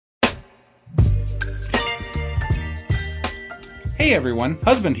Hey everyone,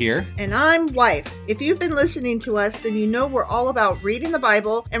 husband here. And I'm wife. If you've been listening to us, then you know we're all about reading the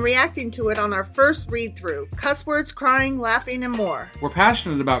Bible and reacting to it on our first read-through. Cuss words, crying, laughing, and more. We're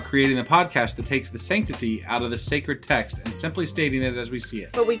passionate about creating a podcast that takes the sanctity out of the sacred text and simply stating it as we see it.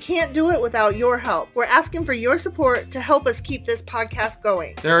 But we can't do it without your help. We're asking for your support to help us keep this podcast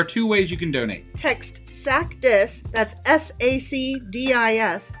going. There are two ways you can donate. Text SACDIS, that's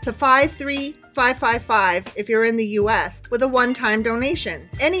SACDIS, to 53555 if you're in the U.S. with a one-time donation.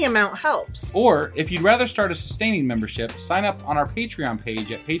 Any amount helps. Or, if you'd rather start a sustaining membership, sign up on our Patreon page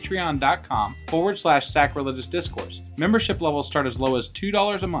at patreon.com/sacrilegious discourse. Membership levels start as low as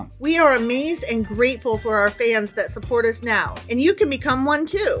 $2 a month. We are amazed and grateful for our fans that support us now, and you can become one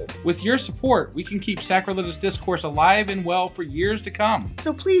too. With your support, we can keep Sacrilegious Discourse alive and well for years to come.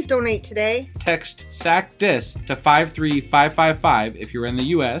 So please donate today. Text SACDIS to 53555 if you're in the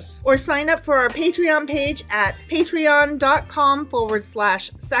U.S. Or sign up for our Patreon page at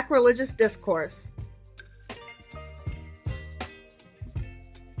patreon.com/sacrilegious discourse.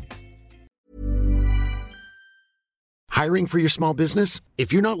 Hiring for your small business?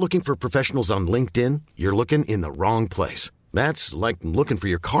 If you're not looking for professionals on LinkedIn, you're looking in the wrong place. That's like looking for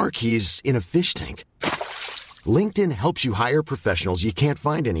your car keys in a fish tank. LinkedIn helps you hire professionals you can't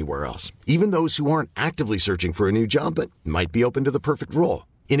find anywhere else, even those who aren't actively searching for a new job but might be open to the perfect role.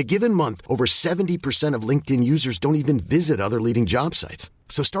 In a given month, over 70% of LinkedIn users don't even visit other leading job sites.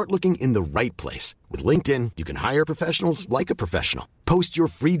 So start looking in the right place. With LinkedIn, you can hire professionals like a professional. Post your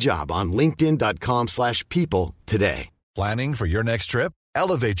free job on linkedin.com/people today. Planning for your next trip?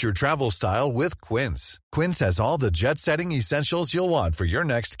 Elevate your travel style with Quince. Quince has all the jet-setting essentials you'll want for your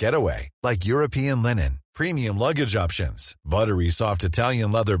next getaway, like European linen, premium luggage options, buttery soft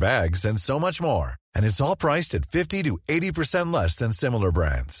Italian leather bags, and so much more. And it's all priced at 50 to 80% less than similar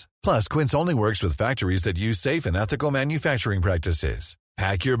brands. Plus, Quince only works with factories that use safe and ethical manufacturing practices.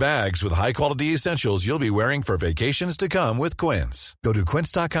 Pack your bags with high-quality essentials you'll be wearing for vacations to come with Quince. Go to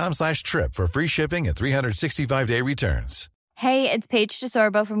quince.com/trip for free shipping and 365-day returns. Hey, it's Paige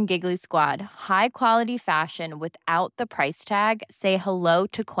DeSorbo from Giggly Squad. High quality fashion without the price tag. Say hello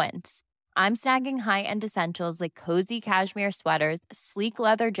to Quince. I'm snagging high-end essentials like cozy cashmere sweaters, sleek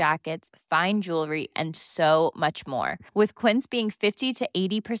leather jackets, fine jewelry, and so much more. With Quince being 50 to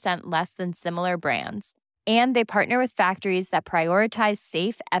 80% less than similar brands. And they partner with factories that prioritize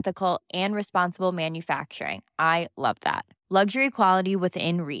safe, ethical, and responsible manufacturing. I love that. Luxury quality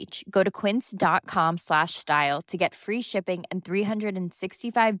within reach. Go to quince.com/style to get free shipping and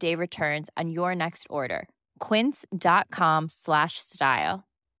 365-day returns on your next order. Quince.com/style.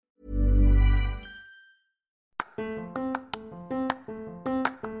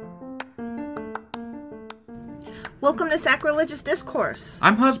 Welcome to Sacrilegious Discourse.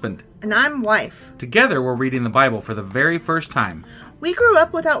 I'm husband. And I'm wife. Together, we're reading the Bible for the very first time. We grew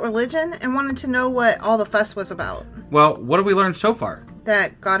up without religion and wanted to know what all the fuss was about. Well, what have we learned so far?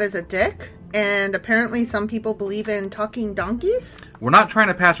 That God is a dick, and apparently some people believe in talking donkeys? We're not trying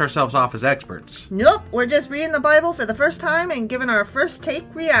to pass ourselves off as experts. Nope, we're just reading the Bible for the first time and giving our first take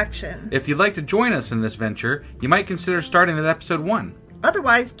reaction. If you'd like to join us in this venture, you might consider starting at episode 1.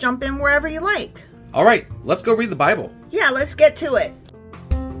 Otherwise, jump in wherever you like. All right, let's go read the Bible. Yeah, let's get to it.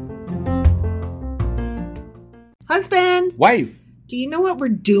 Husband! Wife! Do you know what we're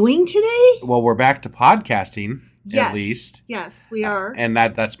doing today? Well, we're back to podcasting, yes. At least. Yes, we are. And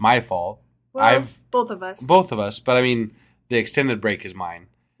that's my fault. Well, both of us. Both of us, but I mean, the extended break is mine.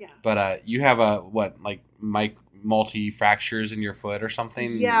 Yeah. But you have multi-fractures in your foot or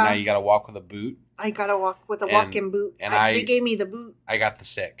something? Yeah. Now you got to walk with a boot? I got to walk with a walking boot. And they gave me the boot. I got the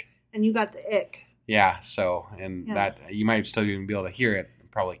sick. And you got the ick. Yeah, that you might still even be able to hear it.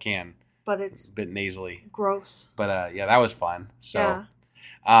 Probably can. But it's a bit nasally. Gross. But that was fun. So,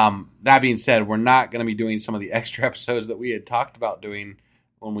 yeah. That being said, we're not going to be doing some of the extra episodes that we had talked about doing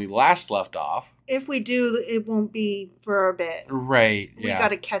when we last left off. If we do, it won't be for a bit. Right. We got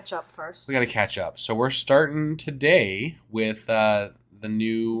to catch up first. We got to catch up. So we're starting today with the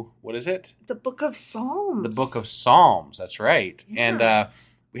new, what is it? The Book of Psalms. The Book of Psalms. That's right. Yeah. And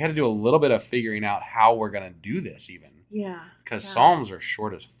we had to do a little bit of figuring out how we're going to do this even. Yeah. Because Psalms are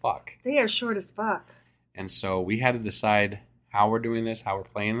short as fuck. They are short as fuck. And so we had to decide how we're doing this, how we're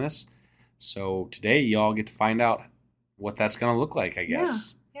playing this. So today y'all get to find out what that's going to look like, I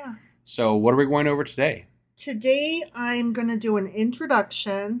guess. Yeah. So what are we going over today? Today I'm going to do an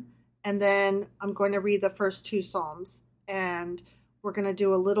introduction, and then I'm going to read the first 2 Psalms. And we're going to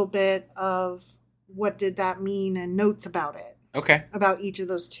do a little bit of what did that mean and notes about it. Okay. About each of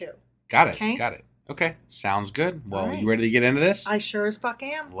those 2. Got it. Okay? Got it. Okay. Sounds good. Well, right. You ready to get into this? I sure as fuck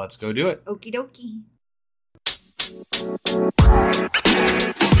am. Let's go do it. Okie dokie.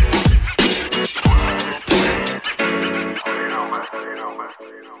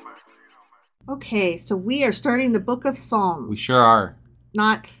 Okay, so we are starting the book of Psalms. We sure are.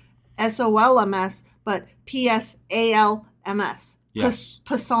 Not SOLMS, but PSALMS. Yes.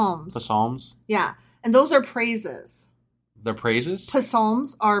 Psalms. Psalms? Yeah, and those are praises. They're praises?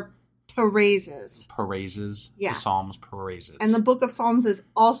 Psalms are praises. Praises? Yeah. Psalms, praises. And the book of Psalms is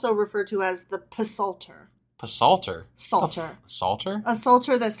also referred to as the Psalter. Psalter? Psalter. Psalter? A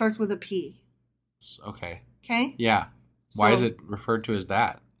psalter that starts with a P. Okay. Okay? Yeah. Why is So- it referred to as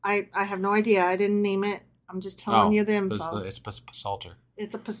that? I have no idea. I didn't name it. I'm just telling you the info. It's psalter.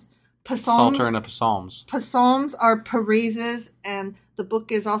 It's a psalms. Psalter and a psalms. Psalms are praises, and the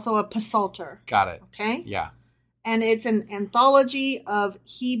book is also a psalter. Got it. Okay? Yeah. And it's an anthology of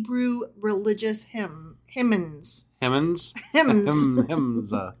Hebrew religious hymns. Hymns? Hymns.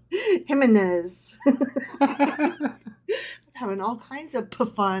 Hymns. Hymnes. Having all kinds of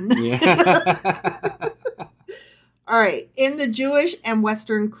fun. Yeah. All right. In the Jewish and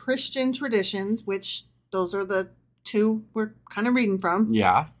Western Christian traditions, which those are the two we're kind of reading from,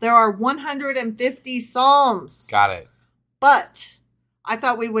 Yeah. there are 150 psalms. Got it. But I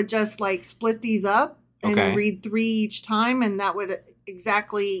thought we would just like split these up and Okay. read 3 each time, and that would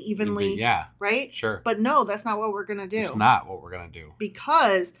exactly evenly, Yeah. right? Sure. But no, that's not what we're going to do. It's not what we're going to do.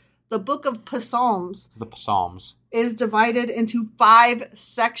 Because the book of Psalms The psalms. is divided into 5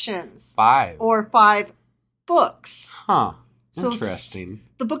 sections 5. or 5 books. Huh. So Interesting.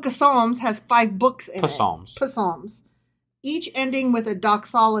 The book of Psalms has 5 books in Psalms. it. Psalms. Each ending with a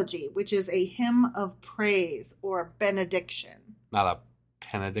doxology, which is a hymn of praise or a benediction. Not a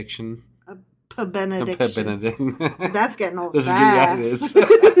benediction. A benediction. Benediction. That's getting old This is fast. good.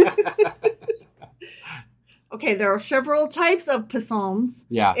 Yeah, it is. Okay, there are several types of psalms,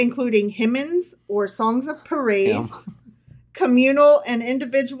 Yeah. including hymns or songs of praise, communal and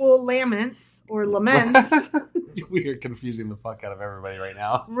individual laments or laments, We are confusing the fuck out of everybody right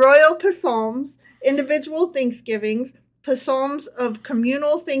now. royal psalms, individual thanksgivings, psalms of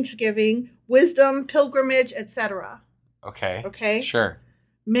communal thanksgiving, wisdom, pilgrimage, etc. Okay. Okay? Sure.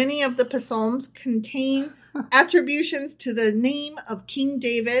 Many of the psalms contain attributions to the name of King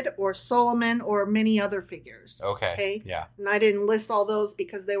David or Solomon or many other figures. Okay. Yeah. And I didn't list all those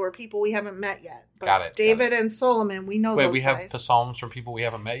because they were people we haven't met yet. But Got it. David and Solomon, we know Wait, those we have guys. psalms from people we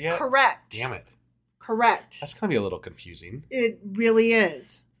haven't met yet? Correct. Damn it. Correct. That's going to be a little confusing. It really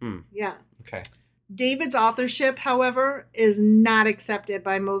is. Yeah. Okay. David's authorship, however, is not accepted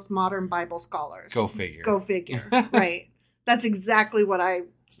by most modern Bible scholars. Go figure. Go figure. Right. That's exactly what I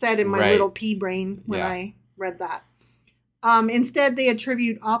said in my Right. little pea brain when Yeah. I read that. Instead, they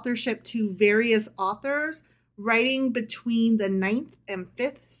attribute authorship to various authors writing between the 9th and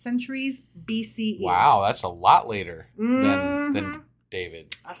 5th centuries BCE. Wow, that's a lot later Mhm. than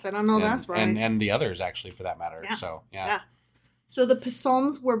David. I said, I know that's right. And the others, actually, for that matter. Yeah. So, yeah. Yeah. So the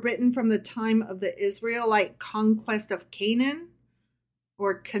Psalms were written from the time of the Israelite conquest of Canaan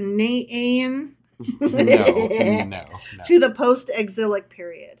or Canaan No. to the post-exilic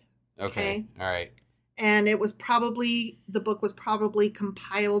period. Okay. All right. And the book was probably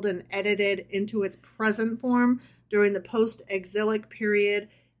compiled and edited into its present form during the post-exilic period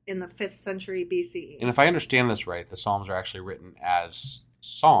in the 5th century BCE. And if I understand this right, the Psalms are actually written as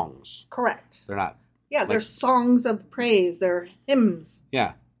songs. Correct. They're not. Yeah, they're like- songs of praise. They're hymns.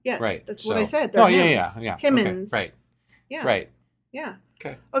 Yeah. Yes, Right. that's what I said. They're Oh, hymns. yeah. Hymns. Okay. Right. Yeah. Right. Yeah.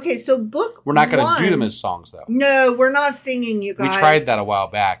 Okay. Okay, so book We're not going to do 1 them as songs, though. No, we're not singing, you We guys. tried that a while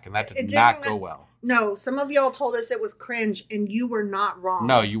back, and that It did didn't not ma- go well. No, some of y'all told us it was cringe, and you were not wrong.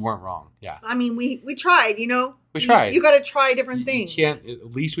 No, you weren't wrong. Yeah. I mean, we tried, We tried. You got to try different You things. can't.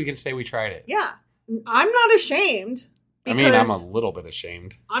 At least we can say we tried it. Yeah. I'm not ashamed. I mean, I'm a because little bit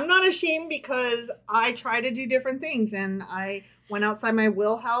ashamed. I'm not ashamed because I try to do different things, and I went outside my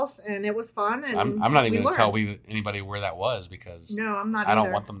wheelhouse, and it was fun. And I'm not even we going to tell learned. anybody where that was because No, I'm not I don't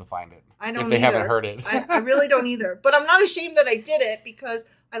either. want them to find it. I don't if they either. haven't heard it. I really don't either. But I'm not ashamed that I did it because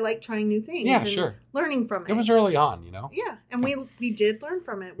I like trying new things. Yeah, and sure. learning from it. It was early on, you know. Yeah, and we did learn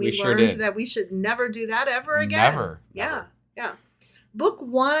from it. We sure learned did. that we should never do that ever again. Never. Yeah, Never. yeah. Book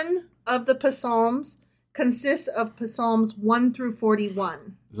 1 of the Psalms consists of Psalms 1 through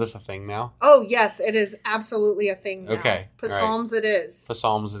 41. Is this a thing now? Oh, yes, it is absolutely a thing now. Okay, all right. Psalms it is. The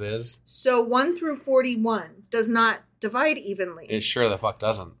Psalms it is. So 1 through 41 does not divide evenly. It sure the fuck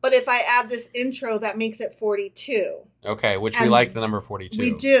doesn't. But if I add this intro, that makes it 42. Okay, which we And like the number 42.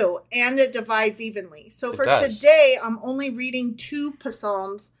 We do, and it divides evenly. So It for does. today, I'm only reading 2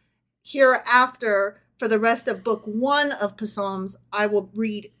 Psalms. Hereafter, for the rest of book 1 of Psalms, I will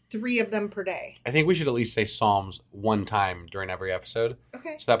read 3 of them per day. I think we should at least say Psalms one time during every episode.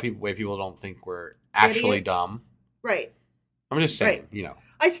 Okay. So that way people don't think we're actually Idiots. dumb. Right. I'm just saying, Right.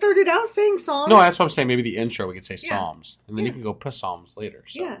 I started out saying Psalms. No, that's what I'm saying. Maybe the intro we could say Yeah. Psalms. And then you can go Psalms later.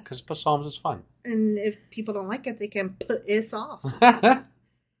 So, Yes. Because Psalms is fun. And if people don't like it, they can put is off.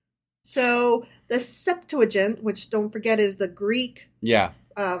 So the Septuagint, which don't forget is the Greek Yeah.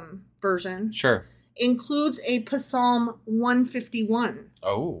 version, Sure. includes a Psalm 151.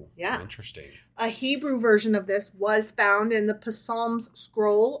 Oh. Yeah. Interesting. A Hebrew version of this was found in the Psalms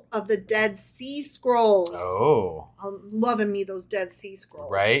scroll of the Dead Sea Scrolls. Oh. I'm loving me those Dead Sea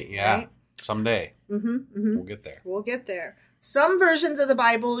Scrolls. Right? Yeah. Right? Someday. Mm-hmm. We'll get there. We'll get there. Some versions of the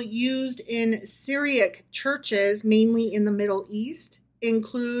Bible used in Syriac churches, mainly in the Middle East,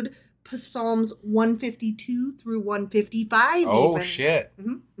 include Psalms 152 through 155. Oh, even. shit.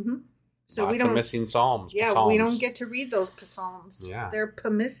 Mm-hmm. So Lots we don't of missing Psalms. Yeah, Psalms. we don't get to read those Psalms. Yeah. They're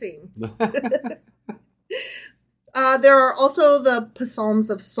missing. There are also the Psalms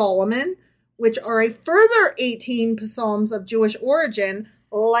of Solomon, which are a further 18 Psalms of Jewish origin,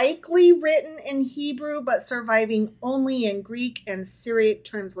 likely written in Hebrew, but surviving only in Greek and Syriac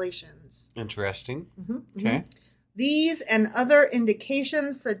translations. Interesting. Mm-hmm. Okay. These and other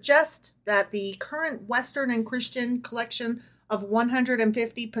indications suggest that the current Western and Christian collection of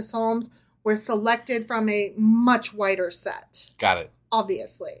 150 Psalms were selected from a much wider set. Got it.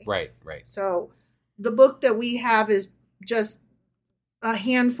 Obviously. Right. So the book that we have is just a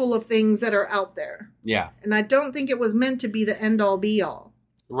handful of things that are out there. Yeah. And I don't think it was meant to be the end all be all.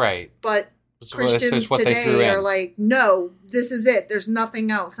 Right. But It's Christians what they threw today in. are like, no, this is it. There's nothing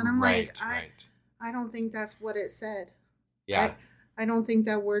else. And I'm right. I don't think that's what it said. Yeah. I don't think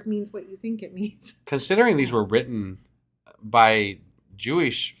that word means what you think it means. Considering these were written by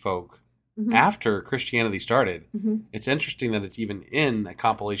Jewish folk Mm-hmm. after Christianity started, Mm-hmm. it's interesting that it's even in a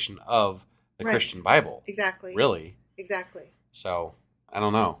compilation of the Right. Christian Bible. Exactly. Really. Exactly. So, I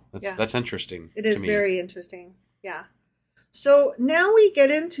don't know. Yeah. That's interesting. It is to me. very interesting. Yeah. So now we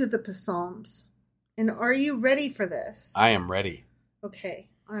get into the Psalms. And are you ready for this? I am ready. Okay.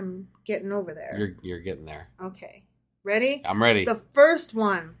 I'm getting over there. You're getting there. Okay. Ready? I'm ready. The first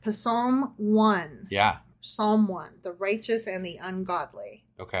one, Psalm 1. Yeah. Psalm 1, the righteous and the ungodly.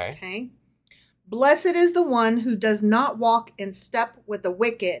 Okay. Okay. Blessed is the one who does not walk in step with the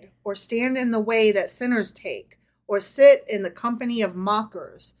wicked, or stand in the way that sinners take, or sit in the company of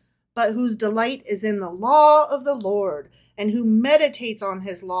mockers, but whose delight is in the law of the Lord, and who meditates on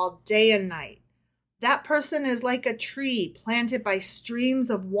his law day and night. That person is like a tree planted by streams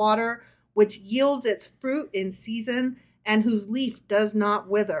of water, which yields its fruit in season, and whose leaf does not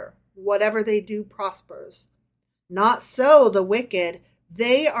wither. Whatever they do prospers. Not so the wicked.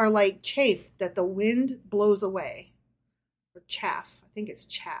 They are like chaff that the wind blows away. Or chaff. I think it's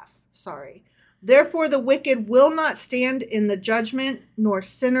chaff. Sorry. Therefore the wicked will not stand in the judgment, nor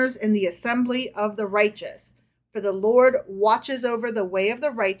sinners in the assembly of the righteous. For the Lord watches over the way of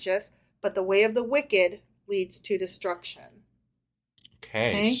the righteous, but the way of the wicked leads to destruction.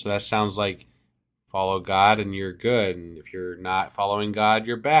 Okay. So that sounds like follow God and you're good. And if you're not following God,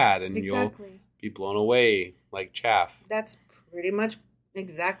 you're bad. And you'll be blown away like chaff. That's pretty much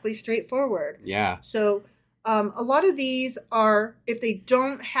exactly straightforward. Yeah. So a lot of these are, if they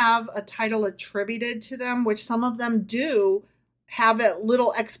don't have a title attributed to them, which some of them do, have a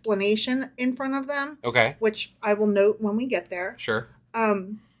little explanation in front of them. Okay. Which I will note when we get there. Sure.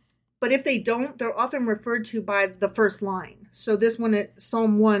 But if they don't, they're often referred to by the first line. So this one,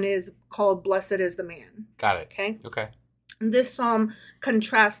 Psalm 1, is called Blessed is the Man. Got it. Okay. And this psalm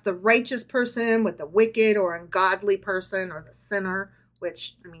contrasts the righteous person with the wicked or ungodly person or the sinner,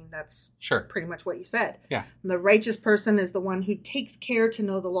 which, I mean, that's pretty much what you said. Yeah. And the righteous person is the one who takes care to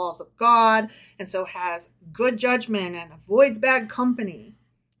know the laws of God and so has good judgment and avoids bad company.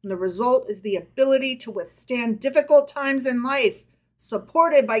 And the result is the ability to withstand difficult times in life,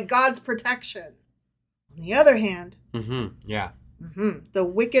 supported by God's protection. On the other hand, the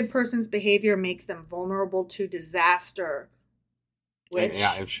wicked person's behavior makes them vulnerable to disaster,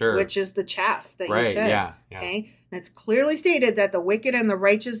 which is the chaff that you said. Yeah. Okay, and it's clearly stated that the wicked and the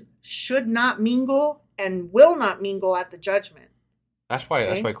righteous should not mingle and will not mingle at the judgment. That's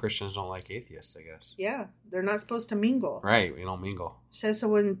why Christians don't like atheists, I guess. Yeah, they're not supposed to mingle. Right, we don't mingle. It says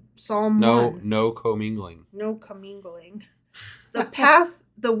so in Psalm 1. No commingling. No commingling. The path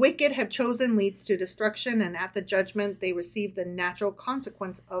the wicked have chosen leads to destruction, and at the judgment they receive the natural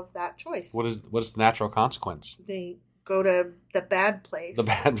consequence of that choice. What is the natural consequence? They go to the bad place. The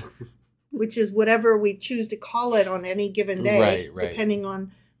bad which is whatever we choose to call it on any given day, right. depending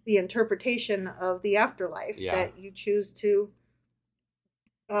on the interpretation of the afterlife that you choose to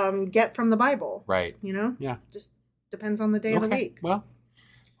get from the Bible. Right. You know? Yeah. Just depends on the day of the week. Well,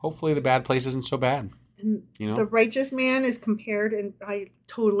 hopefully the bad place isn't so bad. And you know? The righteous man is compared, and I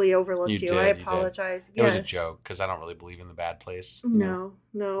totally overlooked you. I apologize. It was a joke because I don't really believe in the bad place. No.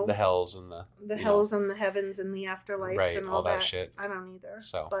 The hells and the hells and the heavens and the afterlives right, and all that shit. I don't either.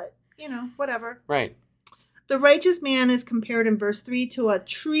 So, but whatever. Right. The righteous man is compared in verse 3 to a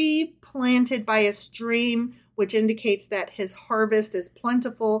tree planted by a stream, which indicates that his harvest is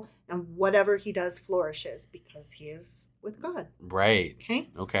plentiful and whatever he does flourishes because he is with God. Right.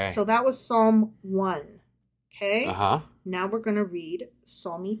 Okay. So that was Psalm 1. Okay. Now we're going to read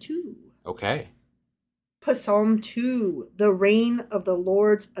Psalm 2. Okay. Psalm 2, the reign of the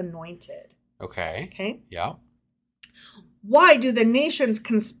Lord's anointed. Okay. Yeah. Why do the nations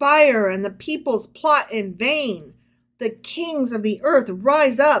conspire and the peoples plot in vain? The kings of the earth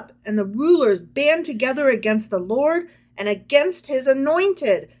rise up and the rulers band together against the Lord and against his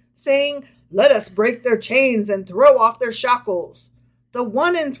anointed, saying, "Let us break their chains and throw off their shackles." The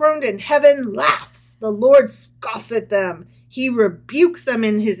one enthroned in heaven laughs. The Lord scoffs at them. He rebukes them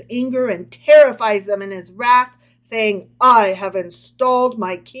in his anger and terrifies them in his wrath, saying, "I have installed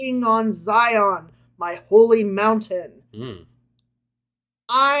my king on Zion, my holy mountain.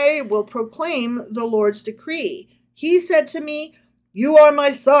 I will proclaim the Lord's decree. He said to me, 'You are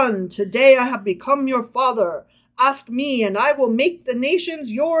my son. Today I have become your father. Ask me, and I will make the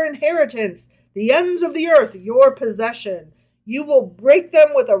nations your inheritance, the ends of the earth your possession. You will break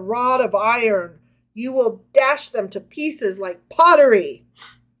them with a rod of iron. You will dash them to pieces like pottery.'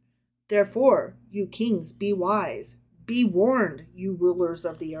 Therefore, you kings, be wise. Be warned, you rulers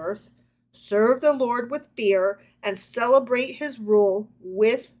of the earth. Serve the Lord with fear and celebrate his rule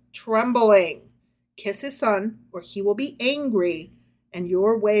with trembling. Kiss his son, or he will be angry, and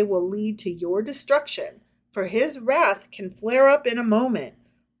your way will lead to your destruction, for his wrath can flare up in a moment.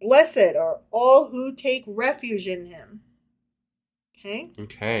 Blessed are all who take refuge in him."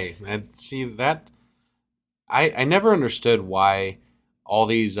 Okay. And see that I never understood why all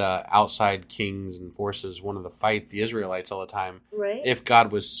these outside kings and forces wanted to fight the Israelites all the time. Right. If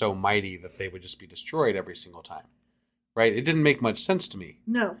God was so mighty that they would just be destroyed every single time. Right? It didn't make much sense to me.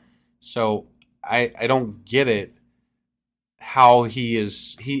 No. So I don't get it how he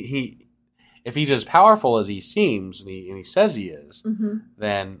is he if he's as powerful as he seems and he says he is,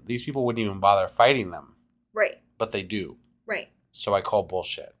 then these people wouldn't even bother fighting them. Right. But they do. Right. So I call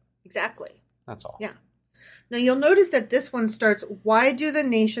bullshit. Exactly. That's all. Yeah. Now you'll notice that this one starts, "Why do the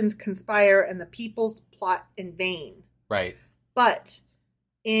nations conspire and the peoples plot in vain?" Right. But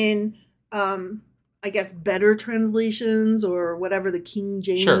in, I guess, better translations or whatever, the King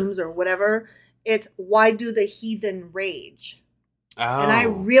James or whatever, it's, "Why do the heathen rage?" Oh. And I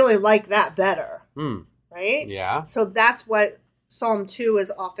really like that better. Right? Yeah. So that's what Psalm 2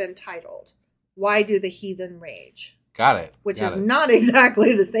 is often titled. "Why do the heathen rage?" Got it. Which is not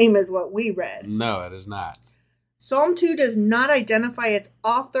exactly the same as what we read. No, it is not. Psalm 2 does not identify its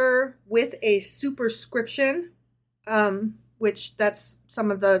author with a superscription, which that's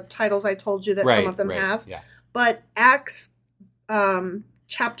some of the titles I told you that some of them have. Yeah. But Acts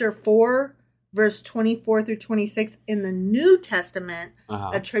chapter 4, verse 24 through 26 in the New Testament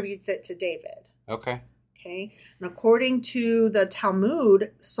attributes it to David. Okay. And according to the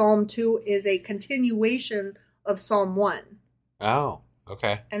Talmud, Psalm 2 is a continuation of Psalm 1. Oh,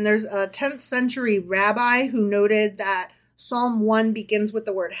 okay. And there's a 10th century rabbi who noted that Psalm 1 begins with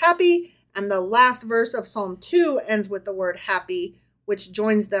the word happy, and the last verse of Psalm 2 ends with the word happy, which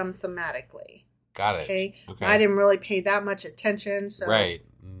joins them thematically. Got it. Okay. I didn't really pay that much attention. So right.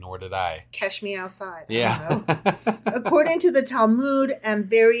 Nor did I. Catch me outside. Yeah. I don't know. According to the Talmud and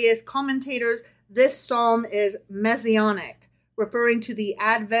various commentators, this psalm is messianic, referring to the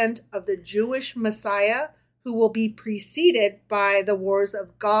advent of the Jewish Messiah, who will be preceded by the wars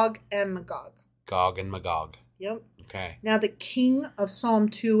of Gog and Magog. Gog and Magog. Yep. Okay. Now, the king of Psalm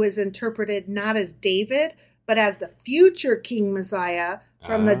 2 is interpreted not as David, but as the future King Messiah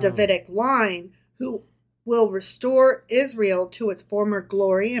from the Davidic line, who will restore Israel to its former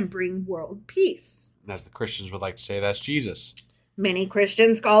glory and bring world peace. As the Christians would like to say, that's Jesus. Many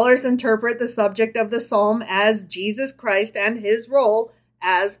Christian scholars interpret the subject of the psalm as Jesus Christ and his role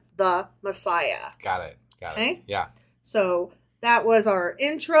as the Messiah. Got it. Yeah. So that was our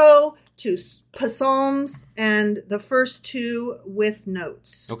intro to Psalms and the first two with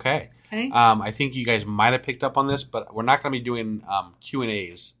notes. Okay. I think you guys might have picked up on this, but we're not going to be doing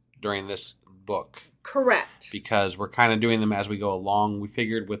Q&As during this book. Correct. Because we're kind of doing them as we go along. We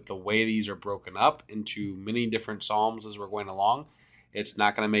figured with the way these are broken up into many different psalms as we're going along, it's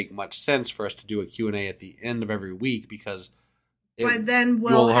not going to make much sense for us to do a Q&A at the end of every week because But then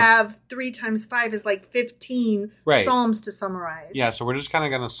we'll have 3 times 5 is like 15 Psalms to summarize. Yeah, so we're just kind of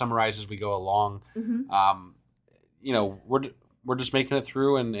going to summarize as we go along. We're just making it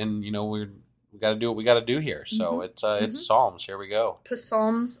through, and we got to do what we got to do here. So it's Psalms. Here we go.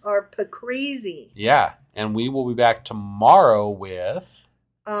 Psalms are crazy. Yeah, and we will be back tomorrow with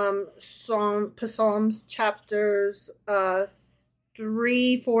Psalms chapters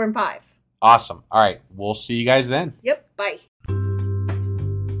 3, 4, and 5. Awesome. All right, we'll see you guys then. Yep. Bye.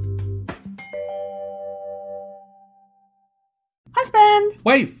 Husband.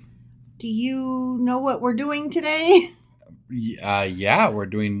 Wife. Do you know what we're doing today? Yeah, we're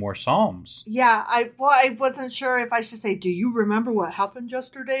doing more Psalms. Yeah, I wasn't sure if I should say, do you remember what happened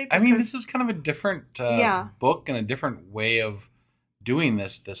yesterday? Because, I mean, this is kind of a different book and a different way of doing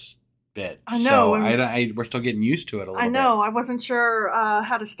this bit. I know. So we're still getting used to it a little bit. I know. I wasn't sure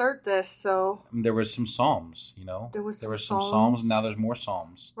how to start this, so... There was some Psalms, There were some Psalms, and now there's more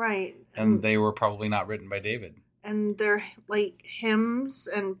Psalms. Right. And they were probably not written by David. And they're like hymns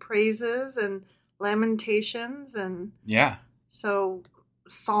and praises and lamentations and so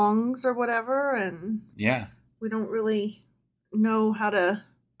songs or whatever, and we don't really know how to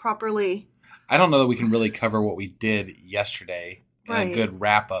properly. I don't know that we can really cover what we did yesterday in a good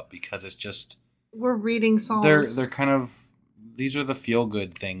wrap up, because it's just we're reading songs. They're kind of, these are the feel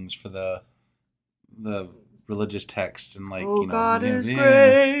good things for the religious texts, and God is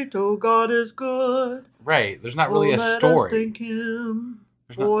great, oh God is good. Right. There's not really a story. Let us thank Him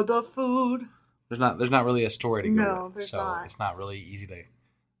for the food. There's not really a story to go with. No, there's not. It's not really easy to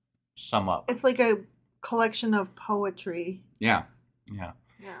sum up. It's like a collection of poetry. Yeah.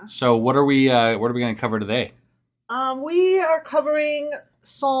 So what are we going to cover today? We are covering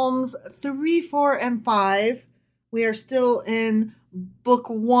Psalms 3, 4, and 5. We are still in book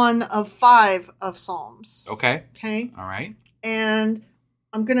 1 of 5 of Psalms. Okay. All right. And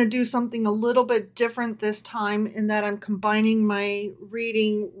I'm going to do something a little bit different this time, in that I'm combining my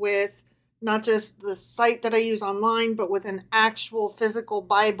reading with not just the site that I use online, but with an actual physical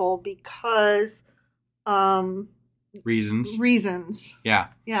Bible, because reasons. Yeah.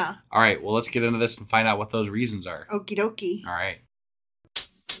 Yeah. All right. Well, let's get into this and find out what those reasons are. Okie dokie. All right.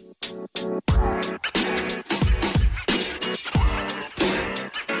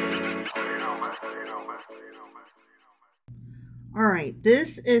 All right.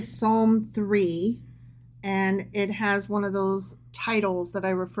 This is Psalm 3, and it has one of those titles that I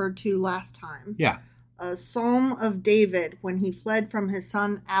referred to last time. Yeah. A Psalm of David when he fled from his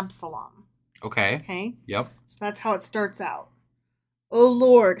son Absalom. Okay. Yep. So that's how it starts out. O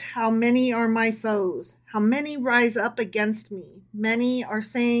Lord, how many are my foes? How many rise up against me? Many are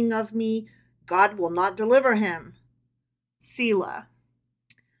saying of me, God will not deliver him. Selah.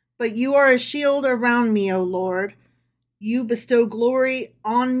 But you are a shield around me, O Lord. You bestow glory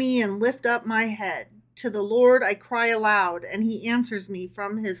on me and lift up my head. To the Lord I cry aloud, and he answers me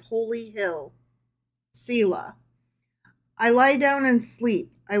from his holy hill. Selah. I lie down and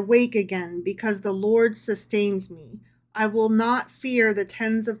sleep. I wake again, because the Lord sustains me. I will not fear the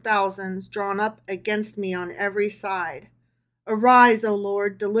tens of thousands drawn up against me on every side. Arise, O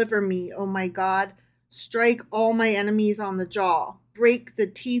Lord, deliver me, O my God. Strike all my enemies on the jaw. Break the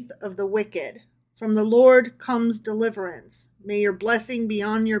teeth of the wicked. From the Lord comes deliverance. May your blessing be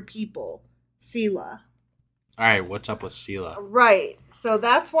on your people. Selah. All right, what's up with Selah? Right. So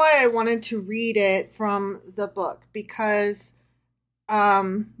that's why I wanted to read it from the book, because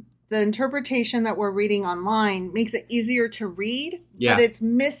the interpretation that we're reading online makes it easier to read, but it's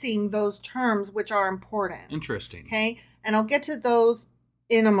missing those terms which are important. Interesting. Okay? And I'll get to those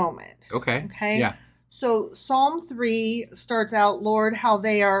in a moment. Okay. Yeah. So Psalm 3 starts out, Lord, how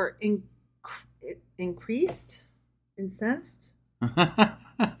they are increased?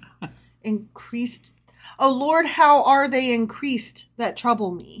 Oh, Lord, how are they increased that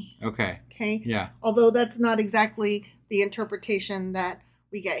trouble me? Okay. Yeah. Although that's not exactly the interpretation that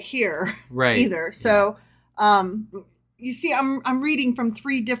we get here either. So, you see, I'm reading from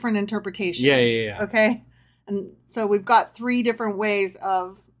 3 different interpretations. Yeah. Okay? And so we've got 3 different ways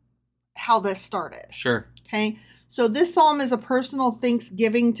of how this started. Sure. Okay? So this psalm is a personal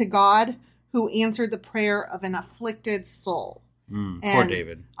thanksgiving to God who answered the prayer of an afflicted soul. Poor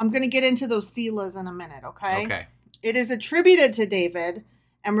David. I'm going to get into those Selahs in a minute, okay? Okay. It is attributed to David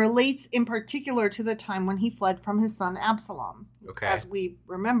and relates in particular to the time when he fled from his son Absalom. Okay. As we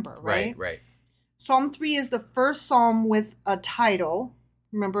remember, right? Right. Psalm 3 is the first psalm with a title.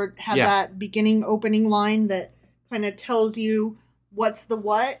 Remember, it had that beginning opening line that kind of tells you what's the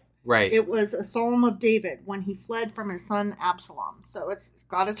what. Right. It was a Psalm of David when he fled from his son Absalom. So it's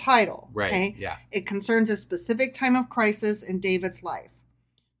got a title. Right. Okay? Yeah. It concerns a specific time of crisis in David's life.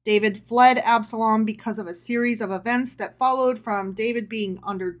 David fled Absalom because of a series of events that followed from David being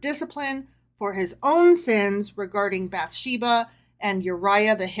under discipline for his own sins regarding Bathsheba and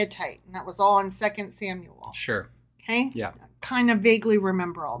Uriah the Hittite. And that was all in 2 Samuel. Sure. Okay? Yeah. Kind of vaguely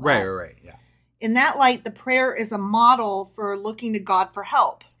remember all that. Right. Yeah. In that light, the prayer is a model for looking to God for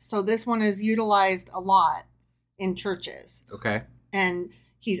help. So this one is utilized a lot in churches. Okay. And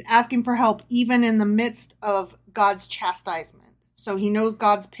he's asking for help even in the midst of God's chastisement. So he knows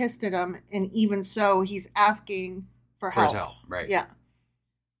God's pissed at him, and even so, he's asking for help. For his help, right. Yeah.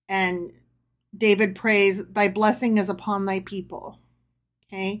 And David prays, thy blessing is upon thy people.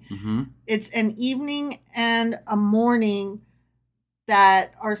 Okay? Mm-hmm. It's an evening and a morning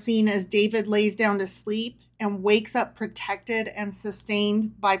that are seen as David lays down to sleep and wakes up protected and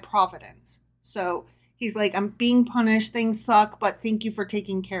sustained by providence. So he's like, I'm being punished, things suck, but thank you for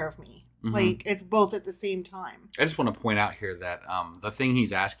taking care of me. Mm-hmm. Like, it's both at the same time. I just want to point out here that the thing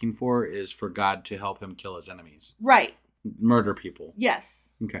he's asking for is for God to help him kill his enemies. Right. Murder people.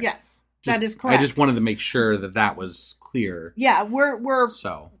 Yes. Okay. Yes. That is correct. I just wanted to make sure that was clear. Yeah, we're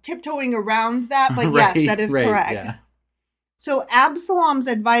tiptoeing around that, but right, yes, that is correct. Yeah. So Absalom's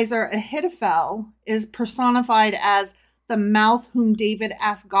advisor Ahithophel is personified as the mouth whom David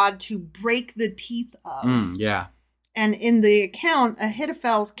asked God to break the teeth of. Yeah. And in the account,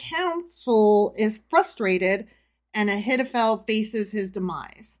 Ahithophel's counsel is frustrated and Ahithophel faces his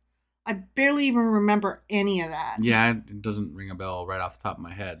demise. I barely even remember any of that. Yeah, it doesn't ring a bell right off the top of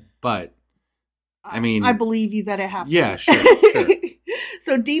my head. But, I mean... I believe you that it happened. Yeah, sure.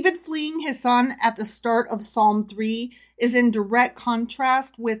 So David fleeing his son at the start of Psalm 3 is in direct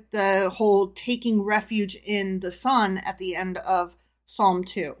contrast with the whole taking refuge in the son at the end of Psalm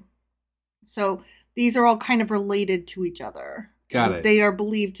 2. So these are all kind of related to each other. Got it. They are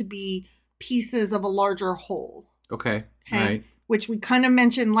believed to be pieces of a larger whole. Okay. Right. Which we kind of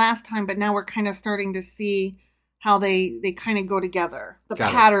mentioned last time, but now we're kind of starting to see how they kind of go together. The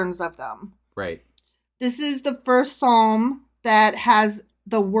patterns of them. Right. This is the first psalm that has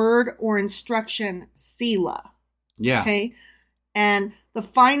the word or instruction Selah. Yeah. Okay. And the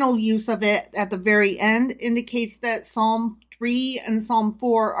final use of it at the very end indicates that Psalm 3 and Psalm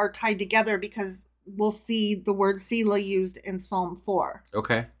 4 are tied together because we'll see the word Selah used in Psalm 4.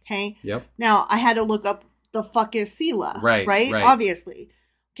 Okay. Okay. Yep. Now, I had to look up the fuck is Selah. Right. Obviously.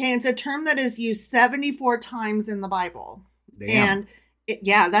 Okay. It's a term that is used 74 times in the Bible. Damn.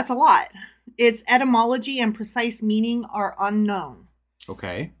 And that's a lot. Its etymology and precise meaning are unknown.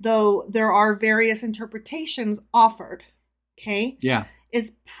 Okay. Though there are various interpretations offered. Okay. Yeah.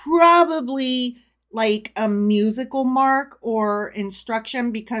 It's probably like a musical mark or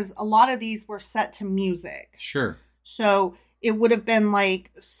instruction because a lot of these were set to music. Sure. So it would have been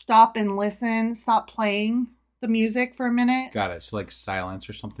like stop and listen, stop playing the music for a minute. Got it. So like silence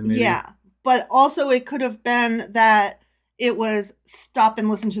or something maybe? Yeah. But also it could have been that it was stop and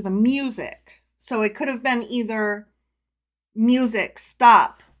listen to the music. So it could have been either music,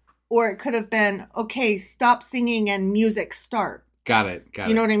 stop, or it could have been, okay, stop singing and music start. Got it.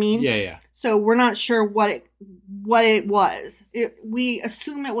 You know what I mean? Yeah. So we're not sure what it was. We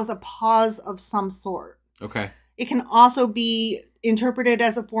assume it was a pause of some sort. Okay. It can also be interpreted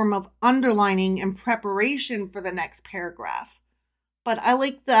as a form of underlining in preparation for the next paragraph. But I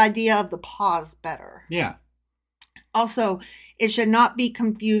like the idea of the pause better. Yeah. Also, it should not be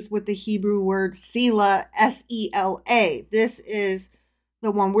confused with the Hebrew word Selah, S-E-L-A. This is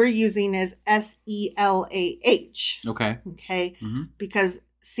the one we're using is S-E-L-A-H. Okay. Okay. Mm-hmm. Because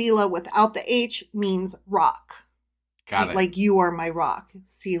Selah without the H means rock. Got it. Like you are my rock,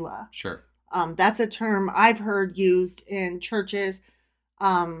 Selah. Sure. That's a term I've heard used in churches.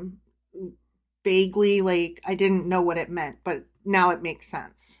 Vaguely, like I didn't know what it meant, but now it makes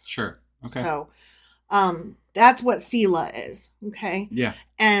sense. Sure. Okay. So, that's what Selah is. Okay. Yeah.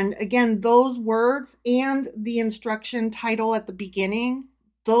 And again, those words and the instruction title at the beginning,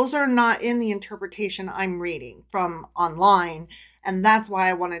 those are not in the interpretation I'm reading from online. And that's why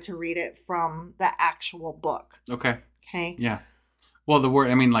I wanted to read it from the actual book. Okay. Okay. Yeah. Well, the word,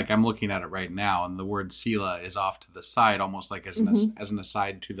 I mean, like I'm looking at it right now, and the word Selah is off to the side, almost like as an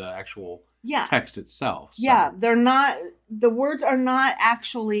aside to the actual text itself. So. Yeah, they're not, the words are not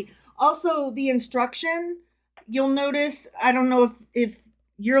actually, also the instruction, you'll notice, I don't know if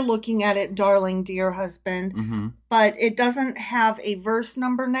you're looking at it, darling, dear husband, but it doesn't have a verse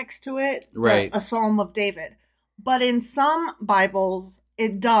number next to it, right? A Psalm of David. But in some Bibles,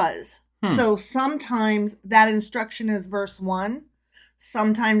 it does. So sometimes that instruction is verse 1.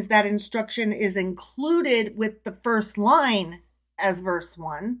 Sometimes that instruction is included with the first line as verse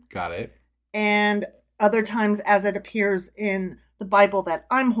 1. Got it. And other times as it appears in the Bible that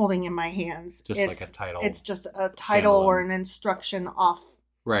I'm holding in my hands. Just like a title. It's just a title or an instruction off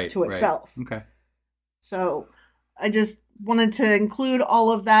to itself. Right. Okay. So I just wanted to include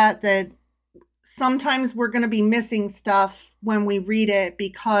all of that sometimes we're going to be missing stuff when we read it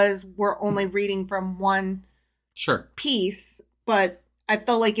because we're only reading from one piece. But I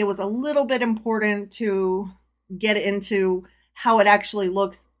felt like it was a little bit important to get into how it actually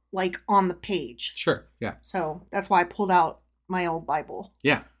looks like on the page. Sure, yeah. So that's why I pulled out my old Bible.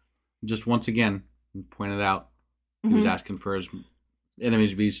 Yeah. Just once again, pointed out, he was asking for his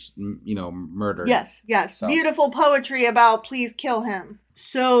enemies to be, murdered. Yes. So. Beautiful poetry about please kill him.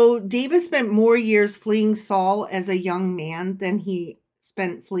 So David spent more years fleeing Saul as a young man than he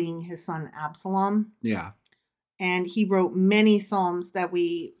spent fleeing his son Absalom. Yeah. And he wrote many psalms that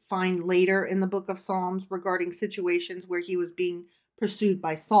we find later in the book of Psalms regarding situations where he was being pursued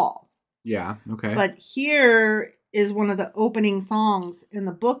by Saul. Yeah, okay. But here is one of the opening songs in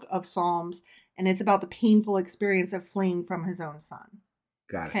the book of Psalms, and it's about the painful experience of fleeing from his own son.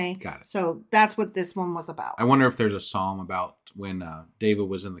 Got it. So that's what this one was about. I wonder if there's a psalm about when David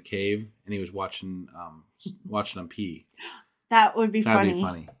was in the cave and he was watching them pee. That would be funny. That'd be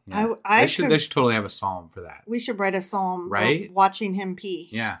funny. Yeah. They should totally have a psalm for that. We should write a psalm, right? Watching him pee.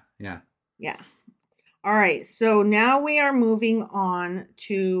 Yeah. All right. So now we are moving on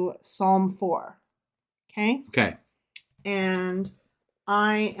to Psalm 4. Okay. And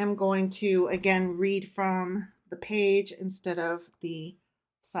I am going to again read from the page instead of the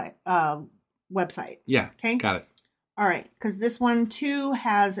website. Yeah. Okay. Got it. All right. Because this one too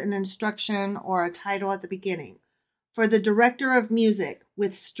has an instruction or a title at the beginning. For the director of music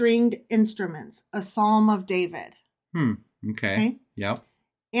with stringed instruments, a psalm of David. Okay. Yep.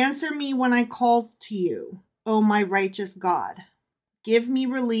 Answer me when I call to you, O my righteous God. Give me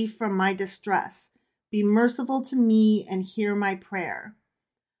relief from my distress. Be merciful to me and hear my prayer.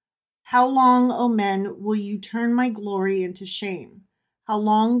 How long, O men, will you turn my glory into shame? How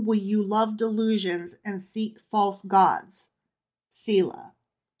long will you love delusions and seek false gods? Selah.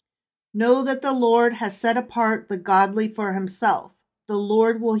 Know that the Lord has set apart the godly for himself. The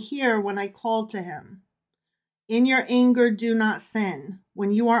Lord will hear when I call to him. In your anger, do not sin.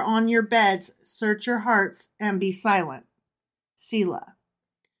 When you are on your beds, search your hearts and be silent. Selah.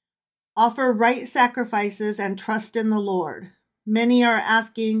 Offer right sacrifices and trust in the Lord. Many are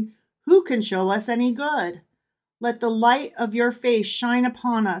asking, who can show us any good? Let the light of your face shine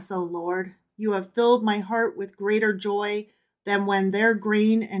upon us, O Lord. You have filled my heart with greater joy than when their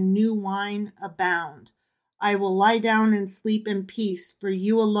grain and new wine abound. I will lie down and sleep in peace, for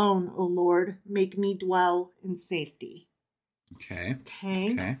you alone, O Lord, make me dwell in safety. Okay.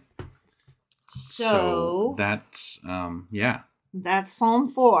 So that's That's Psalm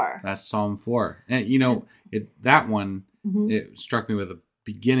 4. That's Psalm 4. And that one, it struck me with the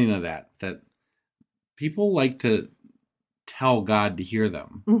beginning of that people like to tell God to hear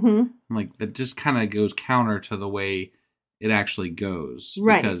them. Like that just kind of goes counter to the way it actually goes.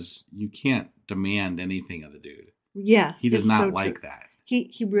 Right. Because you can't demand anything of the dude. Yeah. He does not like that.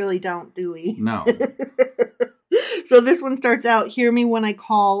 He really don't, do we? No. So this one starts out, hear me when I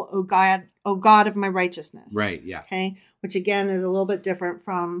call, O God of my righteousness. Right, yeah. Okay. Which again is a little bit different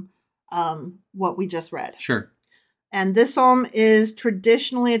from what we just read. Sure. And this psalm is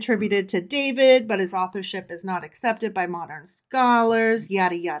traditionally attributed to David, but his authorship is not accepted by modern scholars,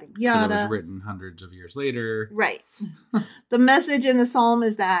 yada, yada, yada. It was written hundreds of years later. Right. The message in the psalm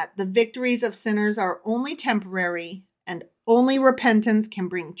is that the victories of sinners are only temporary and only repentance can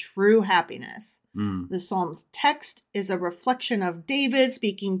bring true happiness. The psalm's text is a reflection of David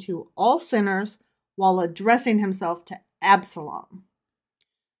speaking to all sinners while addressing himself to Absalom.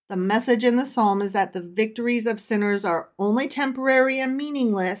 The message in the psalm is that the victories of sinners are only temporary and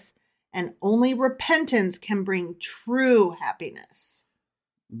meaningless, and only repentance can bring true happiness.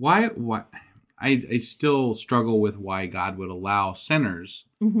 Why? I still struggle with why God would allow sinners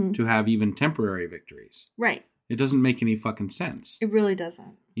to have even temporary victories. Right. It doesn't make any fucking sense. It really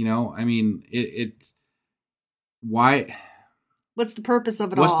doesn't. I mean, it's why? What's the purpose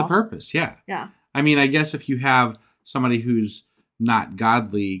of it all? What's the purpose? Yeah. Yeah. I mean, I guess if you have somebody who's not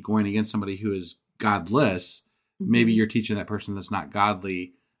godly going against somebody who is godless, maybe you're teaching that person that's not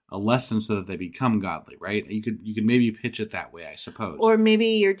godly a lesson so that they become godly, right? You could maybe pitch it that way, I suppose. Or maybe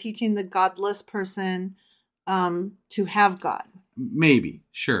you're teaching the godless person to have God. Maybe,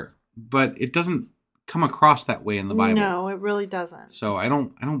 sure, but it doesn't come across that way in the Bible. No, it really doesn't. So I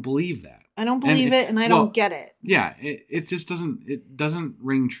don't believe that. I don't believe it, and I don't get it. Yeah, it just doesn't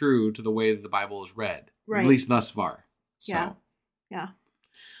ring true to the way that the Bible is read, right. At least thus far. So. Yeah.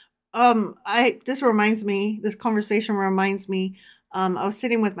 This conversation reminds me, I was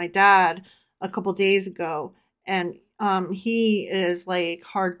sitting with my dad a couple days ago, and he is like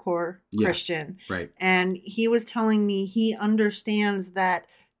hardcore Christian. Right. And he was telling me he understands that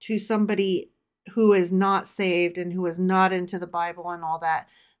to somebody who is not saved and who is not into the Bible and all that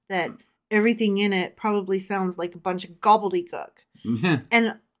everything in it probably sounds like a bunch of gobbledygook.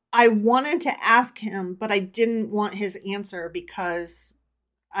 And I wanted to ask him, but I didn't want his answer because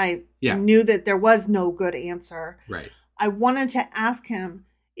I knew that there was no good answer. Right. I wanted to ask him,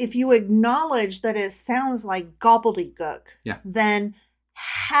 if you acknowledge that it sounds like gobbledygook, then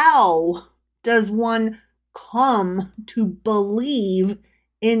how does one come to believe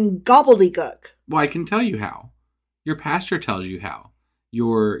in gobbledygook? Well, I can tell you how. Your pastor tells you how.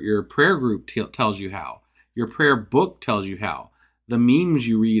 Your prayer group tells you how. Your prayer book tells you how. The memes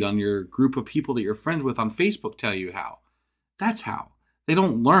you read on your group of people that you're friends with on Facebook tell you how. That's how. They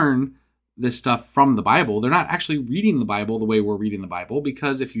don't learn this stuff from the Bible. They're not actually reading the Bible the way we're reading the Bible,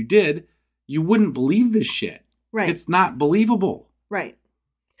 because if you did, you wouldn't believe this shit. Right. It's not believable. Right.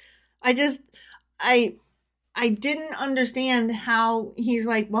 I didn't understand how he's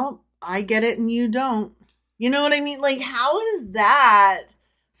like, well, I get it and you don't. You know what I mean? Like, how is that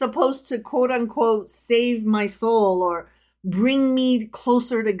supposed to, quote unquote, save my soul or bring me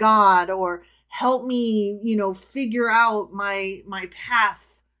closer to God or help me, figure out my path?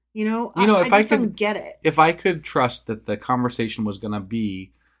 I just don't get it. If I could trust that the conversation was going to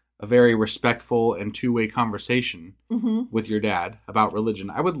be a very respectful and two-way conversation with your dad about religion,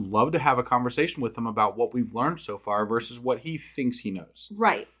 I would love to have a conversation with him about what we've learned so far versus what he thinks he knows.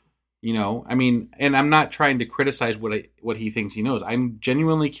 Right. And I'm not trying to criticize what he thinks he knows. I'm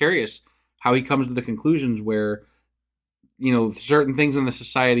genuinely curious how he comes to the conclusions where, certain things in the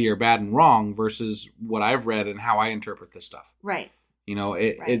society are bad and wrong versus what I've read and how I interpret this stuff. Right.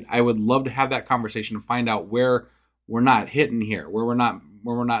 I would love to have that conversation and find out where we're not hitting here, where we're not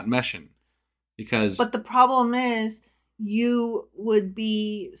meshing, But the problem is, you would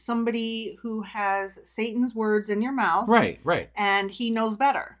be somebody who has Satan's words in your mouth. Right. And he knows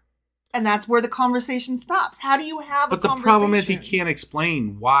better. And that's where the conversation stops. How do you have a conversation? But the problem is he can't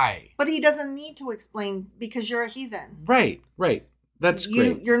explain why. But he doesn't need to explain because you're a heathen. Right. That's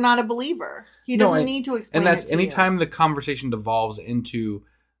great. You're not a believer. He doesn't need to explain it to you. And that's anytime the conversation devolves into,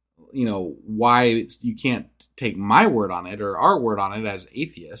 why you can't take my word on it or our word on it as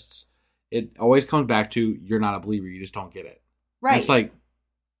atheists, it always comes back to, you're not a believer. You just don't get it. Right. And it's like,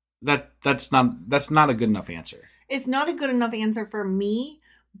 that's not a good enough answer. It's not a good enough answer for me.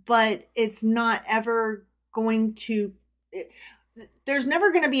 But it's not ever going to... There's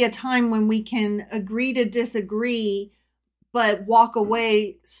never going to be a time when we can agree to disagree, but walk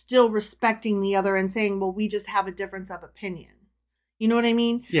away still respecting the other and saying, well, we just have a difference of opinion. You know what I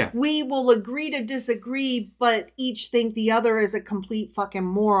mean? Yeah. We will agree to disagree, but each think the other is a complete fucking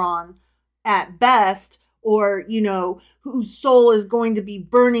moron at best, or, whose soul is going to be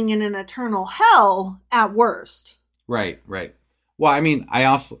burning in an eternal hell at worst. Right. Well,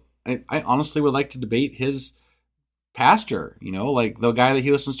 I honestly would like to debate his pastor, like the guy that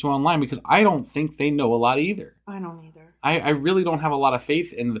he listens to online, because I don't think they know a lot either. I don't either. I really don't have a lot of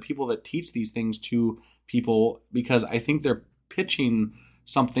faith in the people that teach these things to people, because I think they're pitching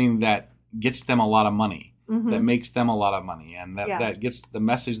something that gets them a lot of money, that makes them a lot of money, and that gets the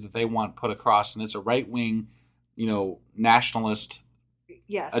message that they want put across, and it's a right-wing, nationalist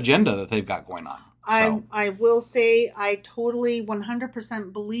agenda that they've got going on. I will say I totally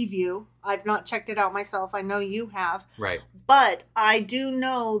 100% believe you. I've not checked it out myself. I know you have. Right. But I do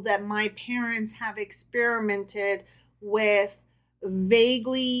know that my parents have experimented with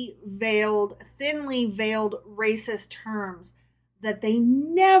thinly veiled racist terms that they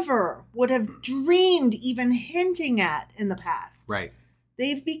never would have dreamed even hinting at in the past. Right.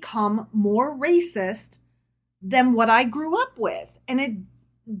 They've become more racist than what I grew up with. And it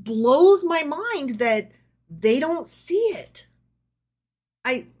blows my mind that they don't see it.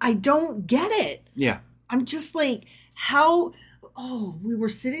 I don't get it. Yeah. I'm just like, how... Oh, we were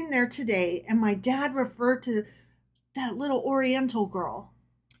sitting there today and my dad referred to that little Oriental girl.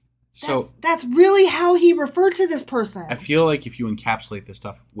 That's really how he referred to this person. I feel like if you encapsulate this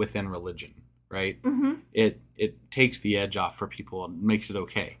stuff within religion, right? Mm-hmm. It takes the edge off for people and makes it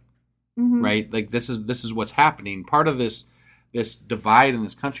okay. Mm-hmm. Right? Like this is what's happening. Part of this divide in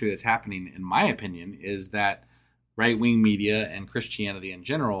this country that's happening, in my opinion, is that right-wing media and Christianity in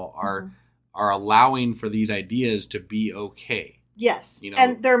general are allowing for these ideas to be okay. Yes. You know?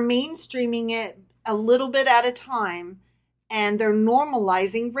 And they're mainstreaming it a little bit at a time, and they're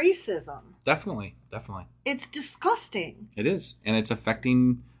normalizing racism. Definitely. It's disgusting. It is. And it's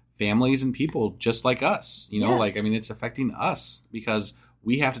affecting families and people just like us. You know, Yes. it's affecting us because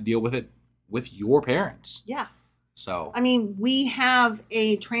we have to deal with it with your parents. Yeah. So, we have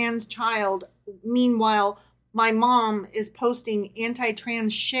a trans child. Meanwhile, my mom is posting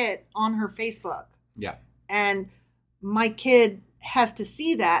anti-trans shit on her Facebook. yeah. And my kid has to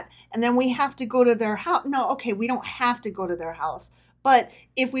see that. And then we have to go to their house. No, okay, we don't have to go to their house. But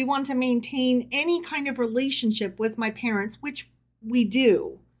if we want to maintain any kind of relationship with my parents, which we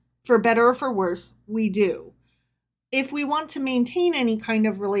do, for better or for worse, we do. If we want to maintain any kind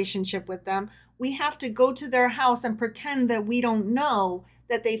of relationship with them, we have to go to their house and pretend that we don't know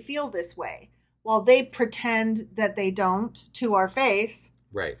that they feel this way, while they pretend that they don't to our face.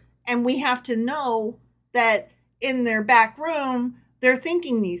 Right. And we have to know that in their back room, they're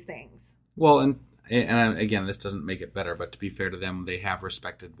thinking these things. Well, and again, this doesn't make it better, but to be fair to them, they have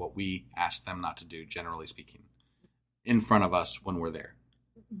respected what we asked them not to do, generally speaking, in front of us when we're there.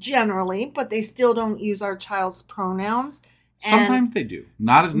 Generally, but they still don't use our child's pronouns. Sometimes they do.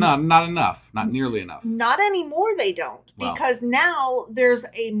 Not enough. Not nearly enough. Not anymore they don't. Well, because now there's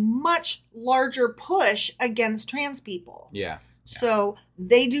a much larger push against trans people. Yeah. So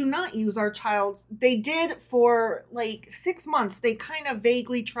they do not use our child's. They did for like 6 months. They kind of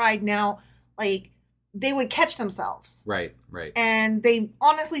vaguely tried. Now, like, they would catch themselves. Right. And they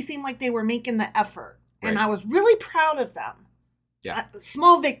honestly seemed like they were making the effort. Right. And I was really proud of them. Yeah.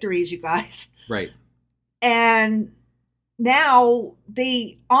 Small victories, you guys. Right. And now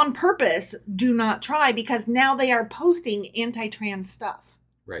they, on purpose, do not try because now they are posting anti-trans stuff.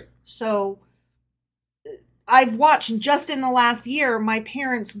 Right. So I've watched just in the last year my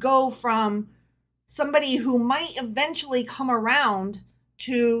parents go from somebody who might eventually come around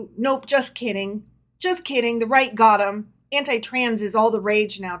to, nope, just kidding. Just kidding. The right got them. Anti-trans is all the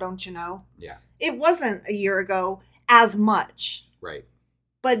rage now, don't you know? Yeah. It wasn't a year ago as much. Right.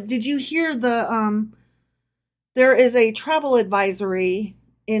 But did you hear there is a travel advisory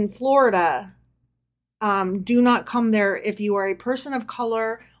in Florida. Do not come there if you are a person of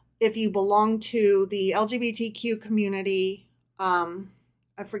color, if you belong to the LGBTQ community. I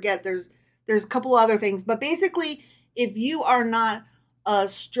forget, there's a couple other things. But basically, if you are not a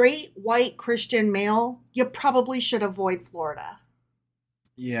straight white Christian male, you probably should avoid Florida.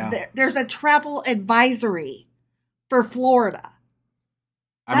 Yeah. There's a travel advisory for Florida.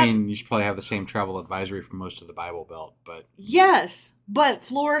 You should probably have the same travel advisory for most of the Bible Belt, but... Yes, but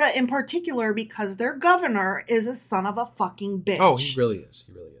Florida in particular, because their governor is a son of a fucking bitch. Oh, he really is.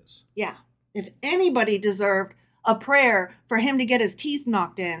 Yeah. If anybody deserved a prayer for him to get his teeth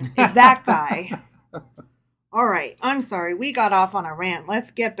knocked in, is that guy. All right, I'm sorry. We got off on a rant.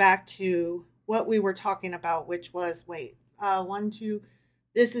 Let's get back to what we were talking about, which was,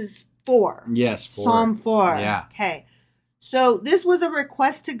 this is 4. Yes, 4. Psalm 4. Yeah. Okay. So this was a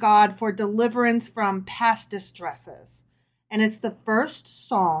request to God for deliverance from past distresses. And it's the first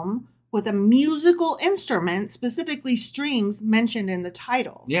psalm with a musical instrument, specifically strings, mentioned in the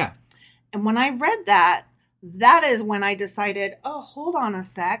title. Yeah. And when I read that is when I decided, oh, hold on a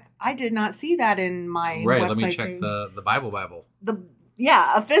sec. I did not see that in my Right, website let me check thing. the Bible.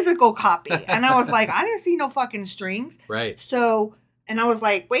 A physical copy. And I was like, I didn't see no fucking strings. Right. So... And I was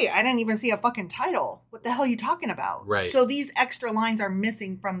like, wait, I didn't even see a fucking title. What the hell are you talking about? Right. So these extra lines are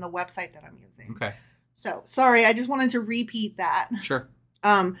missing from the website that I'm using. Okay. So, sorry, I just wanted to repeat that. Sure.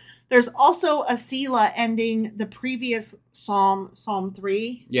 There's also a Selah ending the previous Psalm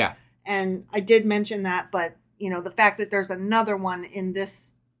 3. Yeah. And I did mention that, but, the fact that there's another one in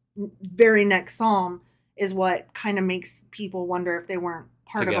this very next Psalm is what kind of makes people wonder if they weren't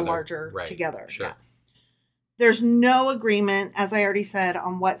part of a larger together. Sure. Yeah. There's no agreement, as I already said,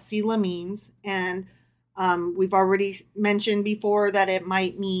 on what Selah means. And we've already mentioned before that it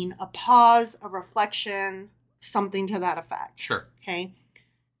might mean a pause, a reflection, something to that effect. Sure. Okay.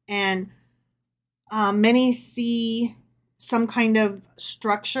 And many see some kind of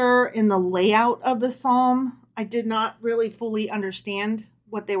structure in the layout of the psalm. I did not really fully understand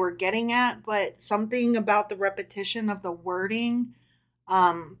what they were getting at, but something about the repetition of the wording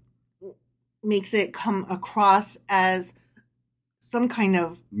makes it come across as some kind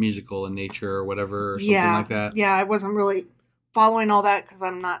of musical in nature or whatever, or something like that. Yeah, I wasn't really following all that because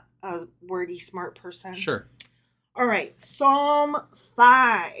I'm not a wordy, smart person. Sure. All right, Psalm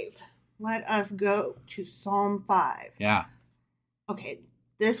 5. Let us go to Psalm 5. Yeah. Okay,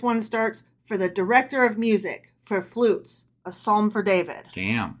 this one starts, for the director of music, for flutes, a psalm for David.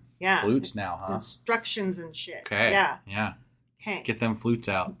 Damn. Yeah. Flutes now, huh? Instructions and shit. Okay. Yeah. Yeah. Okay. Get them flutes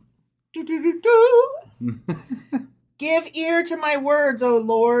out. Do, do, do, do. Give ear to my words, O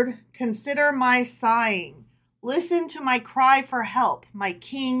Lord. Consider my sighing. Listen to my cry for help, my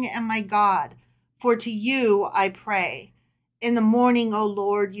King and my God. For to you I pray. In the morning, O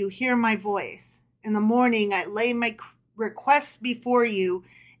Lord, you hear my voice. In the morning I lay my requests before you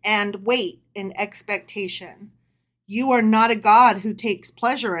and wait in expectation. You are not a God who takes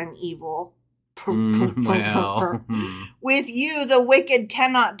pleasure in evil. Well. With you the wicked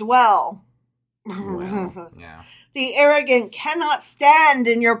cannot dwell. Well, yeah. The arrogant cannot stand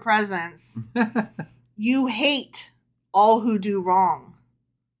in your presence. You hate all who do wrong.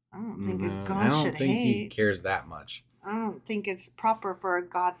 I don't think a God I don't should think hate. he cares that much. I don't think it's proper for a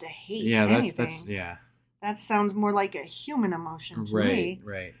God to hate That's anything. yeah. That sounds more like a human emotion to me.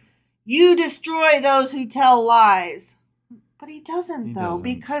 Right. You destroy those who tell lies. But he doesn't, He though, doesn't.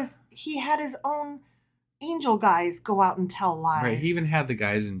 because he had his own angel guys go out and tell lies. Right. He even had the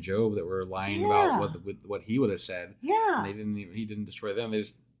guys in Job that were lying about what he would have said. Yeah. And he didn't destroy them. They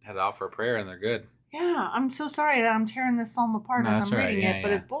just had to offer a prayer and they're good. Yeah. I'm so sorry that I'm tearing this psalm apart as I'm reading it,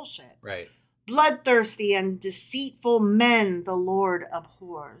 but it's bullshit. Right. Bloodthirsty and deceitful men the Lord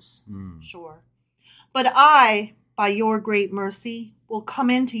abhors. Sure. But I, by your great mercy, will come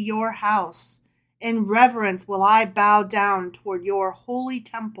into your house. In reverence will I bow down toward your holy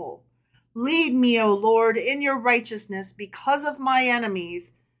temple. Lead me, O Lord, in your righteousness because of my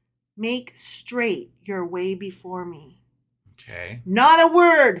enemies. Make straight your way before me. Okay. Not a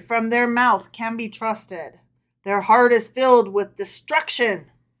word from their mouth can be trusted. Their heart is filled with destruction.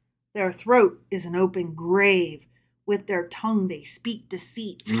 Their throat is an open grave. With their tongue they speak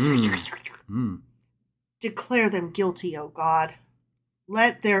deceit. Declare them guilty, O God.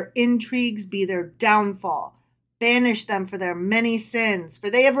 Let their intrigues be their downfall. Banish them for their many sins, for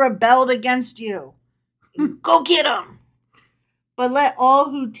they have rebelled against you. Go get them. But let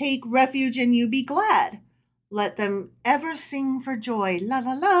all who take refuge in you be glad. Let them ever sing for joy. La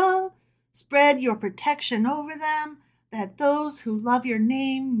la la. Spread your protection over them, that those who love your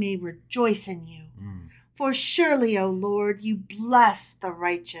name may rejoice in you. For surely, O Lord, you bless the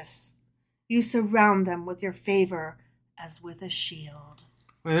righteous. You surround them with your favor as with a shield.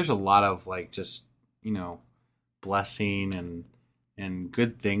 Well, there's a lot of blessing and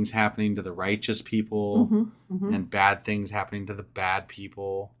good things happening to the righteous people and bad things happening to the bad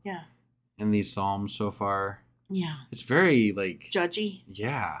people. Yeah. In these psalms so far. Yeah. It's very judgy.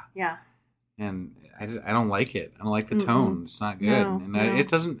 Yeah. Yeah. And I don't like it. I don't like the tone. It's not good. No. It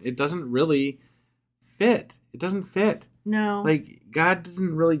doesn't really fit. It doesn't fit. No. God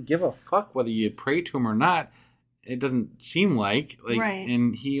doesn't really give a fuck whether you pray to him or not. It doesn't seem like right.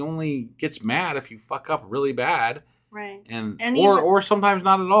 And he only gets mad if you fuck up really bad. Right. And or sometimes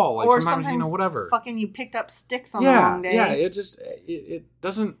not at all. Like or sometimes whatever. Fucking you picked up sticks on the wrong day. Yeah, it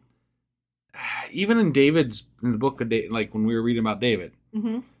doesn't. Even in the book of David, like when we were reading about David,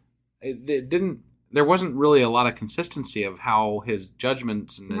 it didn't. There wasn't really a lot of consistency of how his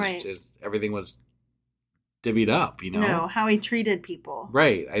judgments and his everything was divvied up. No, how he treated people.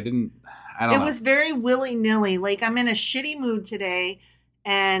 Right. I don't know. It was very willy-nilly. Like, I'm in a shitty mood today,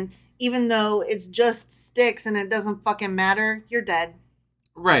 and even though it's just sticks and it doesn't fucking matter, you're dead.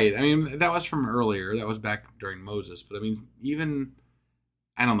 Right. I mean, that was from earlier. That was back during Moses. But I mean, even,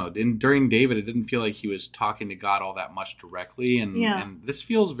 I don't know, during David, it didn't feel like he was talking to God all that much directly. And this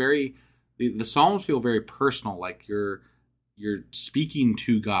feels very, the Psalms feel very personal. Like you're speaking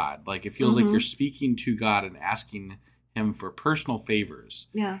to God. Like it feels like you're speaking to God and asking him for personal favors.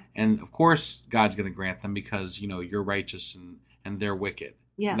 Yeah. And of course, God's going to grant them because, you're righteous and they're wicked.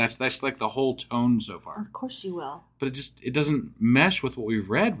 Yeah. And that's like the whole tone so far. Of course you will. But it doesn't mesh with what we've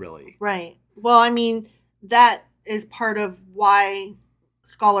read, really. Right. Well, I mean, that is part of why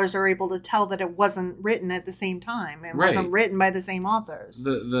scholars are able to tell that it wasn't written at the same time. It wasn't written by the same authors.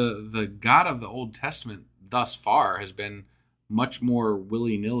 The God of the Old Testament thus far has been much more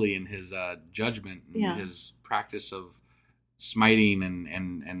willy-nilly in his judgment and his practice of smiting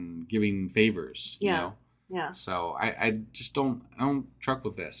and giving favors. Yeah. You know? Yeah. So I just don't truck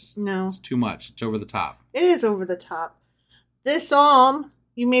with this. No. It's too much. It's over the top. It is over the top. This psalm,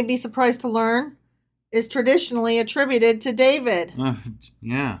 you may be surprised to learn, is traditionally attributed to David.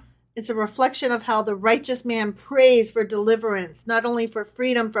 Yeah. It's a reflection of how the righteous man prays for deliverance, not only for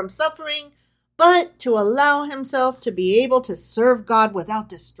freedom from suffering, but to allow himself to be able to serve God without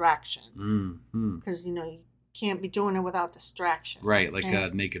distraction. Because, you can't be doing it without distraction. Right, like a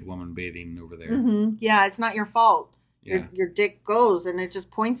naked woman bathing over there. Mm-hmm. Yeah, it's not your fault. Yeah. Your dick goes and it just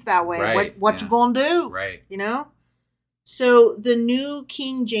points that way. Right. What you gonna do? Right. So the New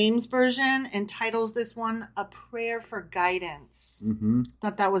King James Version entitles this one A Prayer for Guidance.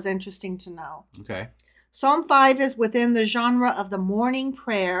 Thought that was interesting to know. Okay. Psalm 5 is within the genre of the morning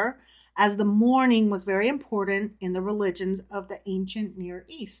prayer, as the morning was very important in the religions of the ancient Near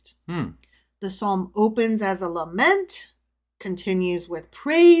East. The psalm opens as a lament, continues with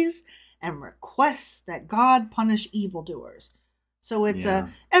praise, and requests that God punish evildoers. So it's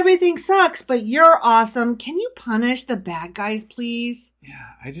everything sucks, but you're awesome. Can you punish the bad guys, please?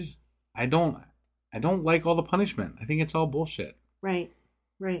 Yeah, I don't like all the punishment. I think it's all bullshit. Right.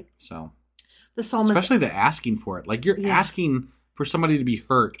 So the psalmist, especially the asking for it. Like you're asking for somebody to be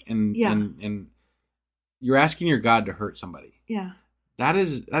hurt and you're asking your God to hurt somebody. Yeah. That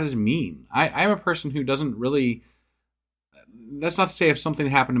is mean. I'm a person who doesn't really. That's not to say if something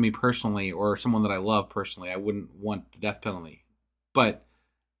happened to me personally or someone that I love personally, I wouldn't want the death penalty. But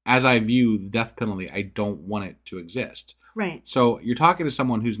as I view the death penalty, I don't want it to exist. Right. So you're talking to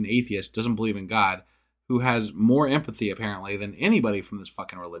someone who's an atheist, doesn't believe in God, who has more empathy apparently than anybody from this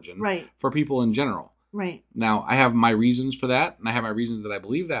fucking religion for people in general. Right. Now, I have my reasons for that, and I have my reasons that I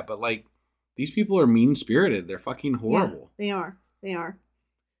believe that, but like these people are mean-spirited. They're fucking horrible. Yeah, they are.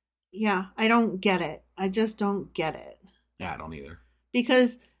 Yeah, I don't get it. I just don't get it. Yeah, I don't either.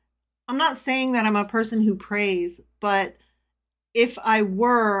 Because I'm not saying that I'm a person who prays, but if I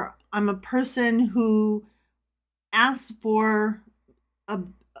were, I'm a person who asks for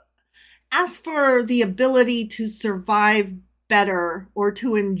the ability to survive better or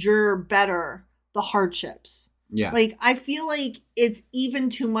to endure better the hardships. Yeah. Like, I feel like it's even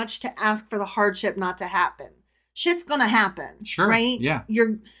too much to ask for the hardship not to happen. Shit's gonna happen. Sure. Right? Yeah.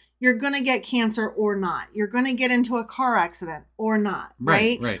 You're going to get cancer or not. You're going to get into a car accident or not.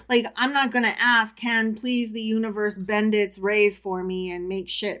 Right? Like, I'm not going to ask, can please the universe bend its rays for me and make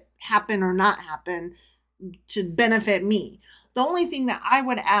shit happen or not happen to benefit me. The only thing that I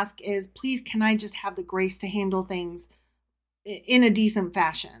would ask is, please, can I just have the grace to handle things in a decent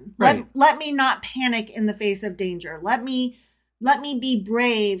fashion? Right. Let me not panic in the face of danger. Let me be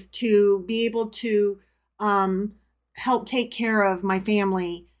brave to be able to help take care of my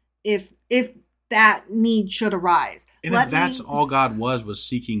family if that need should arise. And if that's all God was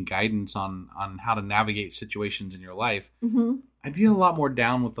seeking guidance on how to navigate situations in your life, I'd be a lot more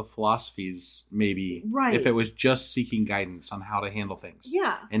down with the philosophies, maybe, if it was just seeking guidance on how to handle things.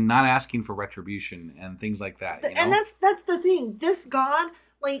 Yeah. And not asking for retribution and things like that. You know? And that's the thing. This God,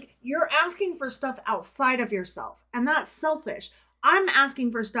 like, you're asking for stuff outside of yourself, and that's selfish. I'm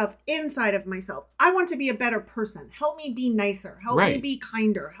asking for stuff inside of myself. I want to be a better person. Help me be nicer. Help me be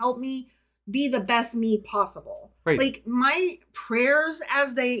kinder. Help me be the best me possible. Right. Like, my prayers,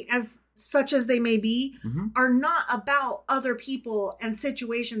 as such as they may be, are not about other people and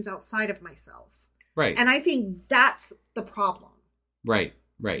situations outside of myself. Right. And I think that's the problem. Right.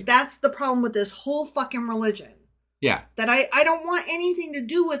 That's the problem with this whole fucking religion. Yeah. That I don't want anything to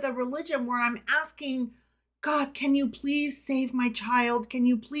do with a religion where I'm asking, God, can you please save my child? Can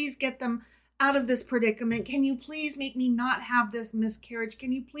you please get them out of this predicament? Can you please make me not have this miscarriage?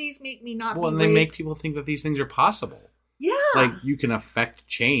 Can you please make me not be raped? Well, and they make people think that these things are possible. Yeah. Like, you can affect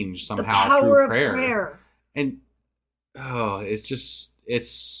change somehow the power through of prayer. And,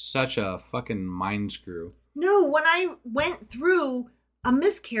 it's such a fucking mind screw. No, when I went through a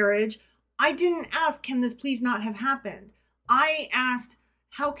miscarriage, I didn't ask, can this please not have happened? I asked,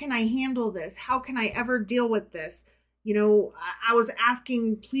 how can I handle this? How can I ever deal with this? You know, I was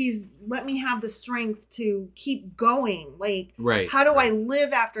asking, please let me have the strength to keep going. Like, how do I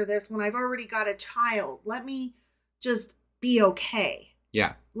live after this when I've already got a child? Let me just be okay.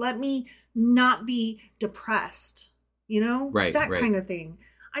 Yeah. Let me not be depressed, you know? That kind of thing.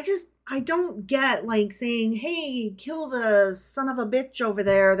 I don't get, like, saying, hey, kill the son of a bitch over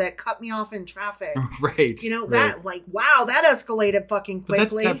there that cut me off in traffic. Right. You know, that, like, wow, that escalated fucking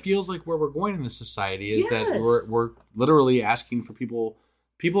quickly. But that feels like where we're going in this society is that we're literally asking for people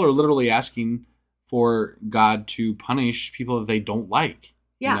are literally asking for God to punish people that they don't like.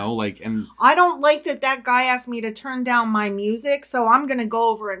 Yeah. You know, like, and I don't like that guy asked me to turn down my music, so I'm going to go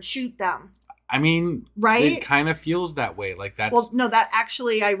over and shoot them. I mean, right? It kind of feels that way. Like, that's... Well, no, that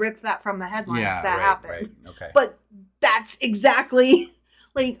actually, I ripped that from the headlines happened. Right, okay. But that's exactly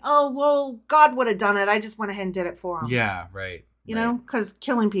like, oh, well, God would have done it. I just went ahead and did it for him. Yeah, right. You know, because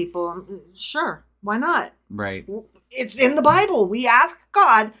killing people, sure, why not? Right. It's in the Bible. We ask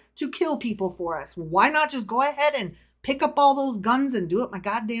God to kill people for us. Why not just go ahead and pick up all those guns and do it my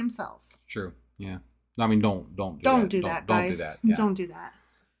goddamn self? True. Yeah. I mean, don't do that. Don't do that, guys. Don't do that. Yeah. Don't do that.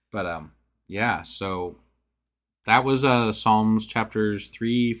 But, yeah, so that was Psalms chapters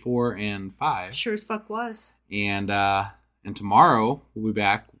 3, 4, and 5. Sure as fuck was. And tomorrow we'll be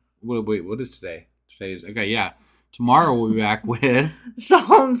back. Wait, what is today? Today's okay. Yeah, tomorrow we'll be back with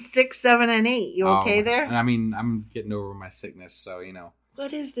Psalm 6, 7, and 8. You okay there? I mean, I'm getting over my sickness, so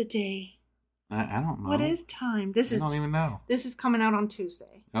What is the day? I don't know. What is time? I don't even know. This is coming out on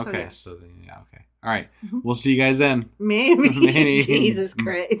Tuesday. Okay, so yeah, okay. All right, we'll see you guys then. Maybe. Jesus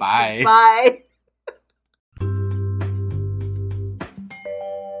Christ. Bye. Bye.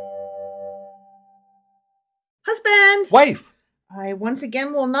 Husband. Wife. I once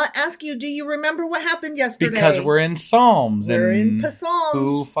again will not ask you, do you remember what happened yesterday? Because we're in Psalms. We're in Psalms.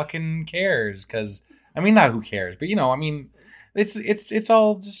 Who fucking cares? Because, not who cares, but, it's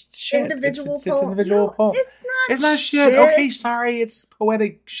all just shit. Individual it's individual poem. It's not shit. Okay, sorry. It's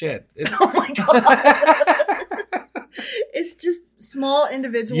poetic shit. Oh my God. It's just small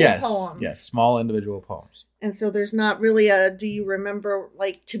individual poems. Yes, small individual poems. And so there's not really do you remember,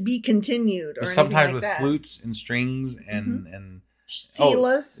 like, to be continued or sometimes anything like that. With flutes and strings and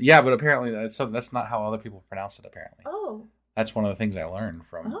Silas. Yeah, but apparently that's not how other people pronounce it, apparently. Oh. That's one of the things I learned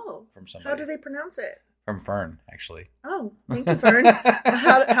from somebody. How do they pronounce it? From Fern, actually. Oh, thank you, Fern.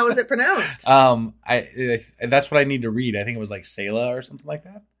 How is it pronounced? That's what I need to read. I think it was like Selah or something like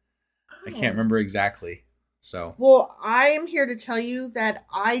that. Oh. I can't remember exactly. So. Well, I am here to tell you that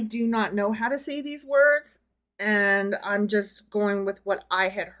I do not know how to say these words, and I'm just going with what I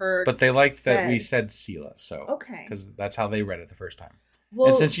had heard. But they liked that we said Selah, so okay, because that's how they read it the first time. Well,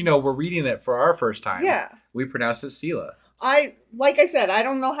 and since we're reading it for our first time, we pronounced it Selah. Like I said, I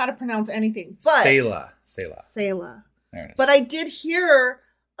don't know how to pronounce anything, but Selah. There it is. But I did hear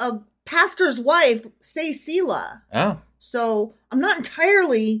a pastor's wife say Selah. Oh, so I'm not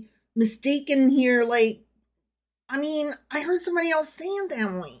entirely mistaken here. Like, I heard somebody else saying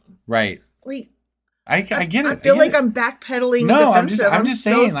that way. Right. Like, I get it. I feel like I'm backpedaling. No, defensive. I'm just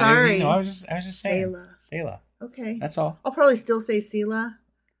saying. So sorry. I was just saying. Selah. Okay. That's all. I'll probably still say Selah.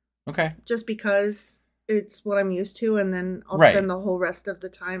 Okay. Just because it's what I'm used to, and then I'll spend the whole rest of the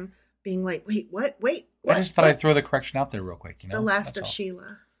time being like, wait, what? I just thought I'd throw the correction out there real quick. The last of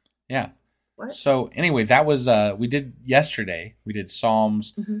Sheila. Yeah. What? So anyway, that was we did yesterday. We did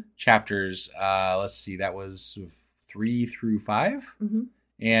Psalms chapters. Let's see, that was 3 through 5. Mm-hmm.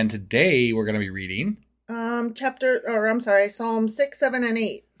 And today we're going to be reading Psalm 6, 7, and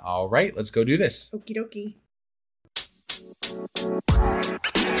 8. All right, let's go do this. Okie dokie.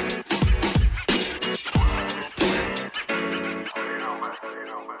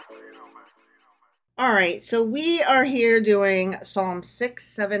 All right, so we are here doing Psalm 6,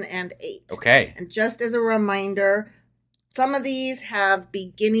 7, and 8. Okay. And just as a reminder, some of these have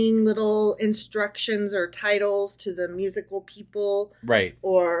beginning little instructions or titles to the musical people. Right.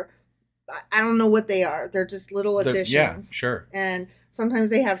 Or I don't know what they are. They're just little additions. Yeah, sure. And sometimes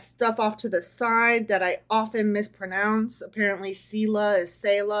they have stuff off to the side that I often mispronounce. Apparently, Selah is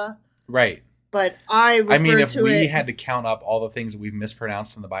Selah. Right. But if we had to count up all the things that we've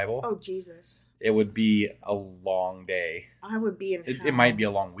mispronounced in the Bible. Oh, Jesus. It would be a long day. I would be in hell. It might be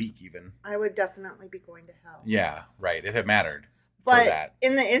a long week even. I would definitely be going to hell. Yeah, right. If it mattered. But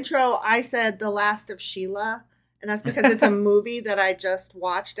in the intro, I said The Last of Sheila. And that's because it's a movie that I just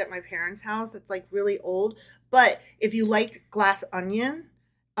watched at my parents' house. It's like really old. But if you like Glass Onion,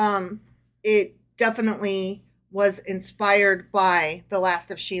 it definitely was inspired by The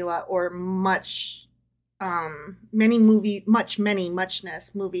Last of Sheila or muchness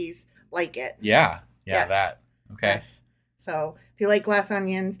movies like it. Yeah, yes. That. Okay. Yes. So if you like Glass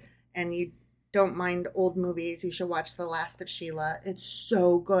Onions and you don't mind old movies, you should watch The Last of Sheila. It's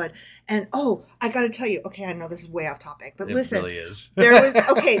so good. And I got to tell you, okay, I know this is way off topic, but listen. It really is.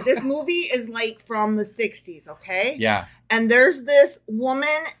 This movie is like from the 60s, okay? Yeah. And there's this woman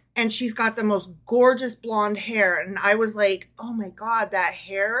and she's got the most gorgeous blonde hair. And I was like, oh my God, that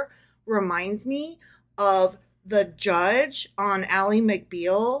hair reminds me of the judge on Ally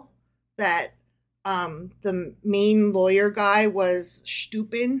McBeal that the main lawyer guy was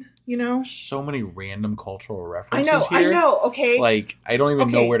stupid, So many random cultural references here. I know, okay. Like, I don't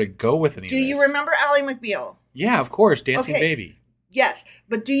even know where to go with any of this. Do you remember Ally McBeal? Yeah, of course, Dancing Baby. Yes,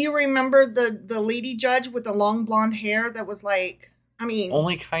 but do you remember the lady judge with the long blonde hair that was like,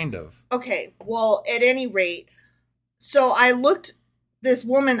 only kind of. Okay, well, at any rate, so I looked this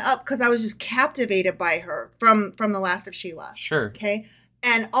woman up because I was just captivated by her from The Last of Sheila. Sure. Okay,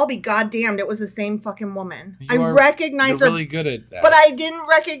 and I'll be goddamned, it was the same fucking woman. I recognized her. You're really good at that. But I didn't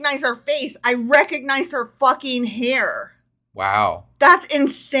recognize her face. I recognized her fucking hair. Wow. That's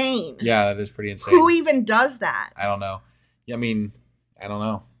insane. Yeah, that is pretty insane. Who even does that? I don't know. I don't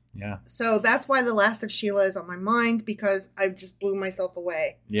know. Yeah. So that's why The Last of Sheila is on my mind, because I just blew myself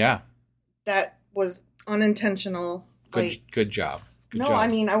away. Yeah. That was Unintentional. Good job. Good no, job. I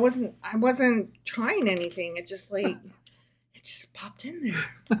mean, I wasn't trying anything. It just it just popped in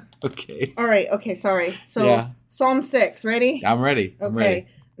there. Okay. All right. Okay. Sorry. So Psalm 6. Ready? I'm ready. I'm ready.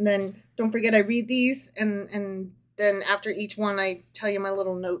 And then don't forget I read these, and then after each one I tell you my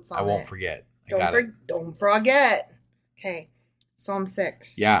little notes on it. I won't forget. Don't forget. Okay. Psalm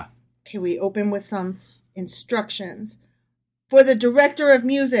 6. Yeah. Okay. We open with some instructions for the director of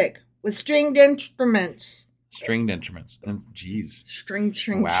music with stringed instruments. And geez. String.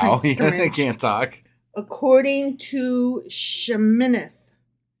 Wow. I can't talk. According to Sheminith,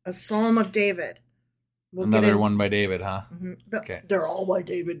 a psalm of David. Another one by David, huh? Mm-hmm. Okay. They're all by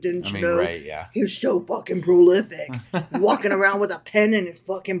David, didn't you know? Right, yeah. He's so fucking prolific. Walking around with a pen in his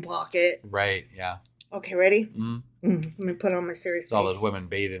fucking pocket. Right, yeah. Okay, ready? Mm-hmm. Let me put on my serious face. All those women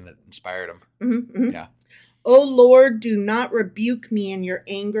bathing that inspired him. Mm-hmm. Yeah. O Lord, do not rebuke me in your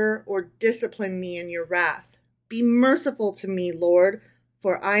anger or discipline me in your wrath. Be merciful to me, Lord,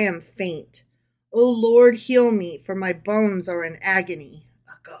 for I am faint. O Lord, heal me, for my bones are in agony.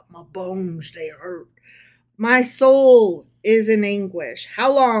 I got my bones, they hurt. My soul is in anguish.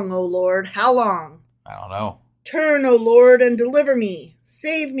 How long, O Lord? How long? I don't know. Turn, O Lord, and deliver me.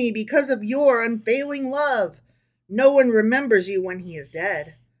 Save me because of your unfailing love. No one remembers you when he is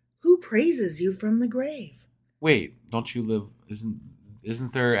dead. Who praises you from the grave? Wait, don't you live...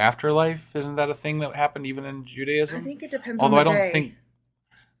 Isn't there afterlife? Isn't that a thing that happened even in Judaism? I think it depends Although on the I don't day. think...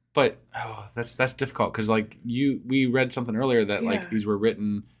 But that's difficult because we read something earlier that like these were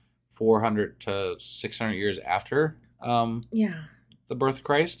written 400 to 600 years after the birth of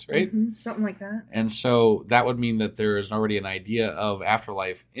Christ, right? Mm-hmm. Something like that. And so that would mean that there is already an idea of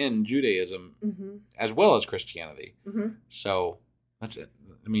afterlife in Judaism as well as Christianity. Mm-hmm. So that's it.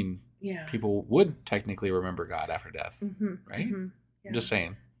 I mean, people would technically remember God after death, right? Mm-hmm. Yeah. I'm just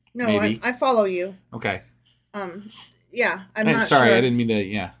saying. No, maybe. I follow you. Okay. Yeah, I'm not sorry, sure. I didn't mean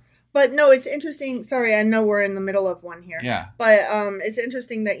to, But no, it's interesting. Sorry, I know we're in the middle of one here. Yeah. But it's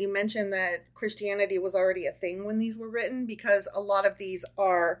interesting that you mentioned that Christianity was already a thing when these were written, because a lot of these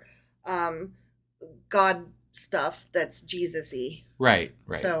are God stuff that's Jesus-y. Right.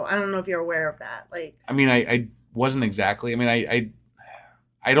 So I don't know if you're aware of that. Like, I mean, I wasn't exactly. I mean,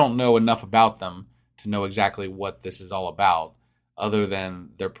 I don't know enough about them to know exactly what this is all about, other than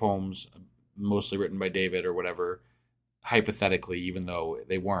their poems, mostly written by David or whatever. Hypothetically, even though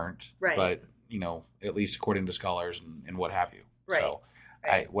they weren't, right. But at least according to scholars and what have you. Right. So,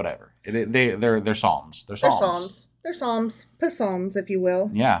 right. They're psalms. They're psalms. They're psalms, psalms, if you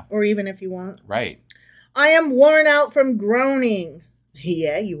will. Yeah. Or even if you want. Right. I am worn out from groaning.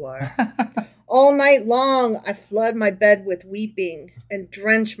 Yeah, you are. All night long I flood my bed with weeping and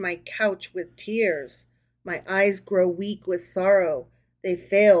drench my couch with tears. My eyes grow weak with sorrow. They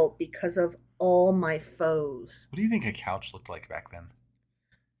fail because of all my foes. What do you think a couch looked like back then?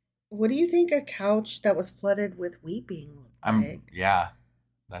 What do you think a couch that was flooded with weeping looked like? Yeah,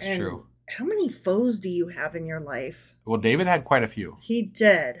 that's true. How many foes do you have in your life? Well, David had quite a few. He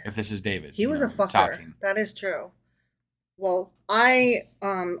did. If this is David. He was a fucker. Talking. That is true. Well, I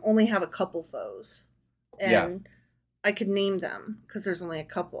only have a couple foes. And I could name them because there's only a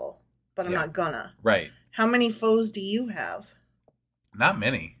couple. But I'm not gonna. Right. How many foes do you have? Not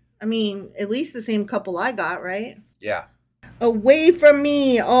many. I mean, at least the same couple I got, right? Yeah. Away from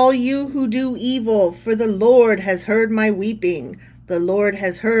me, all you who do evil, for the Lord has heard my weeping. The Lord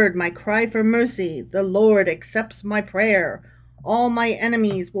has heard my cry for mercy. The Lord accepts my prayer. All my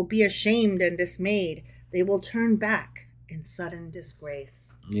enemies will be ashamed and dismayed. They will turn back in sudden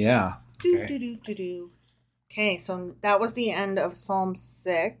disgrace. Yeah. Okay. Okay, so that was the end of Psalm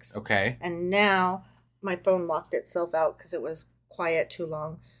 6. Okay. And now my phone locked itself out because it was quiet too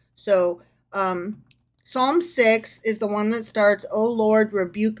long. So, Psalm 6 is the one that starts, O Lord,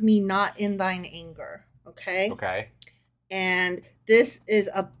 rebuke me not in thine anger. Okay? Okay. And this is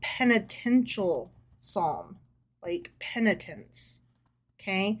a penitential psalm, like penitence.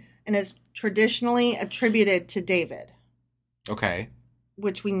 Okay? And it's traditionally attributed to David. Okay.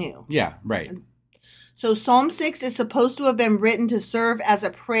 Which we knew. Yeah, right. So Psalm 6 is supposed to have been written to serve as a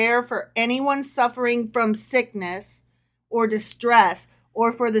prayer for anyone suffering from sickness or distress,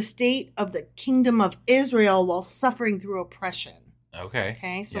 or for the state of the kingdom of Israel while suffering through oppression. Okay.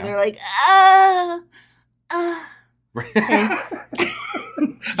 Okay, so they're like, Okay.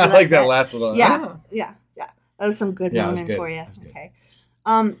 I like that last little. Yeah. That was some good moaning for you. Okay.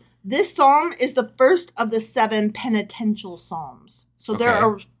 This psalm is the first of the 7 penitential psalms. So there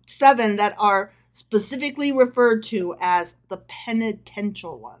are 7 that are specifically referred to as the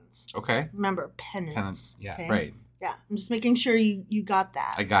penitential ones. Okay. Remember, penance. Yeah, okay? right. Yeah, I'm just making sure you got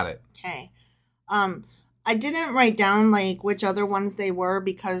that. I got it. Okay. I didn't write down like which other ones they were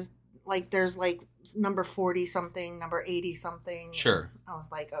because like there's like number 40 something, number 80 something. Sure. I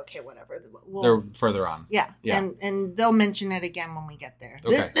was like, okay, whatever. They're further on. Yeah. Yeah. And they'll mention it again when we get there.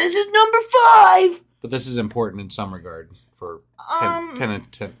 Okay. This is number 5. But this is important in some regard for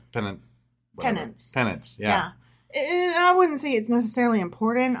penance. Penance. Yeah. I wouldn't say it's necessarily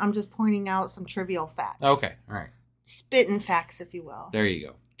important. I'm just pointing out some trivial facts. Okay. All right. Spitting facts, if you will. There you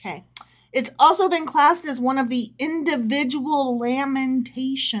go. Okay. It's also been classed as one of the individual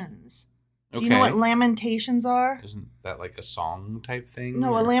lamentations. Okay. Do you know what lamentations are? Isn't that like a song type thing?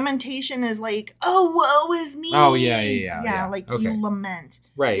 No, or? A lamentation is like, oh, woe is me. Oh, yeah. Yeah, like you lament.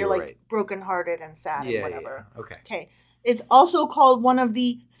 Right, You're like right. brokenhearted and sad and whatever. Yeah. Okay. Okay. It's also called one of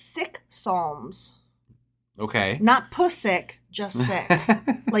the sick psalms. Okay. Not pussick, just sick.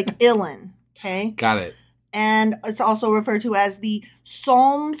 Like illin. Okay? Got it. And it's also referred to as the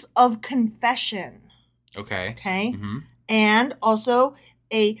Psalms of Confession. Okay. Okay? Mm-hmm. And also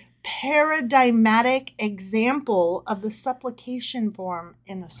a paradigmatic example of the supplication form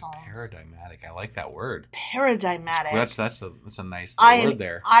in the Psalms. Paradigmatic. I like that word. Paradigmatic. That's a nice word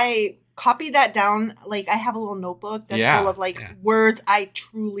there. I copied that down. Like I have a little notebook that's full of words I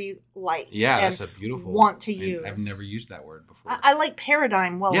truly like. Yeah, and that's a beautiful want to use. I've never used that word before. I like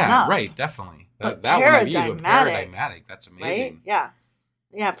paradigm enough. Yeah, right, definitely. But that one I've used, but paradigmatic. paradigmatic. That's amazing. Right? Yeah.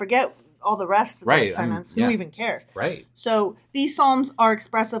 Yeah, forget all the rest of that sentence. Who even cares? Right. So these psalms are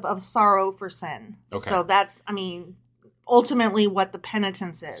expressive of sorrow for sin. Okay. So that's, ultimately what the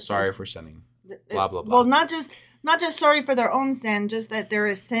penitence is. Sorry for sinning. Blah, blah, blah. Well, not just sorry for their own sin, just that there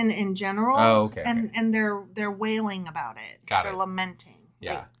is sin in general. Oh, okay. And they're wailing about it. Got they're it. lamenting.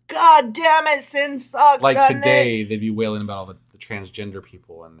 Yeah. Like, God damn it, sin sucks. Like today, they'd be wailing about all the transgender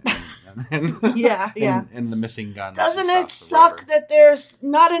people and and the missing guns. Doesn't it suck that there's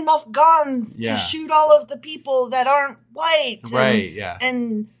not enough guns Yeah. to shoot all of the people that aren't white? Right, yeah.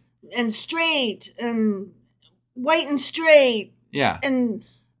 And straight and white and straight. Yeah. And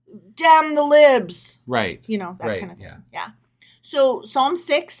damn the libs. Right. That kind of thing. Yeah. So Psalm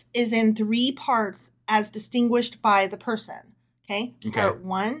 6 is in 3 parts as distinguished by the person. Okay? Part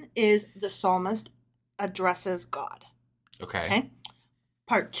 1 is the psalmist addresses God. Okay.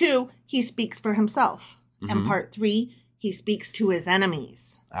 Part 2, he speaks for himself. Mm-hmm. And part 3, he speaks to his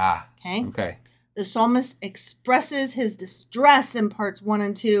enemies. Okay. The psalmist expresses his distress in parts 1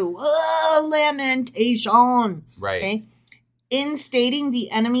 and 2. Lamentation. Right. Okay. In stating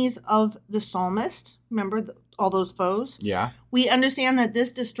the enemies of the psalmist, remember all those foes? Yeah. We understand that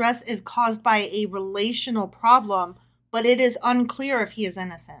this distress is caused by a relational problem, but it is unclear if he is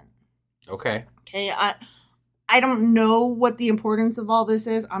innocent. Okay. Okay. I don't know what the importance of all this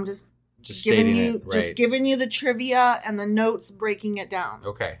is. I'm just giving you just giving you the trivia and the notes, breaking it down.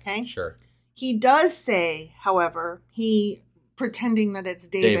 Okay. Okay. Sure. He does say, however, pretending that it's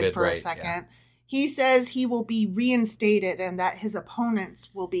David for a second. Yeah. He says he will be reinstated and that his opponents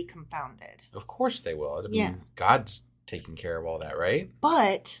will be confounded. Of course they will. God's taking care of all that, right?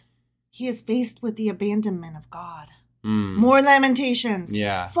 But he is faced with the abandonment of God. Mm. More lamentations.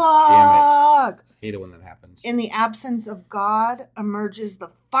 Yeah. Fuck. Damn it. Hate it when that happens. In the absence of God emerges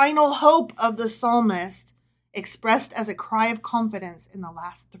the final hope of the psalmist, expressed as a cry of confidence in the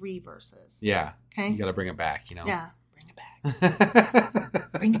last 3 verses. Yeah. Okay. You got to bring it back, Yeah. Bring it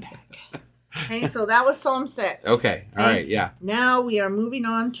back. Bring it back. Okay. So that was Psalm 6. Okay. All right. Yeah. Now we are moving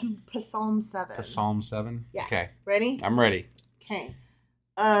on to Psalm 7. Psalm 7? Yeah. Okay. Ready? I'm ready. Okay.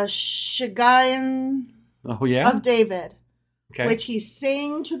 Shiggaion of David. Okay. Which he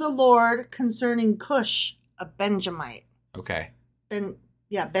sang to the Lord concerning Cush, a Benjamite. Okay.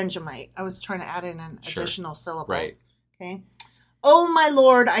 Benjamite. I was trying to add in an additional syllable. Right. Okay. Oh, my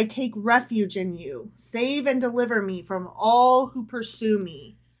Lord, I take refuge in you. Save and deliver me from all who pursue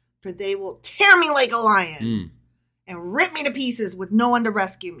me, for they will tear me like a lion and rip me to pieces with no one to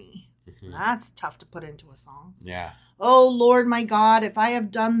rescue me. Mm-hmm. That's tough to put into a song. Yeah. Oh, Lord, my God, if I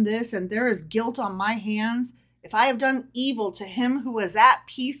have done this and there is guilt on my hands, if I have done evil to him who is at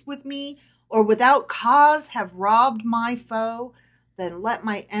peace with me, or without cause have robbed my foe, then let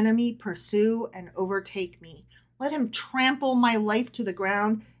my enemy pursue and overtake me. Let him trample my life to the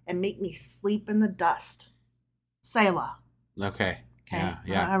ground and make me sleep in the dust. Selah. Okay.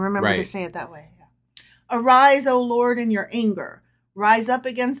 Yeah. I remember to say it that way. Yeah. Arise, O Lord, in your anger. Rise up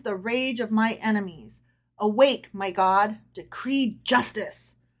against the rage of my enemies. Awake, my God. Decree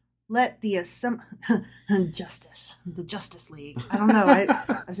justice. Let the Justice League. I don't know.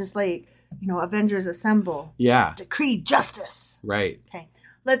 I was just like, Avengers assemble. Yeah. Decree justice. Right. Okay.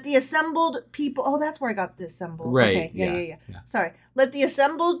 Let the assembled people... Oh, that's where I got the assembled. Right. Okay. Yeah. Sorry. Let the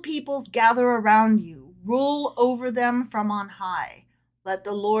assembled peoples gather around you. Rule over them from on high. Let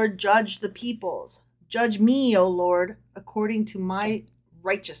the Lord judge the peoples. Judge me, O Lord, according to my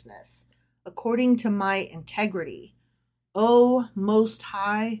righteousness, according to my integrity. O Most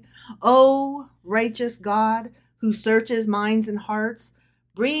High, O righteous God, who searches minds and hearts,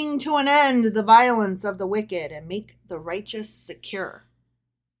 bring to an end the violence of the wicked and make the righteous secure.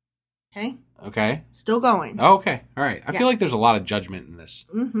 Okay? Still going. Oh, okay. All right. I feel like there's a lot of judgment in this.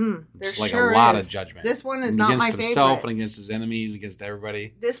 Mm-hmm. There's like a lot of judgment. This one is not my favorite. Against himself and against his enemies, against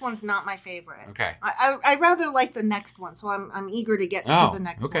everybody. This one's not my favorite. Okay. I rather like the next one, so I'm eager to get to the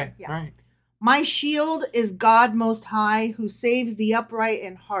next one. Okay. Yeah. All right. My shield is God Most High, who saves the upright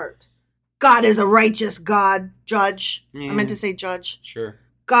in heart. God is a righteous God, judge. I meant to say judge. Sure.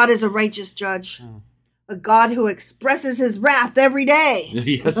 God is a righteous judge. A God who expresses his wrath every day.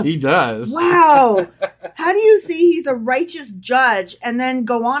 Yes, he does. Wow. How do you see he's a righteous judge and then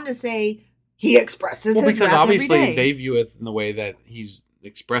go on to say he expresses his wrath every day? Because obviously they view it in the way that he's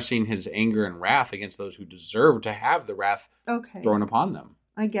expressing his anger and wrath against those who deserve to have the wrath thrown upon them.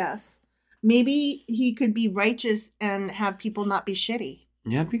 I guess. Maybe he could be righteous and have people not be shitty.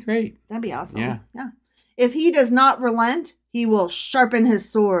 Yeah, that'd be great. That'd be awesome. Yeah. If he does not relent, he will sharpen his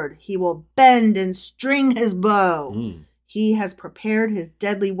sword. He will bend and string his bow. He has prepared his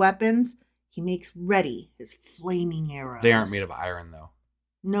deadly weapons. He makes ready his flaming arrows. They aren't made of iron, though.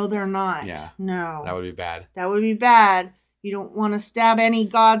 No, they're not. Yeah. No. That would be bad. That would be bad. You don't want to stab any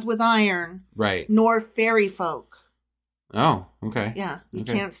gods with iron. Right. Nor fairy folk. Oh, okay. Yeah. You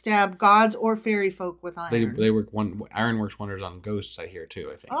can't stab gods or fairy folk with iron. They work iron works wonders on ghosts, I hear,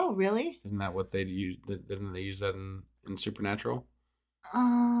 too, I think. Oh, really? Isn't that what they use? Didn't they use that in Supernatural?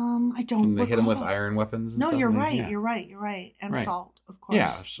 I don't Can they hit them with iron weapons and stuff? No, you're right. Yeah. You're right. And salt, of course.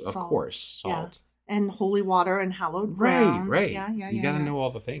 Yeah, of course. Salt. Yeah. And holy water and hallowed ground. Right. Yeah. You got to know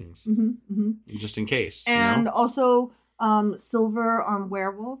all the things. Just in case. And also silver on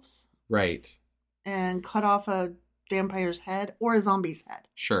werewolves. Right. And cut off a vampire's head or a zombie's head.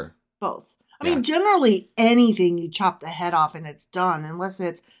 Sure. Both. I mean, generally anything you chop the head off and it's done, unless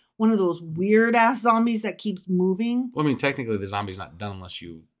it's one of those weird ass zombies that keeps moving. Well, I mean, technically the zombie's not done unless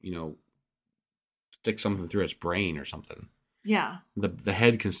you stick something through its brain or something. Yeah. The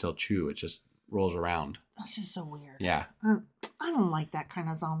head can still chew. It just rolls around. That's just so weird. Yeah. I don't like that kind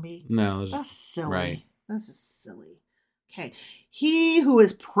of zombie. No. That's silly. Right. That's just silly. Okay. He who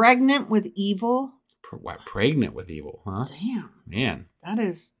is pregnant with evil. Pregnant with evil, huh? Damn. Man.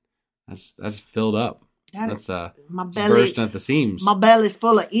 That's filled up. That's my belly bursting at the seams. My belly's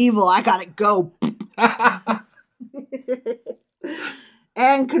full of evil. I gotta go.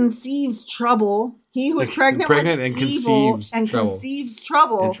 And conceives trouble. He who is pregnant with and evil conceives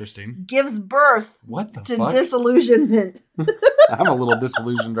trouble. Interesting. Gives birth to disillusionment. I'm a little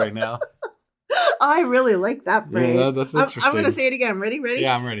disillusioned right now. I really like that phrase. Yeah, that's interesting. I'm going to say it again. Ready?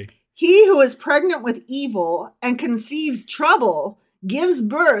 Yeah, I'm ready. He who is pregnant with evil and conceives trouble gives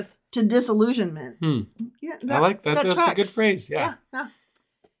birth to disillusionment. Yeah, I like that. That's a good phrase. Yeah.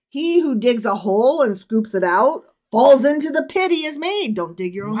 He who digs a hole and scoops it out falls into the pit he has made. Don't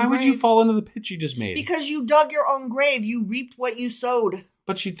dig your own grave. Why would you fall into the pit you just made? Because you dug your own grave. You reaped what you sowed.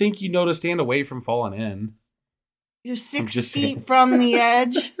 But you think you know to stand away from falling in. You're 6 feet from the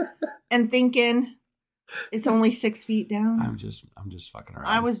edge and thinking it's only 6 feet down. I'm just fucking around.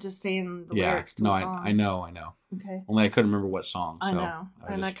 I was just saying the lyrics to a song. I know. Okay. Only I couldn't remember what song. So I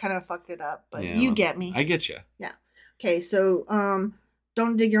know. I kind of fucked it up, but you get me. I get you. Yeah. Okay, so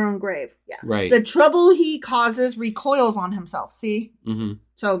don't dig your own grave. Yeah. Right. The trouble he causes recoils on himself. See? Mm-hmm.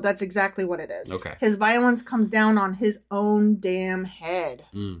 So that's exactly what it is. Okay. His violence comes down on his own damn head.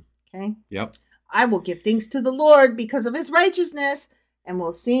 Okay? Yep. I will give thanks to the Lord because of his righteousness and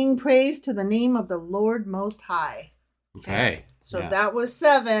will sing praise to the name of the Lord Most High. Okay. So that was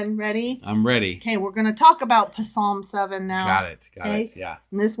 7. Ready? I'm ready. Okay, we're going to talk about Psalm 7 now. Got it. Yeah.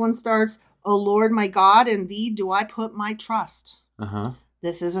 And this one starts, O Lord my God, in thee do I put my trust. Uh-huh.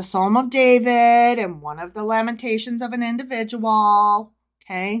 This is a psalm of David and one of the lamentations of an individual.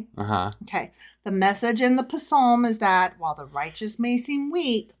 Okay? Uh-huh. Okay. The message in the psalm is that while the righteous may seem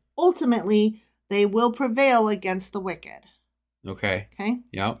weak, ultimately they will prevail against the wicked. Okay. Okay?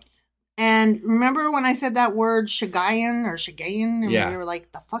 Yep. And remember when I said that word Shagayan or Shagayan? And we were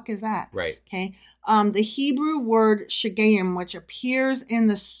like, the fuck is that? Right. Okay. The Hebrew word Shagayim, which appears in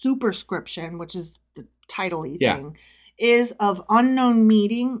the superscription, which is the title-y thing, is of unknown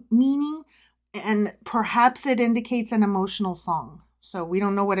meaning, and perhaps it indicates an emotional song. So we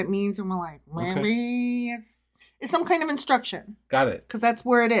don't know what it means, and we're like, maybe is some kind of instruction. Got it. Because that's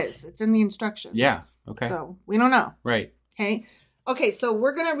where it is. It's in the instructions. Yeah. Okay. So we don't know. Right. Okay. Okay, so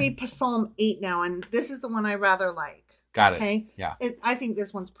we're going to read Psalm 8 now, and this is the one I rather like. Got it. Okay? Yeah. I think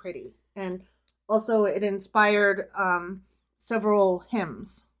this one's pretty. And also it inspired several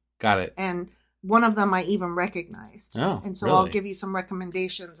hymns. Got it. And one of them I even recognized. Oh, and so really? I'll give you some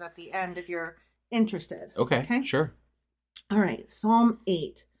recommendations at the end if you're interested. Okay. Sure. All right, Psalm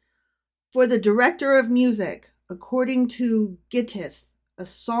 8. For the director of music, according to Gittith, a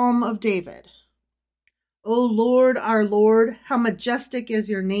psalm of David. O Lord, our Lord, how majestic is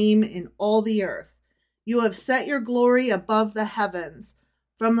your name in all the earth. You have set your glory above the heavens.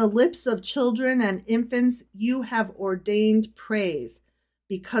 From the lips of children and infants you have ordained praise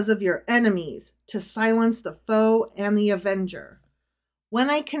because of your enemies, to silence the foe and the avenger. When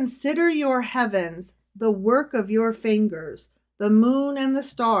I consider your heavens, the work of your fingers, the moon and the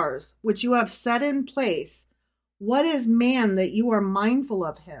stars, which you have set in place, what is man that you are mindful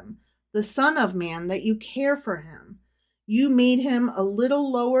of him, the son of man that you care for him? You made him a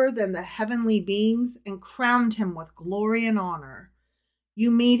little lower than the heavenly beings and crowned him with glory and honor. You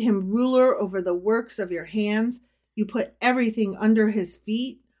made him ruler over the works of your hands. You put everything under his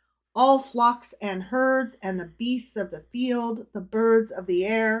feet, all flocks and herds and the beasts of the field, the birds of the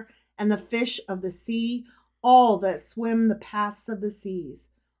air and the fish of the sea, all that swim the paths of the seas.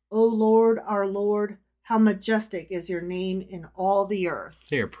 O Lord, our Lord, how majestic is your name in all the earth.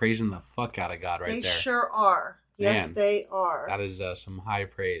 They are praising the fuck out of God right there. They sure are. Yes, Man, they are. That is some high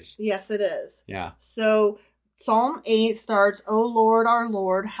praise. Yes, it is. Yeah. So Psalm 8 starts, O Lord, our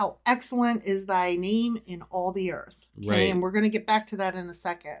Lord, how excellent is thy name in all the earth. Okay, Right. and we're going to get back to that in a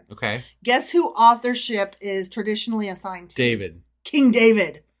second. Okay. Guess who authorship is traditionally assigned to? David. King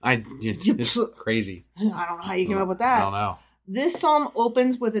David. It's crazy. I don't know how you came up with that. I don't know. This psalm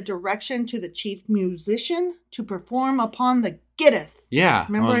opens with a direction to the chief musician to perform upon the Gittith. Yeah.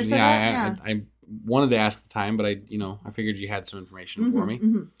 Remember I said that? I wanted to ask at the time, but I figured you had some information for me.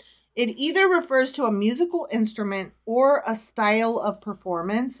 Mm-hmm. It either refers to a musical instrument or a style of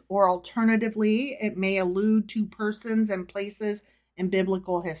performance, or alternatively, it may allude to persons and places in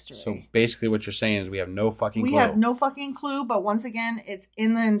biblical history. So basically what you're saying is we have no fucking clue. We have no fucking clue, but once again, it's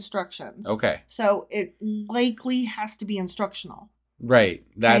in the instructions. Okay. So it likely has to be instructional. Right.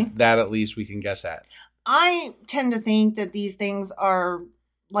 That at least we can guess at. I tend to think that these things are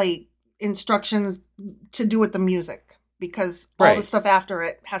like instructions to do with the music, because all the stuff after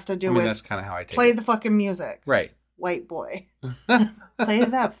it has to do with that's kind of how I take play it. the fucking music. Right. White boy. Play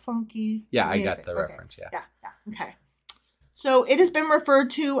that funky Yeah, music. I got the reference, yeah. Yeah. Okay. So it has been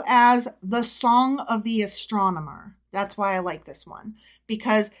referred to as the Song of the Astronomer. That's why I like this one,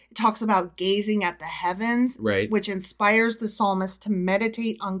 because it talks about gazing at the heavens, right, which inspires the psalmist to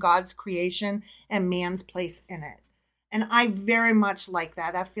meditate on God's creation and man's place in it. And I very much like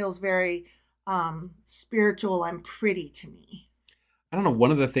that. That feels very spiritual and pretty to me. I don't know.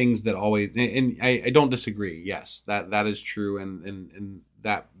 One of the things that always, and I don't disagree. Yes, that is true. And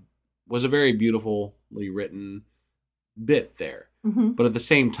that was a very beautifully written bit there. Mm-hmm. But at the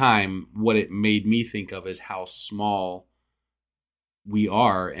same time, what it made me think of is how small we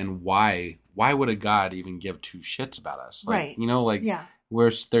are, and why would a God even give two shits about us? Like, right. Yeah.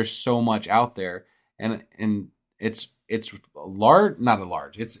 There's so much out there, and it's large, not a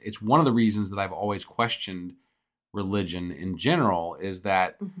large. It's one of the reasons that I've always questioned religion in general, is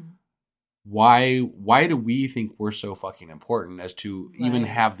that why do we think we're so fucking important as to even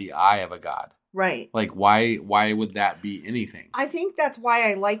have the eye of a God? Right. Like, why would that be anything? I think that's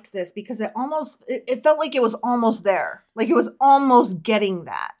why I liked this, because it felt like it was almost there. Like it was almost getting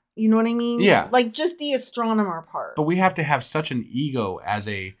that. You know what I mean? Yeah. Like just the astronomer part. But we have to have such an ego as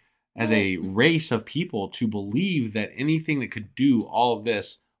a race of people to believe that anything that could do all of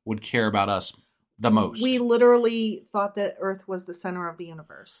this would care about us the most. We literally thought that Earth was the center of the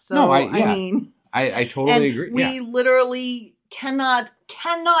universe. So, no, I mean... I totally agree. We literally cannot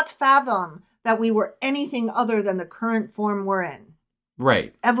fathom that we were anything other than the current form we're in.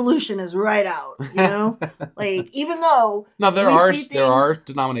 Right. Evolution is right out, you know? Like, even though... No, there are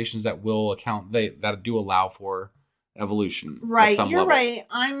denominations that will account, that do allow for evolution. Right, at some you're level. right.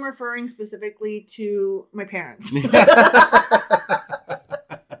 I'm referring specifically to my parents.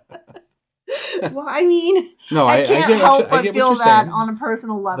 Well, I mean, no, I can't help but feel that saying. On a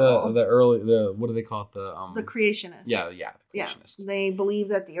personal level. The what do they call it? The creationists. Yeah, the creationists. Yeah. They believe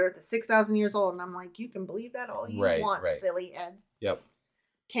that the Earth is 6,000 years old, and I'm like, you can believe that all you want, silly Ed. Yep.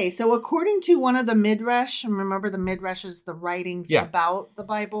 Okay, so according to one of the Midrash, and remember the Midrash is the writings about the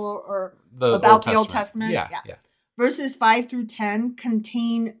Bible or about the Old Testament. Yeah. Verses 5 through 10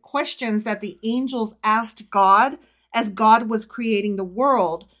 contain questions that the angels asked God as God was creating the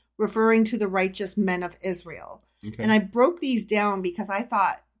world, referring to the righteous men of Israel. Okay. And I broke these down because I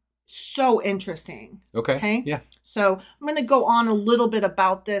thought so interesting. Okay. Yeah. So I'm going to go on a little bit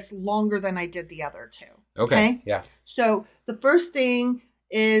about this longer than I did the other two. Okay. Yeah. So the first thing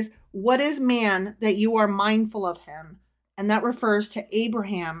is, what is man that you are mindful of him? And that refers to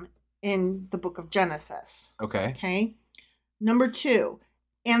Abraham in the book of Genesis. Okay. Okay. Number 2,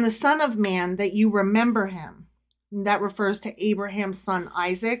 and the son of man that you remember him. And that refers to Abraham's son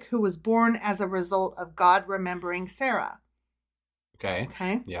Isaac, who was born as a result of God remembering Sarah. Okay.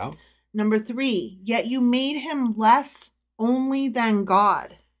 Okay. Yeah. Number 3, yet you made him less only than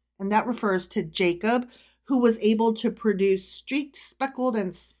God. And that refers to Jacob, who was able to produce streaked, speckled,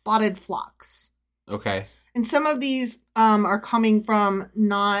 and spotted flocks. Okay. And some of these are coming from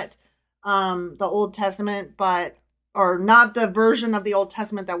not the Old Testament, or not the version of the Old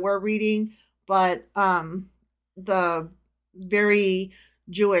Testament that we're reading, but the very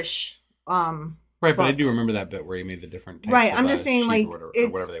Jewish Right, but I book. do remember that bit where you made the different types Right, of I'm just saying, sheep like, or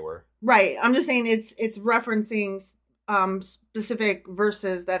it's whatever they were. Right, I'm just saying it's referencing specific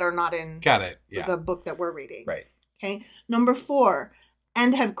verses that are not in Got it. Yeah. the book that we're reading. Right. Okay. Number 4,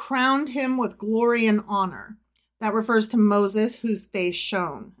 and have crowned him with glory and honor. That refers to Moses, whose face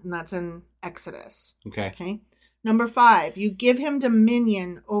shone, and that's in Exodus. Okay. Okay. Number 5, you give him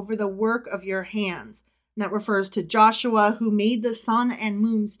dominion over the work of your hands. And that refers to Joshua, who made the sun and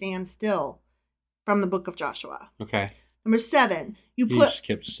moon stand still, from the book of Joshua. Okay. Number 7, you You put...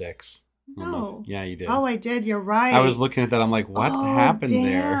 skipped 6. No. Yeah, you did. Oh, I did. You're right. I was looking at that. I'm like, what happened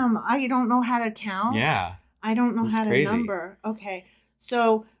there? Damn. I don't know how to count. Yeah. I don't know That's how to crazy. number. Okay.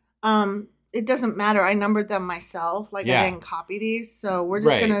 So, it doesn't matter. I numbered them myself. Like, Yeah. I didn't copy these. So we're just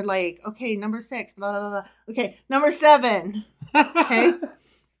Right. going to okay, number 6, blah, blah, blah. Okay. Number 7. Okay.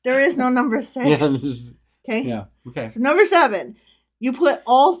 There is no number 6. Yeah. This is, Okay. yeah. Okay. So number 7, you put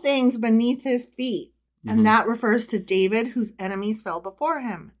all things beneath his feet. And Mhm. that refers to David, whose enemies fell before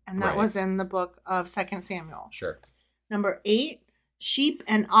him. And that Right. was in the book of 2 Samuel. Sure. Number 8, sheep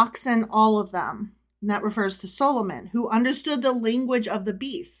and oxen, all of them. And that refers to Solomon, who understood the language of the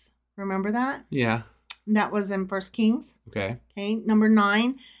beasts. Remember that? Yeah. And that was in 1 Kings. Okay. Okay. Number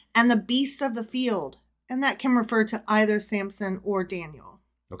 9, and the beasts of the field. And that can refer to either Samson or Daniel.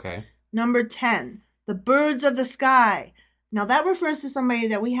 Okay. Number 10, the birds of the sky. Now that refers to somebody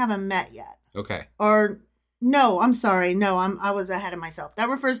that we haven't met yet. Okay. Or, no, I'm sorry. No, I was ahead of myself. That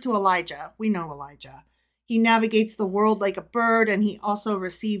refers to Elijah. We know Elijah. He navigates the world like a bird, and he also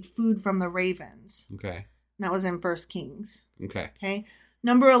received food from the ravens. Okay. And that was in 1 Kings. Okay. Okay.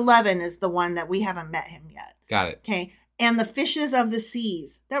 Number 11 is the one that we haven't met him yet. Got it. Okay. And the fishes of the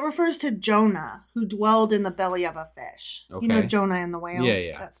seas. That refers to Jonah, who dwelled in the belly of a fish. Okay. You know Jonah and the whale?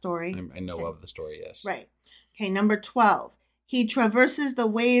 Yeah. That story. I know Okay. of the story, yes. Right. Okay, number 12. He traverses the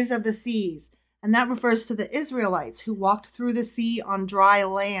ways of the seas. And that refers to the Israelites who walked through the sea on dry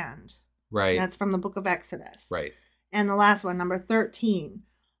land. Right. That's from the book of Exodus. Right. And the last one, number 13.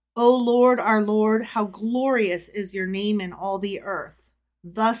 O Lord, our Lord, how glorious is your name in all the earth.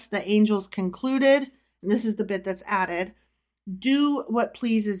 Thus the angels concluded, and this is the bit that's added, do what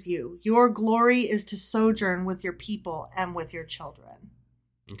pleases you. Your glory is to sojourn with your people and with your children.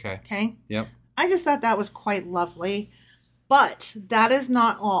 Okay. Okay? Yep. I just thought that was quite lovely. But that is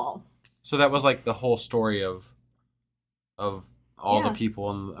not all. So that was like the whole story of all the people,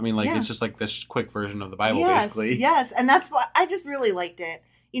 and I mean, like, it's just like this quick version of the Bible, basically. Yes, and that's why I just really liked it.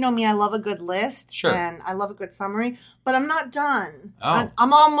 You know me, I love a good list. Sure. And I love a good summary, but I'm not done. Oh.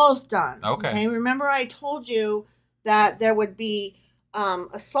 I'm almost done. Okay. Remember I told you that there would be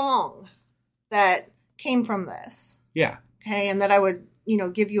a song that came from this. Yeah. Okay, and that I would,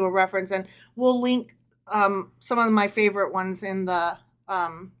 give you a reference, and we'll link some of my favorite ones in the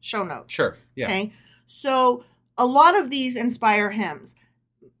show notes. Sure. Yeah. Okay. So a lot of these inspire hymns.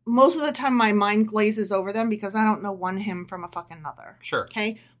 Most of the time my mind glazes over them because I don't know one hymn from a fucking another. Sure.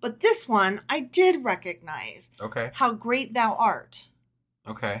 Okay. But this one I did recognize. Okay. How great thou art.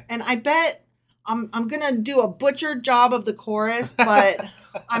 Okay. And I bet I'm going to do a butchered job of the chorus, but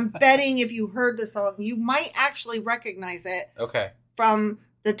I'm betting if you heard the song, you might actually recognize it. Okay. From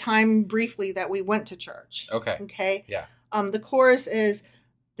the time briefly that we went to church. Okay. Okay. Yeah. The chorus is,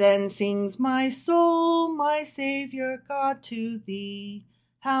 then sings my soul, my Savior God, to thee.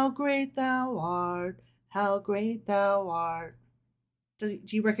 How great thou art, how great thou art. Do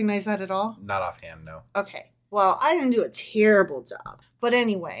you recognize that at all? Not offhand, no. Okay. Well, I didn't do a terrible job. But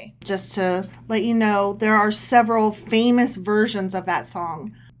anyway, just to let you know, there are several famous versions of that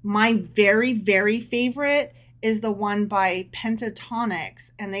song. My very, very favorite is the one by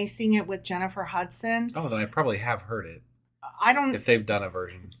Pentatonics, and they sing it with Jennifer Hudson. Oh, then I probably have heard it. I don't... If they've done a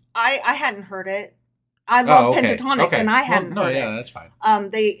version. I hadn't heard it. I love Pentatonics, and I hadn't heard it. Yeah, that's fine.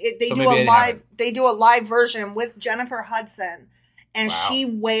 They do a live version with Jennifer Hudson, and she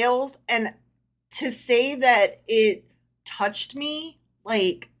wails. And to say that it touched me,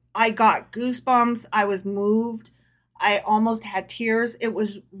 like I got goosebumps, I was moved, I almost had tears. It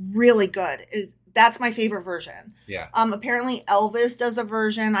was really good. That's my favorite version. Yeah. Apparently Elvis does a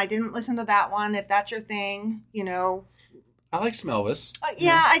version. I didn't listen to that one. If that's your thing, I like some Elvis.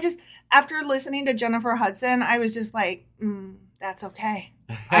 Yeah, I just, after listening to Jennifer Hudson, I was just like, that's okay.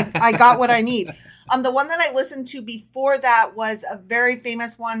 I got what I need. The one that I listened to before that was a very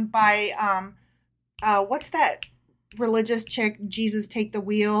famous one by, what's that religious chick, Jesus Take the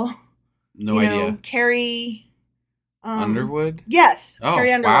Wheel? No idea. Carrie... Underwood? Yes. Oh,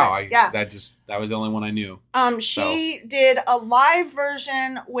 Carrie Underwood. Wow. Yeah. That was the only one I knew. She did a live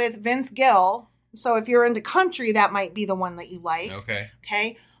version with Vince Gill. So if you're into country, that might be the one that you like.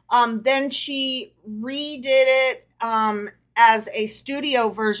 Okay. Then she redid it as a studio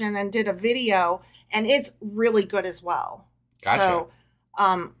version and did a video, and it's really good as well. Gotcha. So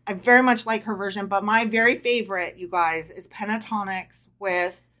I very much like her version, but my very favorite, you guys, is Pentatonics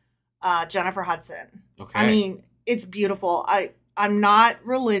with Jennifer Hudson. Okay. I mean, it's beautiful. I'm not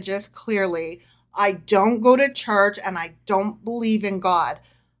religious, clearly. I don't go to church, and I don't believe in God.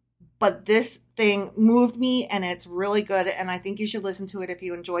 But this thing moved me, and it's really good, and I think you should listen to it if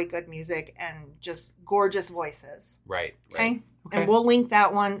you enjoy good music and just gorgeous voices. Right. Okay? And we'll link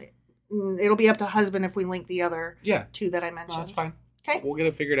that one. It'll be up to husband if we link the other two that I mentioned. No, that's fine. Okay. We'll get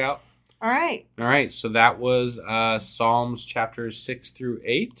it figured out. All right. So that was Psalms chapters 6 through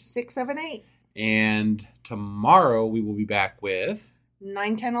 8. 6, 7, 8. And tomorrow we will be back with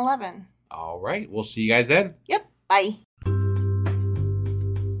 9, 10, 11. All right. We'll see you guys then. Yep. Bye.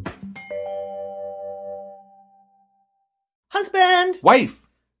 Husband. Wife.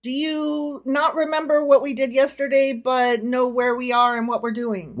 Do you not remember what we did yesterday, but know where we are and what we're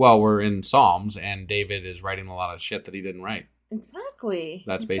doing? Well, we're in Psalms, and David is writing a lot of shit that he didn't write. Exactly.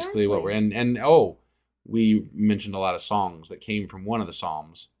 That's basically what we're in. And we mentioned a lot of songs that came from one of the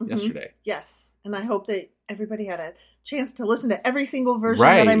Psalms yesterday. Yes. And I hope that everybody had a chance to listen to every single version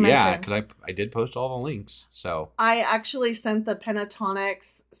that I mentioned. Yeah, because I did post all the links. So I actually sent the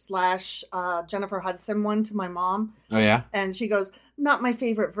Pentatonics / Jennifer Hudson one to my mom. Oh, yeah? And she goes, not my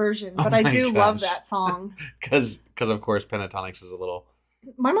favorite version, but I do love that song. Because, of course, Pentatonics is a little...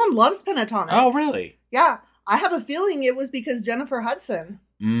 My mom loves Pentatonics. Oh, really? Yeah. I have a feeling it was because Jennifer Hudson.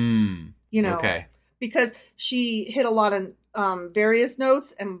 Okay. Because she hit a lot of various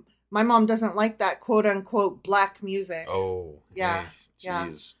notes, and my mom doesn't like that quote-unquote black music. Oh. Yeah.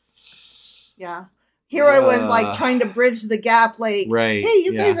 Jeez. Yeah. Here I was, like, trying to bridge the gap, like, right. Hey,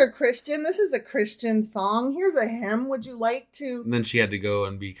 you guys are Christian. This is a Christian song. Here's a hymn. Would you like to... And then she had to go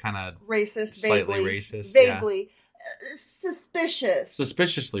and be kind of... Racist, slightly racist. Vaguely. Yeah. Suspicious.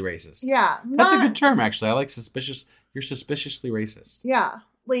 Suspiciously racist. Yeah. That's a good term, actually. I like suspicious. You're suspiciously racist. Yeah.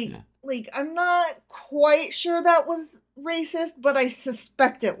 Like, I'm not quite sure that was racist, but I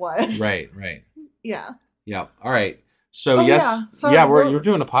suspect it was. Right. Yeah. Yeah. All right. So, we're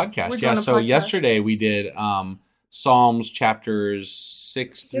doing a podcast. So yesterday we did Psalms chapters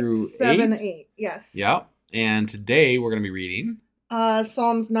 6 through 7, 8. Yes. Yeah. And today we're going to be reading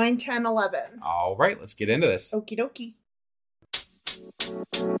Psalms 9, 10, 11. All right. Let's get into this. Okie dokie.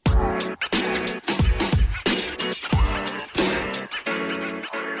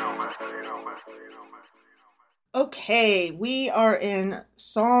 Okay, we are in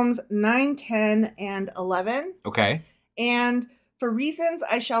Psalms 9, 10, and 11. Okay. And for reasons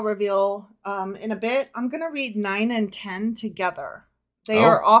I shall reveal in a bit, I'm going to read 9 and 10 together. They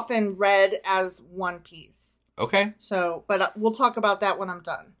are often read as one piece. Okay. So, but we'll talk about that when I'm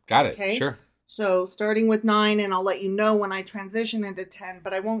done. Got it. Okay? Sure. So, starting with 9, and I'll let you know when I transition into 10,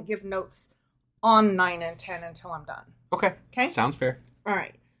 but I won't give notes on 9 and 10 until I'm done. Okay. Okay? Sounds fair. All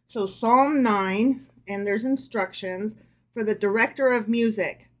right. So, Psalm 9, and there's instructions for the director of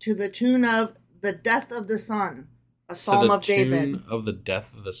music to the tune of The Death of the Sun, a psalm of David. The tune of the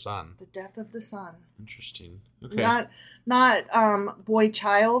Death of the Sun. The Death of the Sun. Interesting. Okay. Not Boy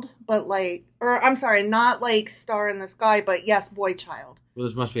Child, but like, or I'm sorry, not like Star in the Sky, but yes, Boy Child. Well,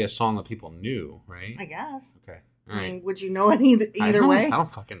 this must be a song that people knew, right? I guess. Okay. All right. I mean, would you know any either way? I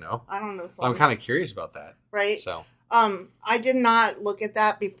don't fucking know. I don't know songs. I'm kind of curious about that. Right? So. I did not look at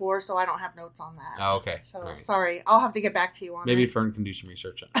that before, so I don't have notes on that. Oh, okay. So, right. Sorry. I'll have to get back to you on Maybe it. Fern can do some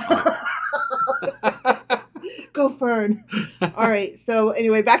research on it. Go Fern. All right. So,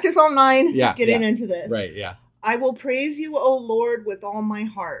 anyway, back to Psalm 9. Yeah. Getting into this. Right, yeah. I will praise you, O Lord, with all my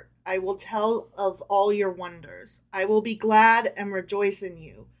heart. I will tell of all your wonders. I will be glad and rejoice in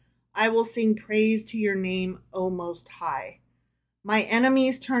you. I will sing praise to your name, O Most High. My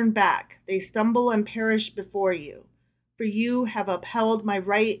enemies turn back. They stumble and perish before you. For you have upheld my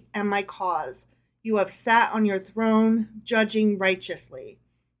right and my cause. You have sat on your throne, judging righteously.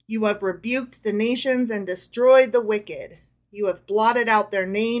 You have rebuked the nations and destroyed the wicked. You have blotted out their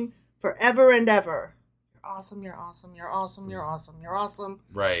name forever and ever. You're awesome, you're awesome, you're awesome, you're awesome, you're awesome.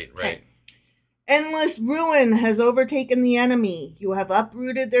 Right. Okay. Endless ruin has overtaken the enemy. You have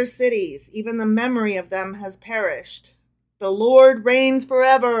uprooted their cities. Even the memory of them has perished. The Lord reigns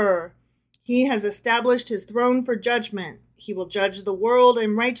forever. He has established his throne for judgment. He will judge the world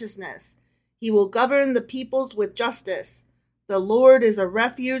in righteousness. He will govern the peoples with justice. The Lord is a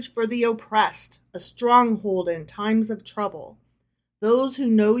refuge for the oppressed, a stronghold in times of trouble. Those who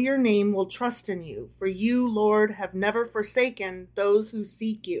know your name will trust in you, for you, Lord, have never forsaken those who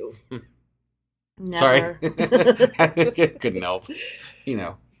seek you. Never. Sorry. Couldn't help.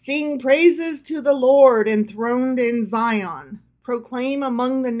 Sing praises to the Lord enthroned in Zion. Proclaim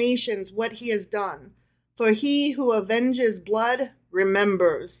among the nations what he has done. For he who avenges blood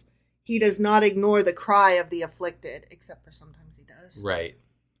remembers. He does not ignore the cry of the afflicted, except for sometimes he does. Right.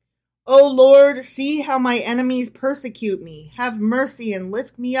 O Lord, see how my enemies persecute me. Have mercy and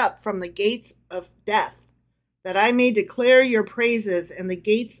lift me up from the gates of death, that I may declare your praises in the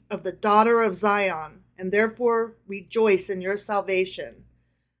gates of the daughter of Zion, and therefore rejoice in your salvation.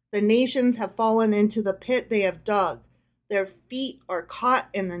 The nations have fallen into the pit they have dug. Their feet are caught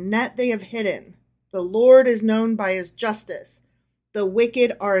in the net they have hidden. The Lord is known by his justice. The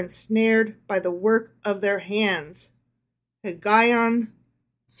wicked are ensnared by the work of their hands. Higgaion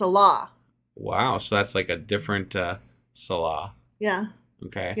Salah. Wow, so that's like a different Salah. Yeah.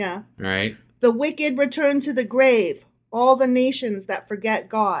 Okay. Yeah. All right. The wicked return to the grave, all the nations that forget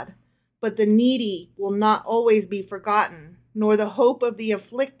God. But the needy will not always be forgotten, nor the hope of the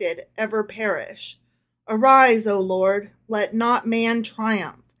afflicted ever perish. Arise, O Lord, let not man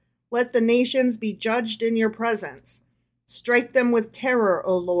triumph. Let the nations be judged in your presence. Strike them with terror,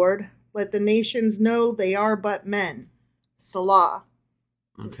 O Lord. Let the nations know they are but men. Salah.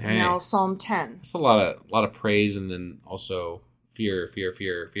 Okay. Now Psalm 10. That's a lot of praise, and then also fear.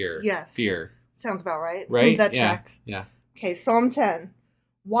 Yes. Fear. Sounds about right. Right? That Yeah. checks. Yeah. Okay, Psalm 10.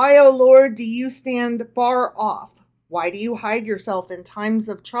 Why, O Lord, do you stand far off? Why do you hide yourself in times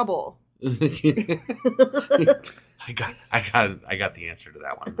of trouble? I got the answer to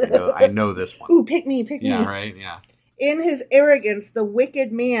that one. I know this one. Ooh, pick me. Yeah, right? Yeah. In his arrogance, the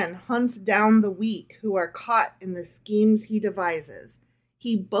wicked man hunts down the weak who are caught in the schemes he devises.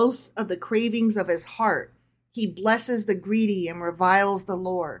 He boasts of the cravings of his heart. He blesses the greedy and reviles the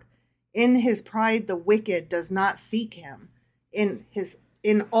Lord. In his pride, the wicked does not seek him. In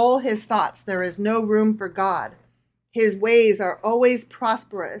all his thoughts, there is no room for God. His ways are always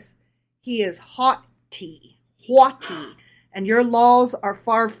prosperous. He is haughty, and your laws are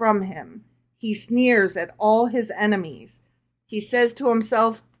far from him. He sneers at all his enemies. He says to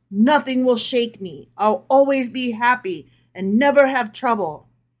himself, nothing will shake me. I'll always be happy and never have trouble.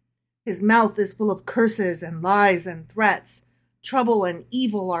 His mouth is full of curses and lies and threats. Trouble and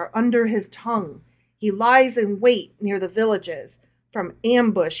evil are under his tongue. He lies in wait near the villages. From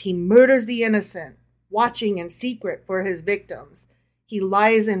ambush, he murders the innocent, watching in secret for his victims. He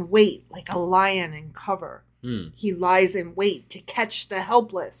lies in wait like a lion in cover. He lies in wait to catch the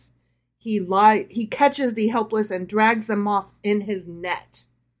helpless. He catches the helpless and drags them off in his net.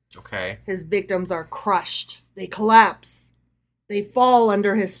 Okay. His victims are crushed. They collapse. They fall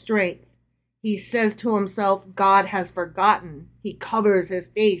under his strength. He says to himself, God has forgotten. He covers his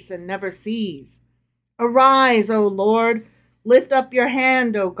face and never sees. Arise, O Lord. Lift up your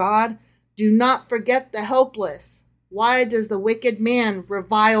hand, O God. Do not forget the helpless. Why does the wicked man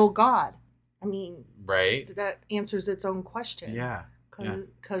revile God? I mean, right. That answers its own question. Yeah.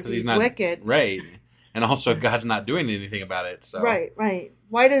 Because he's not, wicked. Right. And also God's not doing anything about it. So. Right.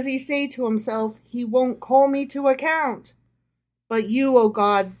 Why does he say to himself, he won't call me to account? But you, O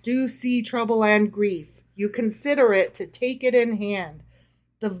God, do see trouble and grief. You consider it to take it in hand.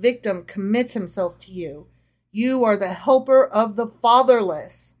 The victim commits himself to you. You are the helper of the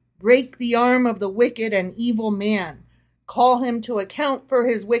fatherless. Break the arm of the wicked and evil man. Call him to account for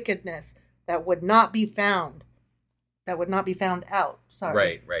his wickedness that would not be found. That would not be found out.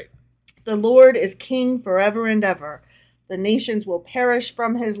 Sorry. Right. The Lord is king forever and ever. The nations will perish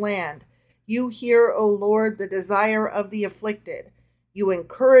from his land. You hear, O Lord, the desire of the afflicted. You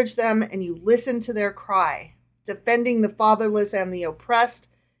encourage them and you listen to their cry, defending the fatherless and the oppressed,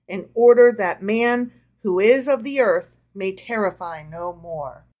 in order that man who is of the earth may terrify no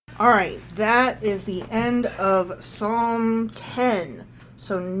more. All right, that is the end of Psalm 10.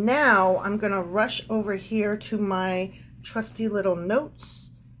 So now I'm going to rush over here to my trusty little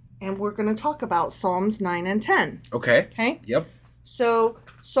notes, and we're going to talk about Psalms 9 and 10. Okay. Okay? Yep. So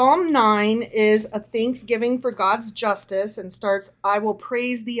Psalm 9 is a thanksgiving for God's justice and starts, I will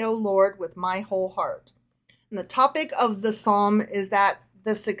praise thee, O Lord, with my whole heart. And the topic of the psalm is that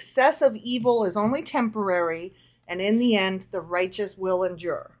the success of evil is only temporary, and in the end, the righteous will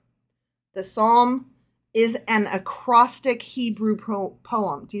endure. The psalm is an acrostic Hebrew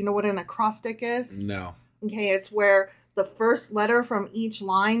poem. Do you know what an acrostic is? No. Okay, it's where the first letter from each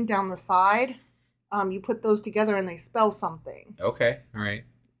line down the side, you put those together and they spell something. Okay, all right.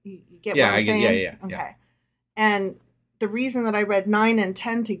 You get what I'm saying? Yeah. Okay. And the reason that I read 9 and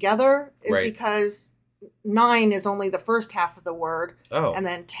 10 together is because 9 is only the first half of the word, and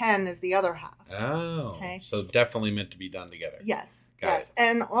then 10 is the other half. Oh, okay. So definitely meant to be done together. Yes, Got it. it.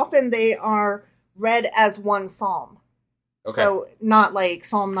 And often they are read as one psalm. Okay. So not like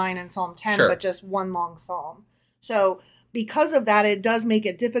Psalm 9 and Psalm 10, Sure. but just one long psalm. So because of that, it does make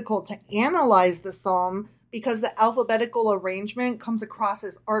it difficult to analyze the psalm because the alphabetical arrangement comes across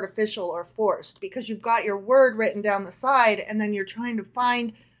as artificial or forced because you've got your word written down the side and then you're trying to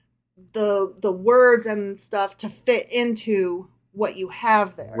find the words and stuff to fit into what you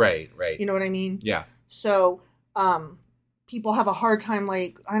have there. Right. You know what I mean? Yeah. So people have a hard time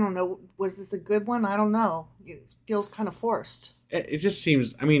like, I don't know, was this a good one? I don't know. It feels kind of forced. It just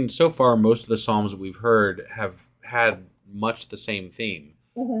seems, I mean, so far most of the psalms that we've heard have had much the same theme.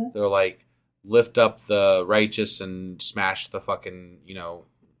 Mm-hmm. They're like, lift up the righteous and smash the fucking,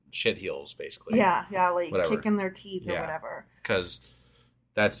 shit heels, basically. Yeah, like whatever. kicking their teeth or whatever. Because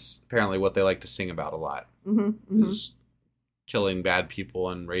that's apparently what they like to sing about a lot. Mm-hmm. Is killing bad people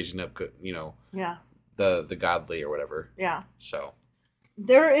and raising up good, the godly or whatever. Yeah. So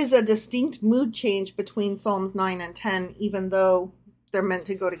there is a distinct mood change between Psalms 9 and 10, even though they're meant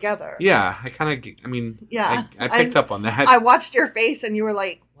to go together. Yeah, I picked up on that. I watched your face and you were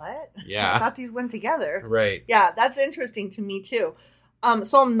like, what? Yeah. I thought these went together. Right. Yeah, that's interesting to me too.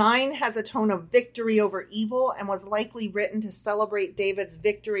 Psalm 9 has a tone of victory over evil and was likely written to celebrate David's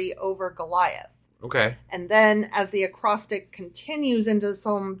victory over Goliath. Okay. And then as the acrostic continues into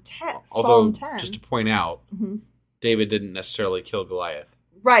Psalm 10. Although, just to point out, David didn't necessarily kill Goliath.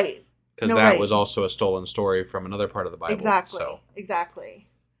 Right. Because that was also a stolen story from another part of the Bible. Exactly.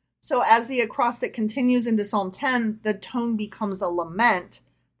 So as the acrostic continues into Psalm 10, the tone becomes a lament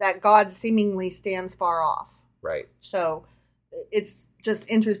that God seemingly stands far off. Right. So it's just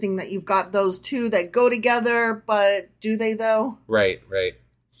interesting that you've got those two that go together, but do they though? Right.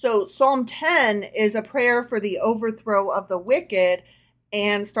 So Psalm 10 is a prayer for the overthrow of the wicked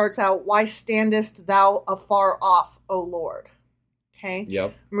and starts out, why standest thou afar off, O Lord? Okay.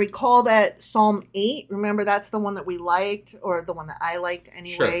 Yep. Recall that Psalm 8, remember that's the one that we liked, or the one that I liked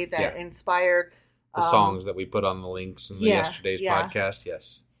anyway, that inspired the songs that we put on the links in yesterday's podcast.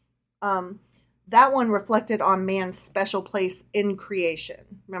 Yes. That one reflected on man's special place in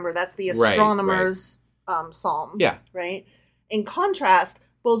creation. Remember, that's the astronomer's psalm. Yeah. Right? In contrast,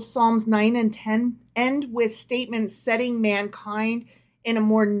 both Psalms 9 and 10 end with statements setting mankind in a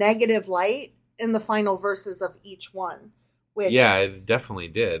more negative light in the final verses of each one. Which, yeah, it definitely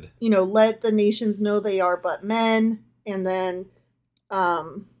did. Let the nations know they are but men. And then,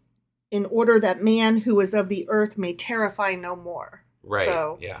 in order that man who is of the earth may terrify no more. Right.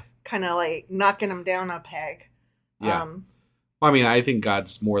 So, yeah. Kind of like knocking them down a peg. Yeah. Well, I mean, I think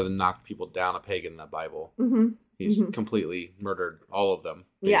God's more than knocked people down a peg in the Bible. Mm-hmm. He's completely murdered all of them,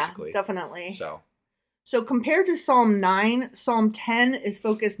 basically. Yeah, definitely. So compared to Psalm 9, Psalm 10 is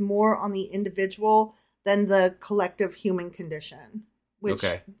focused more on the individual than the collective human condition. Which,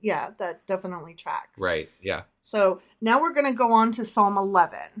 that definitely tracks. Right, yeah. So now we're going to go on to Psalm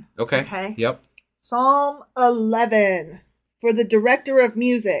 11. Okay. Yep. Psalm 11. For the director of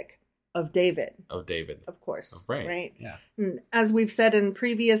music of David. Of course. Oh, right. Yeah. And as we've said in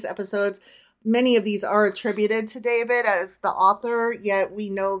previous episodes, many of these are attributed to David as the author, yet we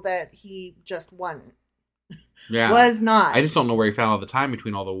know that he just wasn't. Yeah. Was not. I just don't know where he found all the time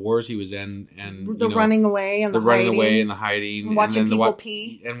between all the wars he was in and the running away and the hiding. And watching people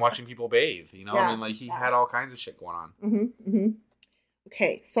pee. And watching people bathe. I mean, he had all kinds of shit going on. Mm-hmm.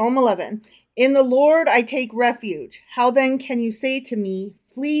 Okay, Psalm 11. In the Lord I take refuge. How then can you say to me,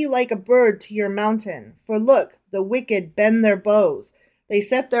 flee like a bird to your mountain? For look, the wicked bend their bows. They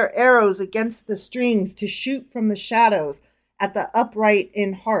set their arrows against the strings to shoot from the shadows at the upright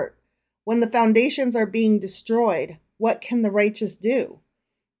in heart. When the foundations are being destroyed, what can the righteous do?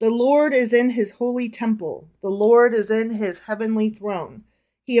 The Lord is in his holy temple. The Lord is in his heavenly throne.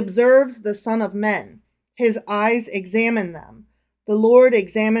 He observes the Son of Men. His eyes examine them. The Lord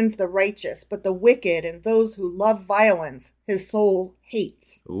examines the righteous, but the wicked and those who love violence, his soul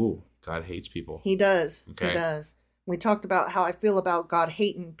hates. Ooh, God hates people. He does. Okay. He does. We talked about how I feel about God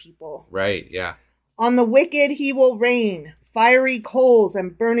hating people. Right, yeah. On the wicked he will rain, fiery coals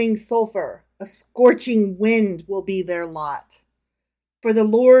and burning sulfur. A scorching wind will be their lot. For the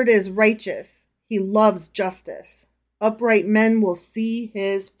Lord is righteous. He loves justice. Upright men will see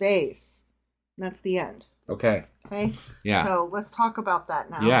his face. And that's the end. Okay. Okay? Yeah. So let's talk about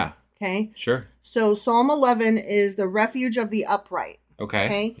that now. Yeah. Okay? Sure. So Psalm 11 is the refuge of the upright. Okay.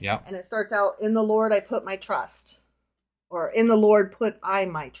 Okay? Yeah. And it starts out, in the Lord I put my trust. Or in the Lord put I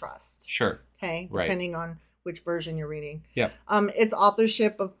my trust. Sure. Okay? Right. Depending on which version you're reading. Yep. Its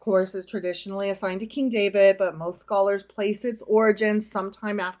authorship, of course, is traditionally assigned to King David, but most scholars place its origins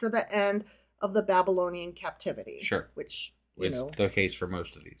sometime after the end of the Babylonian captivity. Sure. Which, It's the case for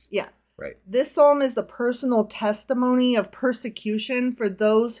most of these. Yeah. Right. This psalm is the personal testimony of persecution for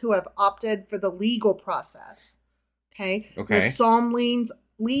those who have opted for the legal process. Okay? Okay. The psalm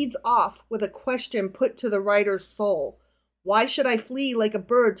leads off with a question put to the writer's soul. Why should I flee like a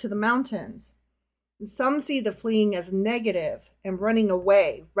bird to the mountains? Some see the fleeing as negative and running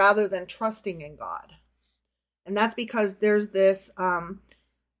away rather than trusting in God. And that's because there's this, the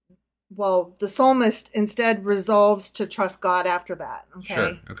psalmist instead resolves to trust God after that. Okay.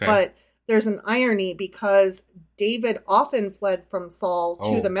 Sure. Okay. But there's an irony because David often fled from Saul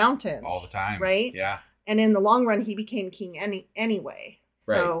to the mountains. All the time. Right? Yeah. And in the long run, he became king anyway.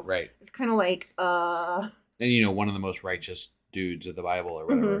 So right. It's kind of like, And, one of the most righteous dudes of the Bible or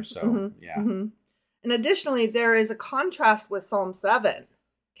whatever. Yeah. Mm-hmm. And additionally, there is a contrast with Psalm 7,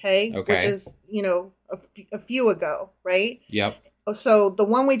 okay? Which is, a few ago, right? Yep. So the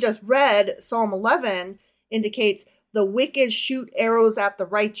one we just read, Psalm 11, indicates the wicked shoot arrows at the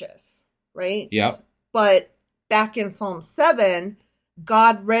righteous, right? Yep. But back in Psalm 7,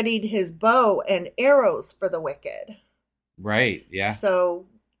 God readied his bow and arrows for the wicked. Right, yeah. So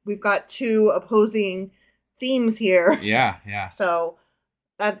we've got two opposing themes here. Yeah. So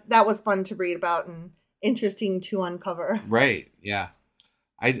that was fun to read about and interesting to uncover. Right, yeah.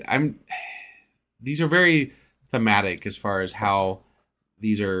 I'm these are very thematic as far as how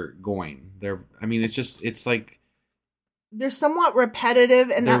these are going. It's like they're somewhat repetitive,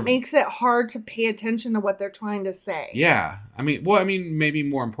 and that makes it hard to pay attention to what they're trying to say. Yeah. Maybe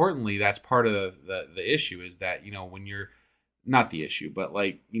more importantly, that's part of the issue is that, when you're not the issue, but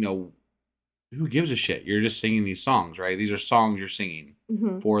who gives a shit? You're just singing these songs, right? These are songs you're singing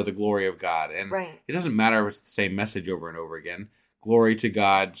for the glory of God. And It doesn't matter if it's the same message over and over again. Glory to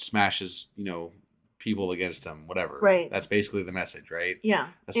God smashes, people against him, whatever. Right. That's basically the message, right? Yeah.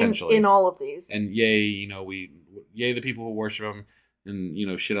 Essentially. In all of these. And yay the people who worship him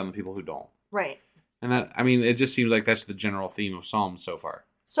and, shit on the people who don't. Right. And that, it just seems like that's the general theme of Psalms so far.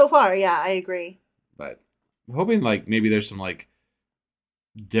 So far, yeah, I agree. But I'm hoping maybe there's some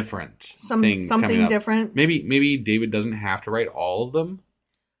different thing something different. Maybe David doesn't have to write all of them.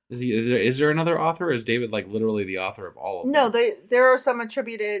 Is there another author? Or is David literally the author of all of them? No, there are some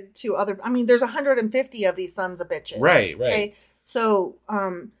attributed to other. There's 150 of these sons of bitches. Right. Okay? So,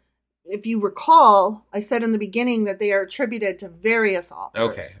 if you recall, I said in the beginning that they are attributed to various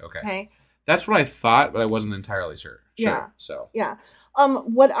authors. Okay. That's what I thought, but I wasn't entirely sure. Yeah. So. Yeah.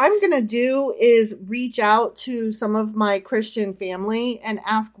 What I'm going to do is reach out to some of my Christian family and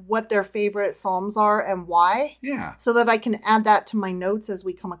ask what their favorite Psalms are and why. Yeah. So that I can add that to my notes as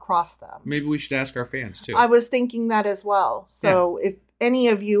we come across them. Maybe we should ask our fans too. I was thinking that as well. So if any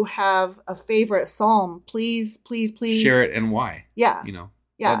of you have a favorite Psalm, please share it and why. Yeah.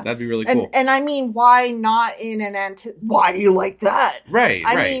 Yeah. That'd be really cool. And why not in why do you like that? Right.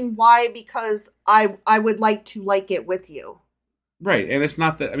 Why? Because I would like to like it with you. Right. And it's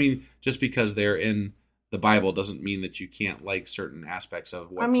not that, just because they're in the Bible doesn't mean that you can't like certain aspects of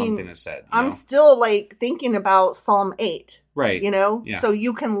what something is said. I'm still thinking about Psalm 8. Right. So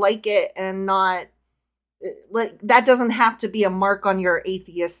you can like it and not, that doesn't have to be a mark on your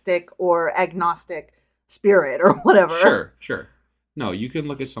atheistic or agnostic spirit or whatever. Sure. No, you can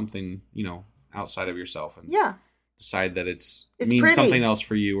look at something, outside of yourself and decide that it means pretty. Something else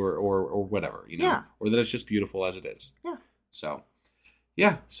for you or whatever, Yeah. or that it's just beautiful as it is. Yeah.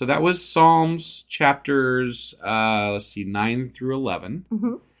 So that was Psalms chapters, 9 through 11.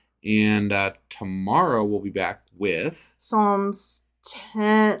 Mm-hmm. And tomorrow we'll be back with Psalms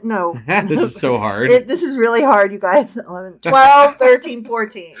 10. No. This is so hard. This is really hard, you guys. 11, 12, 13,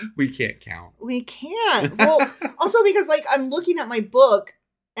 14. We can't count. We can't. Well, also because I'm looking at my book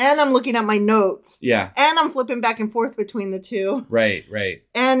and I'm looking at my notes. Yeah. And I'm flipping back and forth between the two. Right.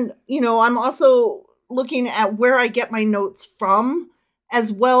 And, I'm also looking at where I get my notes from,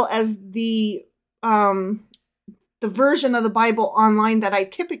 as well as the version of the Bible online that I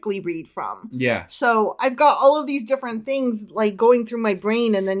typically read from. Yeah. So I've got all of these different things like going through my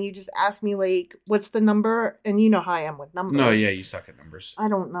brain, and then you just ask me like, what's the number? And you know how I am with numbers. No, yeah, you suck at numbers. I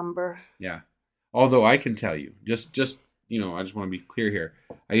don't number. Yeah. Although I can tell you, just I just want to be clear here.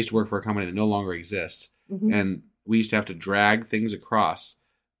 I used to work for a company that no longer exists, and we used to have to drag things across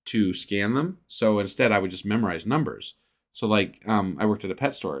to scan them. So instead, I would just memorize numbers. So like, I worked at a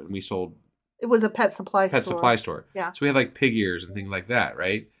pet store, and we sold. It was a pet supply store. Yeah. So we had like pig ears and things like that,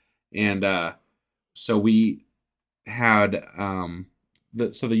 right? And so we had the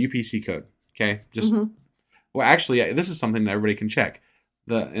UPC code. Okay, just well, actually, this is something that everybody can check.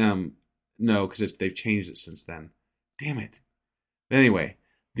 The no, because they've changed it since then. Damn it. But anyway,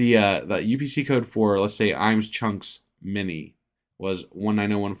 the UPC code for, let's say, Imes Chunks Mini was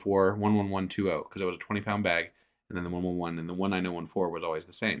 19014-11120 because it was a 20-pound bag, and then the 111 and the 19014 was always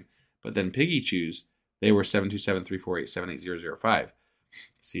the same. But then Piggy Chews, they were 727-348-78005.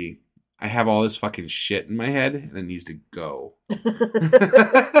 See, I have all this fucking shit in my head, and it needs to go.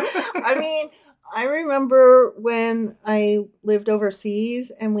 I mean, I remember when I lived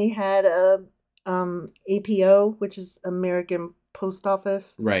overseas, and we had a APO, which is American Post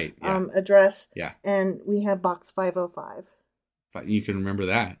Office, right? Yeah. Address. Yeah, and we had box 505. You can remember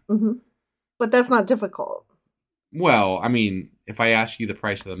that, but that's not difficult. Well, I mean, if I ask you the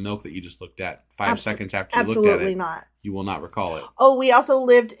price of the milk that you just looked at 5 seconds after you looked at it, absolutely not. You will not recall it. Oh, we also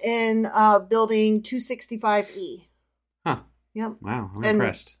lived in building 265E. Huh. Yep. Wow, I'm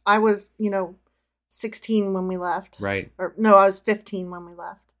impressed. I was, 16 when we left. Right. Or no, I was 15 when we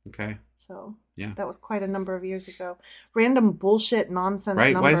left. Okay. So yeah, that was quite a number of years ago. Random bullshit nonsense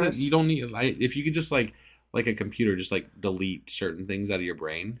right? numbers. Why is it you don't need? If you could just like a computer, just like delete certain things out of your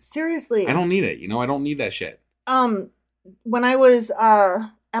brain. Seriously, I don't need it. I don't need that shit. When I was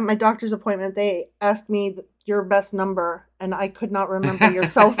at my doctor's appointment, they asked me your best number, and I could not remember your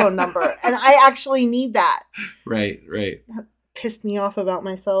cell phone number, and I actually need that. Right. That pissed me off about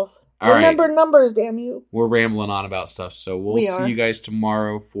myself. All remember right. numbers, damn you. We're rambling on about stuff, so we'll see you guys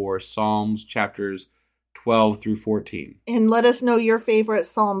tomorrow for Psalms chapters 12 through 14. And let us know your favorite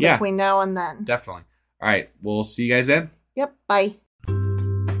psalm between now and then. Definitely. All right, we'll see you guys then. Yep, bye.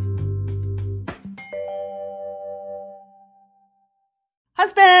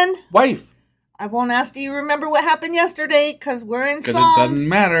 Husband. Wife. I won't ask, do you remember what happened yesterday? Because we're in Psalms. Because it doesn't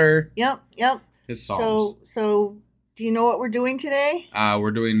matter. Yep. It's Psalms. So do you know what we're doing today? We're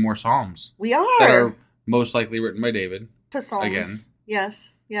doing more Psalms. We are. That are most likely written by David. Psalms. Again.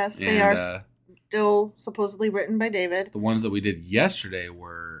 Yes, they are still supposedly written by David. The ones that we did yesterday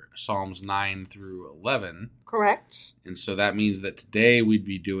were Psalms 9 through 11. Correct. And so that means that today we'd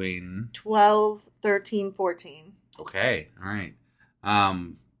be doing 12, 13, 14. Okay. All right.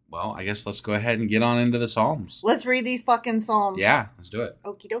 Well, I guess let's go ahead and get on into the Psalms. Let's read these fucking Psalms. Yeah, let's do it.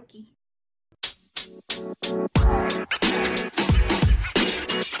 Okie dokie.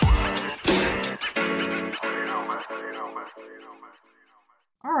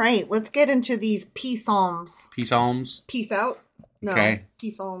 All right, let's get into these peace psalms. Peace psalms? Peace out? No. Okay.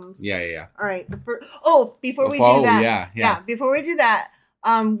 Peace psalms. Yeah. All right. Before we do that. Yeah. Before we do that,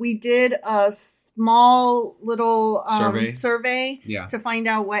 we did a small little survey to find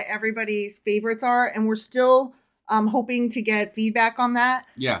out what everybody's favorites are, and we're still hoping to get feedback on that.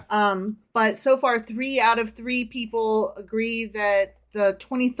 Yeah. But so far, 3 out of 3 people agree that the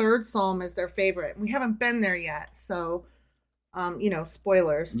 23rd Psalm is their favorite. We haven't been there yet, so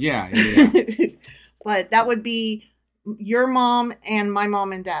spoilers. Yeah. But that would be your mom and my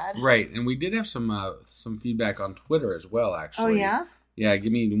mom and dad. Right, and we did have some feedback on Twitter as well, actually. Oh, yeah? Yeah,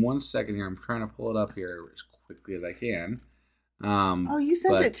 give me 1 second here. I'm trying to pull it up here as quickly as I can. You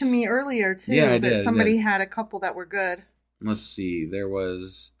sent it to me earlier, too. Yeah, I that did. Somebody had a couple that were good. Let's see. There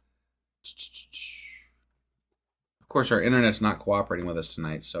was... Of course, our internet's not cooperating with us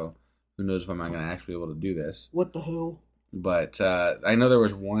tonight, so who knows if I'm not going to actually be able to do this. What the hell? But I know there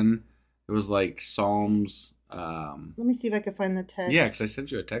was one. It was like Psalms... Let me see if I can find the text. Yeah, because I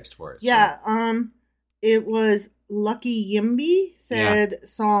sent you a text for it. Yeah, so. It was Lucky Yimby said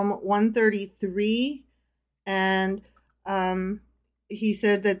Psalm 133, and he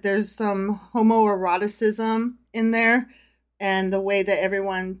said that there's some homoeroticism in there, and the way that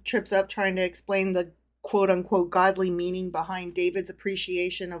everyone trips up trying to explain the quote-unquote godly meaning behind David's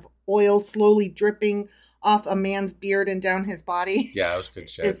appreciation of oil slowly dripping off a man's beard and down his body. Yeah, that was good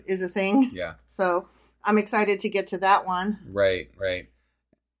shit. Is a thing. Yeah. So I'm excited to get to that one. Right.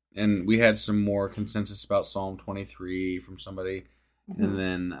 And we had some more consensus about Psalm 23 from somebody. Mm-hmm. And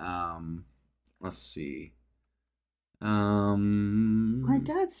then, let's see. My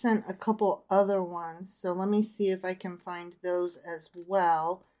dad sent a couple other ones, so let me see if I can find those as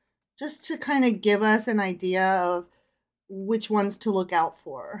well, just to kind of give us an idea of which ones to look out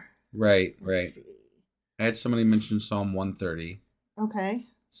for. Right. I had somebody mention Psalm 130. Okay.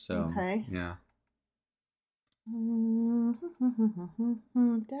 So, okay. Yeah.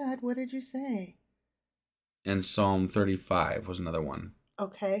 Dad, what did you say? And Psalm 35 was another one.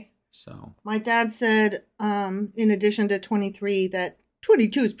 Okay. So my dad said, in addition to 23, that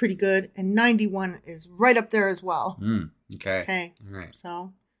 22 is pretty good, and 91 is right up there as well. Okay. Okay. All right.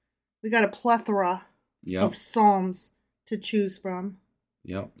 So we got a plethora of psalms to choose from.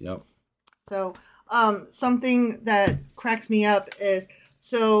 Yep. So something that cracks me up is,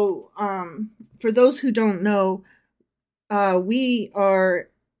 for those who don't know, we are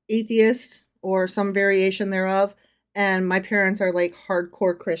atheists or some variation thereof. And my parents are like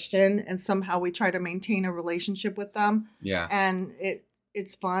hardcore Christian, and somehow we try to maintain a relationship with them. Yeah. And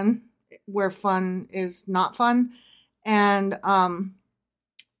it's fun where fun is not fun. And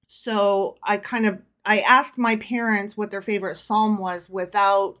so I asked my parents what their favorite psalm was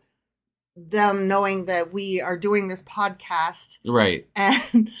without them knowing that we are doing this podcast. Right.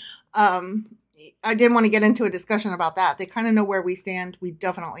 And I didn't want to get into a discussion about that. They kind of know where we stand. We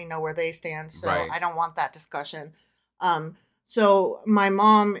definitely know where they stand. So right. I don't want that discussion. So my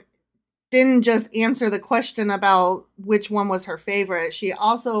mom didn't just answer the question about which one was her favorite. She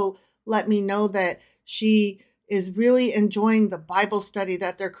also let me know that she is really enjoying the Bible study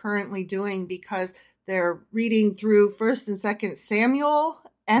that they're currently doing, because they're reading through 1st and 2nd Samuel,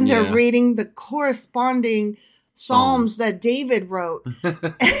 and they're reading the corresponding Psalms that David wrote.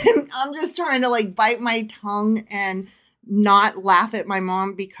 And I'm just trying to like bite my tongue and not laugh at my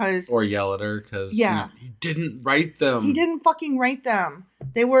mom or yell at her because he didn't write them. He didn't fucking write them.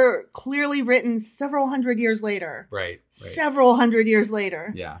 They were clearly written several hundred years later. Right. Several hundred years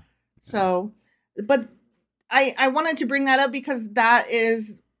later. Yeah. So, but I wanted to bring that up because that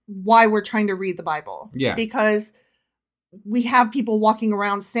is why we're trying to read the Bible. Yeah. Because we have people walking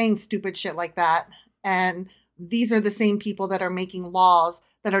around saying stupid shit like that, and these are the same people that are making laws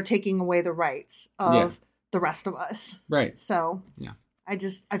that are taking away the rights of the rest of us. Right. So,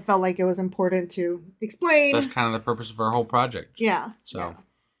 I felt like it was important to explain. That's kind of the purpose of our whole project. Yeah. So,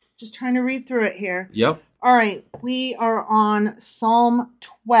 just trying to read through it here. Yep. All right. We are on Psalm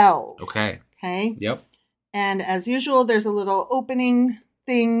 12. Okay. Yep. And as usual, there's a little opening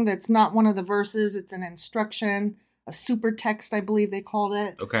thing that's not one of the verses. It's an instruction, a super text, I believe they called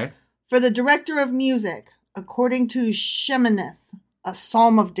it. Okay. For the director of music, according to Sheminith, a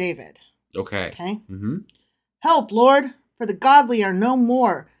psalm of David. Okay. Mm-hmm. Help, Lord, for the godly are no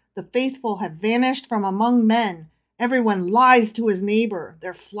more. The faithful have vanished from among men. Everyone lies to his neighbor.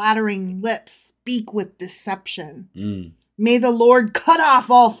 Their flattering lips speak with deception. May the Lord cut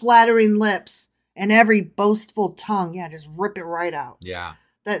off all flattering lips and every boastful tongue. Yeah, just rip it right out. Yeah.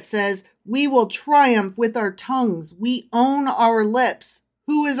 That says, we will triumph with our tongues. We own our lips.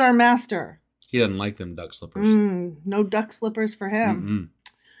 Who is our master? He doesn't like them duck slippers. No duck slippers for him.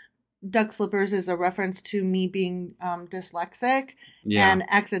 Duck slippers is a reference to me being dyslexic and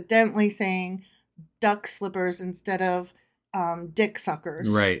accidentally saying duck slippers instead of dick suckers.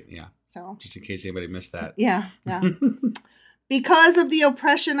 Right, yeah. So just in case anybody missed that. Yeah. Because of the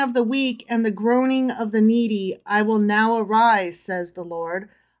oppression of the weak and the groaning of the needy, I will now arise, says the Lord.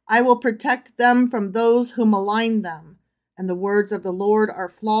 I will protect them from those who malign them. And the words of the Lord are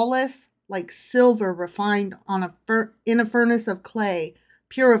flawless, like silver refined in a furnace of clay,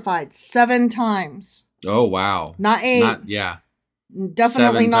 purified 7 times. Oh, wow. Not 8.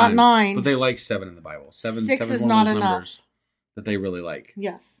 Definitely 7 not times. 9. But they like 7 in the Bible. 7 6 is one not of those enough. numbers that they really like.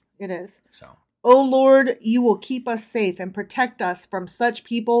 Yes, it is. So, O Lord, you will keep us safe and protect us from such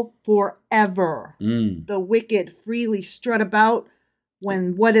people forever. The wicked freely strut about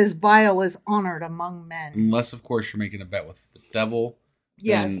when what is vile is honored among men. Unless, of course, you're making a bet with the devil.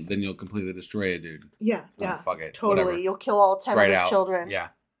 Yes. Then you'll completely destroy a dude. Yeah. Fuck it. Totally. Whatever. You'll kill all 10 of his children. Yeah.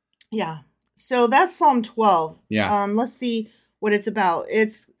 Yeah. So that's Psalm 12. Yeah. Let's see what it's about.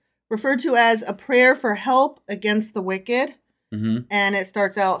 It's referred to as a prayer for help against the wicked. Mm-hmm. And it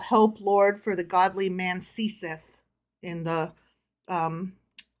starts out, help, Lord, for the godly man ceaseth, in the,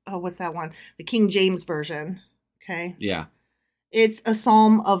 what's that one? The King James Version. Okay. Yeah. It's a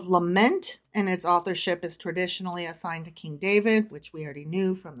psalm of lament, and its authorship is traditionally assigned to King David, which we already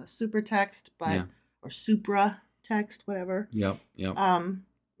knew from the super text, or supra text, whatever. Yep.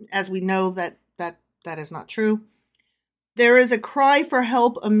 As we know that is not true. There is a cry for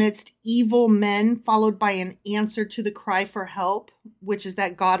help amidst evil men, followed by an answer to the cry for help, which is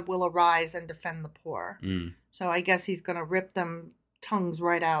that God will arise and defend the poor. So I guess he's going to rip them tongues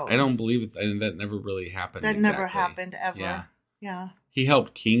right out. I don't believe it. And that never really happened. That never happened ever. Yeah. Yeah. He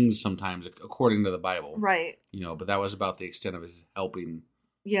helped kings sometimes, according to the Bible. Right. But that was about the extent of his helping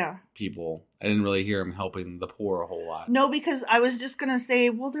people. I didn't really hear him helping the poor a whole lot. No, because I was just going to say,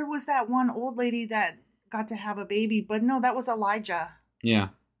 well, there was that one old lady that got to have a baby, but no, that was Elijah. Yeah.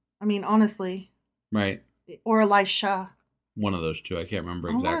 I mean, honestly. Right. Or Elisha. One of those two. I can't remember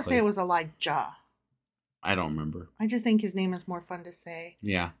exactly. I want to say it was Elijah. I don't remember. I just think his name is more fun to say.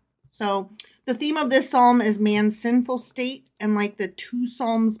 Yeah. So the theme of this psalm is man's sinful state, and like the two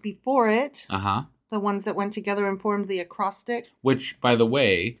psalms before it, the ones that went together and formed the acrostic. Which, by the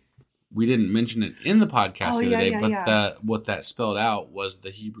way, we didn't mention it in the podcast the other day, but what that spelled out was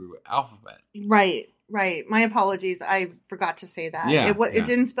the Hebrew alphabet. Right. My apologies. I forgot to say that. Yeah, it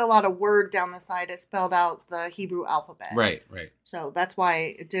didn't spell out a word down the side. It spelled out the Hebrew alphabet. Right. So that's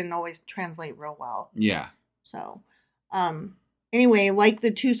why it didn't always translate real well. Yeah. So, anyway, like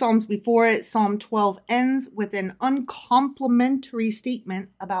the two psalms before it, Psalm 12 ends with an uncomplimentary statement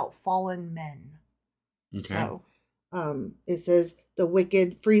about fallen men. Okay. So, it says, the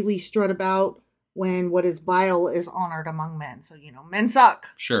wicked freely strut about when what is vile is honored among men. So, men suck.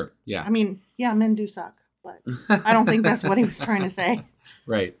 Sure, yeah. I mean, yeah, men do suck, but I don't think that's what he was trying to say.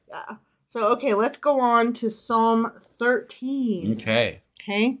 Right. Yeah. So, okay, let's go on to Psalm 13. Okay.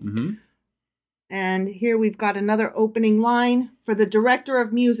 Mm-hmm. And here we've got another opening line for the director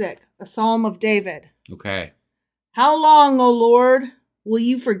of music, a psalm of David. Okay. How long, O Lord, will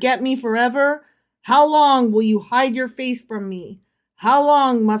you forget me forever? How long will you hide your face from me? How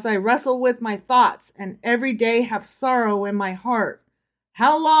long must I wrestle with my thoughts and every day have sorrow in my heart?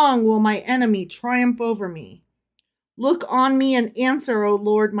 How long will my enemy triumph over me? Look on me and answer, O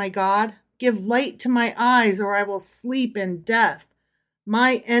Lord my God. Give light to my eyes, or I will sleep in death.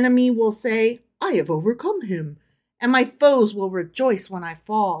 My enemy will say, I have overcome him, and my foes will rejoice when I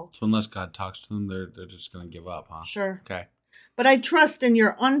fall. So unless God talks to them, they're just going to give up, huh? Sure. Okay. But I trust in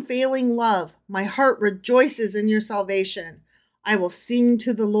your unfailing love. My heart rejoices in your salvation. I will sing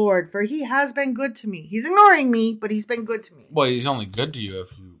to the Lord, for he has been good to me. He's ignoring me, but he's been good to me. Well, he's only good to you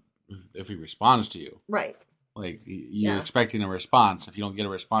if he responds to you. Right. Like, you're expecting a response. If you don't get a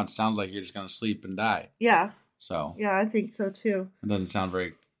response, it sounds like you're just going to sleep and die. Yeah. So. Yeah, I think so too. It doesn't sound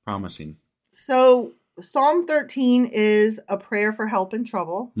very promising. So, Psalm 13 is a prayer for help in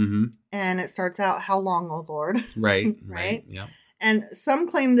trouble. Mm-hmm. And it starts out, how long, O Lord? Right. Right. Yeah. And some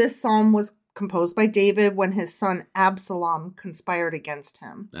claim this psalm was composed by David when his son Absalom conspired against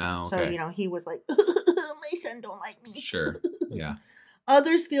him. Oh, okay. So, he was like, my son don't like me. Sure. Yeah.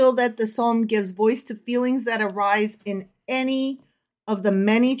 Others feel that the psalm gives voice to feelings that arise in any of the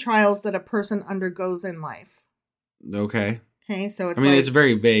many trials that a person undergoes in life. Okay. Okay, so it's it's a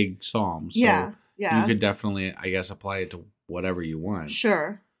very vague psalm. So yeah. You could definitely, I guess, apply it to whatever you want.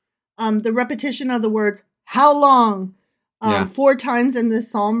 Sure. The repetition of the words, how long, 4 times in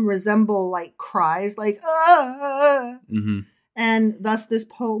this psalm resemble like cries, like, ah. Mm-hmm. And thus this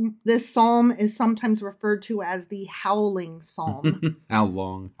psalm is sometimes referred to as the howling psalm. How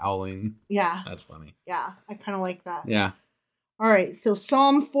long? Howling. Yeah. That's funny. Yeah, I kind of like that. Yeah. All right, so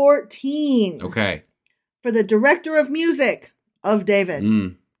Psalm 14. Okay. For the director of music of David.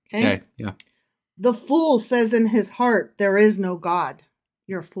 Okay, yeah. The fool says in his heart, there is no God.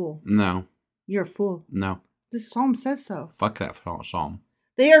 You're a fool. No. You're a fool. No. This psalm says so. Fuck that psalm.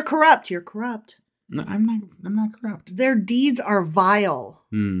 They are corrupt. You're corrupt. No, I'm not corrupt. Their deeds are vile.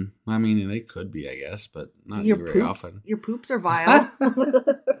 I mean, they could be, I guess, but not your very poops, often. Your poops are vile.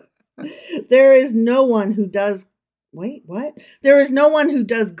 There is no one who does... Wait, what? There is no one who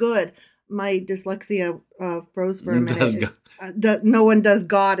does good. My dyslexia froze for a minute. No one does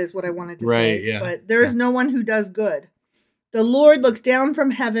God is what I wanted to say. Right, yeah. But there is no one who does good. The Lord looks down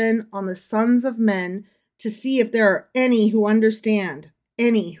from heaven on the sons of men to see if there are any who understand,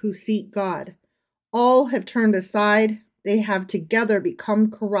 any who seek God. All have turned aside. They have together become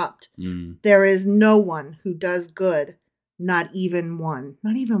corrupt. There is no one who does good. Not even one.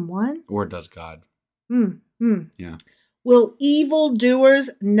 Not even one? Or does God. Yeah. Will evildoers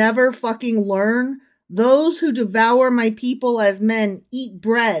never fucking learn? Those who devour my people as men eat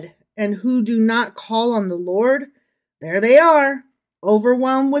bread, and who do not call on the Lord? There they are,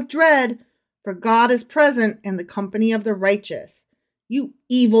 overwhelmed with dread, for God is present in the company of the righteous. You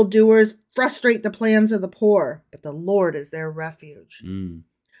evildoers frustrate the plans of the poor, but the Lord is their refuge.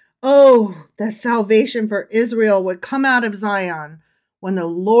 Oh, that salvation for Israel would come out of Zion. When the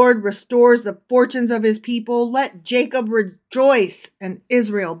Lord restores the fortunes of his people, let Jacob rejoice and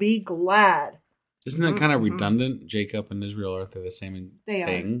Israel be glad. Isn't that kind of redundant? Jacob and Israel are the same thing?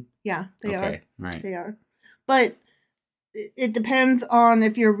 Are. Yeah, they are. Okay, right. They are. But it depends on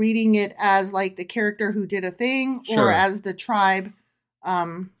if you're reading it as like the character who did a thing or as the tribe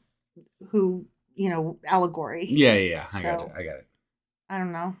who, allegory. Yeah. I got it. I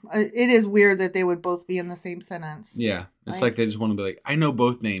don't know. It is weird that they would both be in the same sentence. Yeah. It's like they just want to be like, I know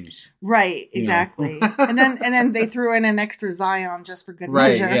both names. Right, exactly. and then they threw in an extra Zion just for good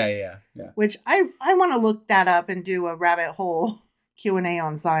measure. Yeah. Which I want to look that up and do a rabbit hole Q&A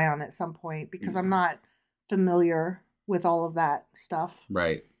on Zion at some point because I'm not familiar with all of that stuff.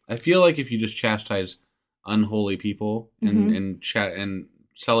 Right. I feel like if you just chastise unholy people and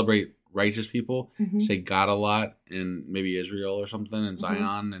celebrate righteous people, say God a lot, and maybe Israel or something, and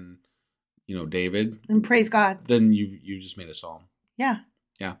Zion, and David, and praise God, then you just made a psalm. Yeah,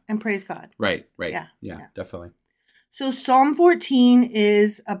 and praise God. Right. Yeah, Definitely. So Psalm 14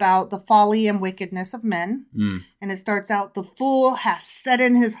 is about the folly and wickedness of men, and it starts out, "The fool hath said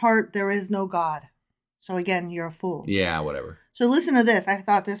in his heart, there is no God." So again, you're a fool. Yeah, whatever. So listen to this. I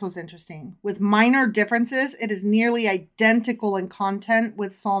thought this was interesting. With minor differences, it is nearly identical in content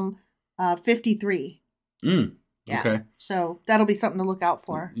with Psalm 53. Yeah. Okay. So that'll be something to look out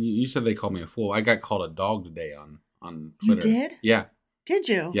for. You said they called me a fool. I got called a dog today on Twitter. You did? Yeah. Did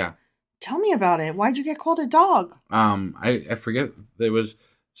you? Yeah. Tell me about it. Why'd you get called a dog? I forget. There was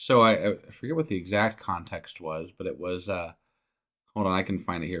I forget what the exact context was, but it was. Hold on, I can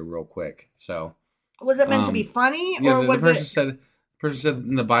find it here real quick. So. Was it meant to be funny, or was the person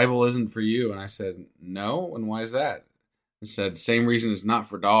said the Bible isn't for you, and I said no, and why is that? It said same reason it's not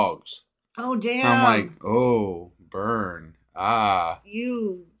for dogs. Oh damn! I'm like, oh, burn.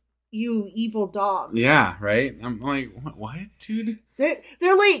 You evil dog. Yeah, right? I'm like, what, dude?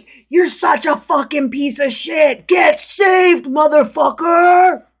 They're like, you're such a fucking piece of shit. Get saved,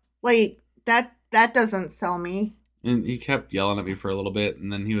 motherfucker. Like, that doesn't sell me. And he kept yelling at me for a little bit,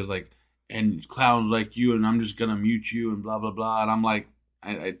 and then he was like, and clowns like you, and I'm just going to mute you, and blah, blah, blah. And I'm like,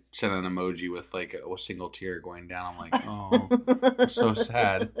 I sent an emoji with like a single tear going down. I'm like, oh, I'm so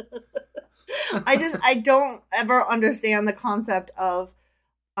sad. I don't ever understand the concept of,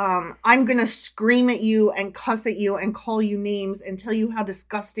 I'm going to scream at you and cuss at you and call you names and tell you how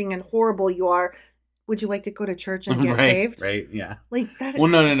disgusting and horrible you are. Would you like to go to church and get saved? Right, yeah. Like that. Well,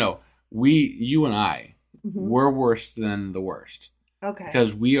 no. You and I, we're worse than the worst. Okay.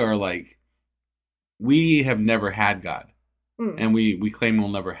 Because we are like, we have never had God. And we claim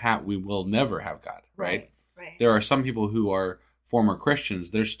we will never have God, right? Right. There are some people who are former Christians.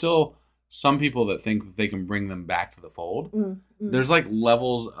 There's still some people that think that they can bring them back to the fold. There's like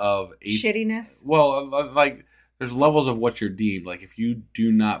levels of shittiness. Well, like there's levels of what you're deemed. Like if you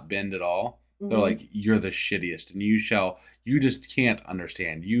do not bend at all, they're like, you're the shittiest, and you just can't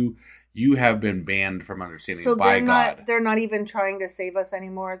understand. You have been banned from understanding by God. They're not even trying to save us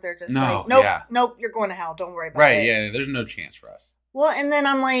anymore. They're just nope, you're going to hell. Don't worry about it. Right, yeah, there's no chance for us. Well, and then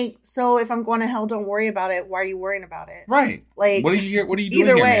I'm like, so if I'm going to hell, don't worry about it. Why are you worrying about it? Right. Like, what are you doing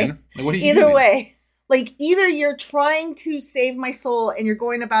here, man? Like, what are you doing? Either way. Like, either you're trying to save my soul and you're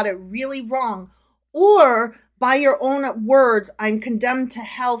going about it really wrong, or by your own words, I'm condemned to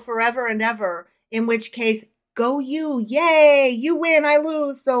hell forever and ever, in which case, go you. Yay. You win. I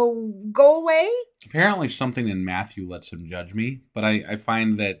lose. So go away. Apparently something in Matthew lets him judge me. But I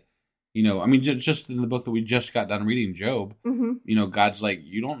find that, just in the book that we just got done reading, Job, God's like,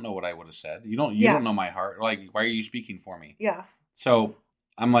 you don't know what I would have said. You don't know my heart. Like, why are you speaking for me? Yeah. So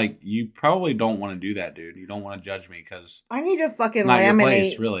I'm like, you probably don't want to do that, dude. You don't want to judge me because I need to fucking not laminate. Your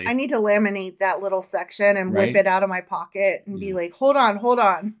place, really. I need to laminate that little section and whip it out of my pocket and be like, hold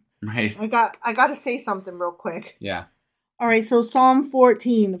on. Right. I got to say something real quick. Yeah. All right. So Psalm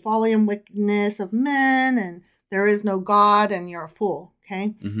 14, the folly and wickedness of men, and there is no God, and you're a fool.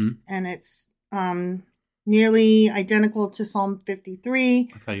 Okay. Mm-hmm. And it's nearly identical to Psalm 53.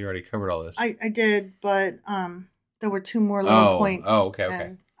 I thought you already covered all this. I did, but there were two more little points. Oh,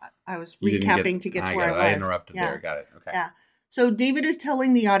 okay. I was recapping to get to where I was. I interrupted there. Got it. Okay. Yeah. So David is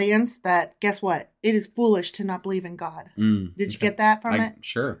telling the audience that, guess what? It is foolish to not believe in God. Did you get that from it?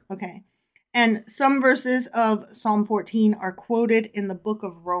 Sure. Okay. And some verses of Psalm 14 are quoted in the book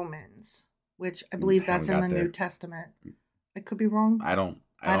of Romans, which I believe that's in the New Testament. I could be wrong. I don't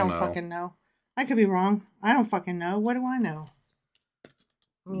know. Fucking know. I could be wrong. I don't fucking know. What do I know?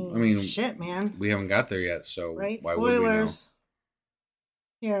 I mean, shit, man. We haven't got there yet, so right? Why Spoilers. would we know?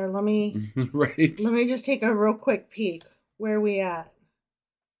 Here, let me right. Let me just take a real quick peek. Where are we at?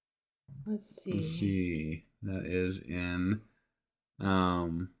 Let's see. That is in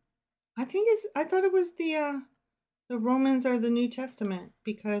I thought it was the Romans or the New Testament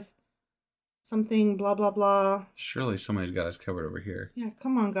because something blah blah blah. Surely somebody's got us covered over here. Yeah,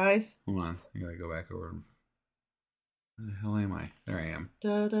 come on, guys. Hold on, I gotta go back over. Where the hell am I? There I am.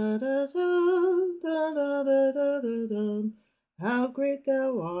 Da, da, da, da, da, da, da, da, da, da. How great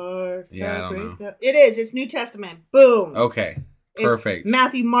thou art. Yeah, how I don't know. It is. It's New Testament. Boom. Okay. Perfect. It's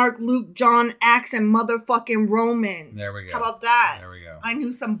Matthew, Mark, Luke, John, Acts, and motherfucking Romans. There we go. How about that? There we go. I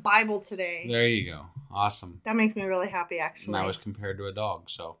knew some Bible today. There you go. Awesome. That makes me really happy, actually. And I was compared to a dog,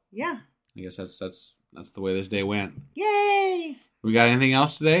 so yeah. I guess that's the way this day went. Yay! We got anything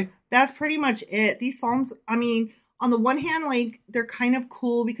else today? That's pretty much it. These Psalms, I mean, on the one hand, like, they're kind of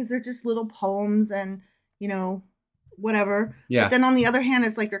cool because they're just little poems and, you know, whatever. Yeah. But then on the other hand,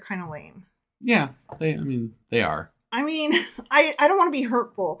 it's like they're kind of lame. Yeah. They are. I mean, I don't want to be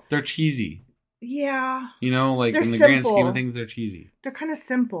hurtful. They're cheesy. Yeah. You know, like They're in the simple. grand scheme of things, they're cheesy. They're kind of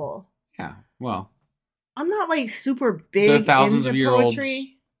simple. Yeah. Well, I'm not like super big they're thousands into of year old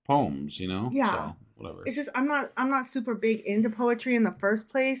poetry. poems, you know? Yeah. So, whatever. It's just I'm not super big into poetry in the first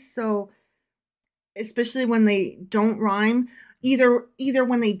place, so especially when they don't rhyme. Either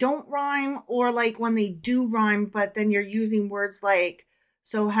when they don't rhyme or like when they do rhyme, but then you're using words like,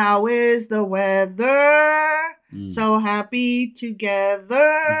 so how is the weather? So happy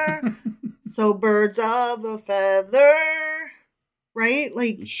together. So birds of a feather. Right?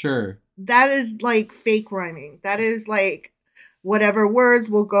 Like, sure. That is like fake rhyming. That is like whatever words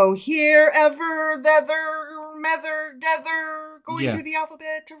will go here, ever, thither, mether, dether, going through the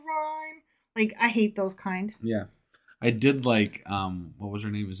alphabet to rhyme. Like, I hate those kind. Yeah. I did like, what was her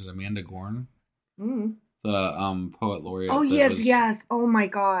name? Is it Amanda Gorn? Mm. The poet laureate. Oh, yes. Oh, my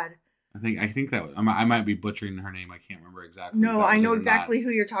God. I think that I might be butchering her name. I can't remember exactly. No, I know exactly who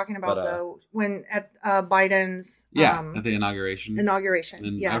you're talking about, though. When at Biden's at the inauguration.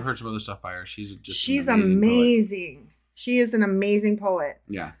 And yes. I've heard some other stuff by her. She's amazing. She is an amazing poet.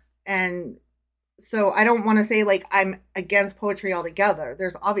 Yeah. And so I don't want to say like I'm against poetry altogether.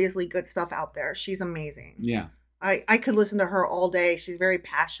 There's obviously good stuff out there. She's amazing. Yeah. I could listen to her all day. She's very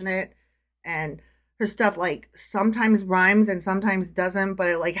passionate, and her stuff like sometimes rhymes and sometimes doesn't, but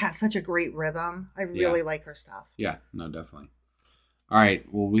it like has such a great rhythm. I really like her stuff. Yeah, no, definitely. All right.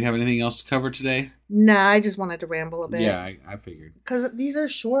 Well, we have anything else to cover today? Nah, I just wanted to ramble a bit. Yeah, I figured. Because these are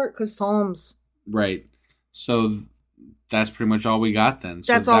short, because Psalms. Right. So that's pretty much all we got then.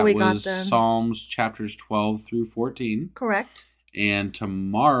 So that's all we got then. Psalms chapters 12 through 14. Correct. And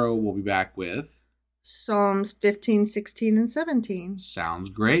tomorrow we'll be back with Psalms 15, 16, and 17. Sounds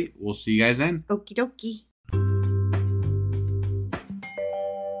great. We'll see you guys then. Okie dokie.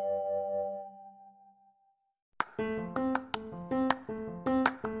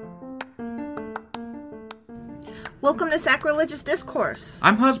 Welcome to Sacrilegious Discourse.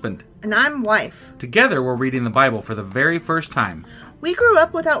 I'm husband. And I'm wife. Together we're reading the Bible for the very first time. We grew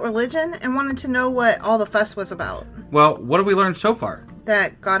up without religion and wanted to know what all the fuss was about. Well, what have we learned so far?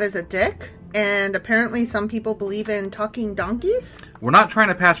 That God is a dick, and apparently some people believe in talking donkeys. We're not trying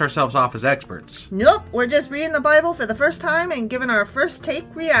to pass ourselves off as experts. Nope, we're just reading the Bible for the first time and giving our first take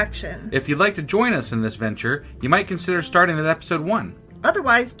reaction. If you'd like to join us in this venture, you might consider starting at episode 1.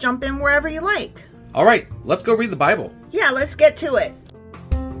 Otherwise, jump in wherever you like. All right, let's go read the Bible. Yeah, let's get to it.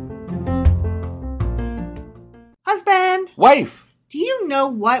 Husband! Wife! Do you know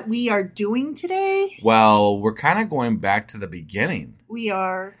what we are doing today? Well, we're kind of going back to the beginning. We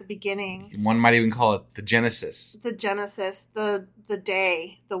are the beginning. One might even call it the Genesis. The Genesis, the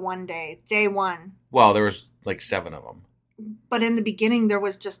day, the one day, day one. Well, there was like 7 of them. But in the beginning, there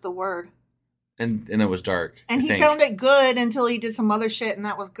was just the word. And it was dark. And he found it good until he did some other shit, and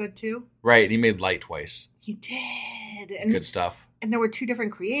that was good too. Right, he made light twice. He did. And good stuff. And there were 2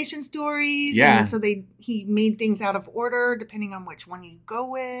 different creation stories. Yeah. And so he made things out of order depending on which one you go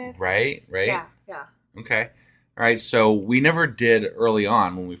with. Right. Yeah. Okay. All right, so we never did early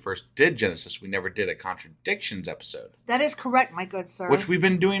on, when we first did Genesis, we never did a contradictions episode. That is correct, my good sir. Which we've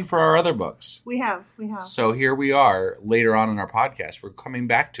been doing for our other books. We have. So here we are, later on in our podcast. We're coming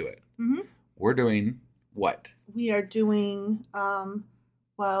back to it. Mm-hmm. We're doing what? We are doing,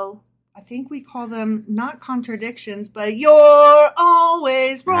 well, I think we call them not contradictions, but you're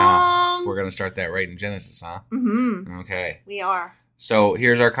always wrong. We're going to start that right in Genesis, huh? Mm-hmm. Okay. We are. So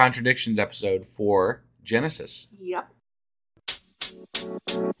here's our contradictions episode for Genesis. Yep.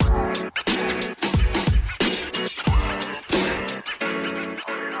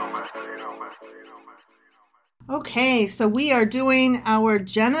 Okay, so we are doing our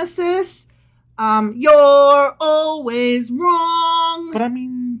Genesis. You're always wrong. But I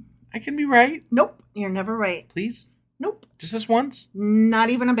mean, I can be right. Nope, you're never right. Please? Nope. Just this once? Not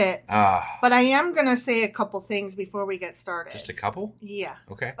even a bit. Ah. But I am going to say a couple things before we get started. Just a couple? Yeah.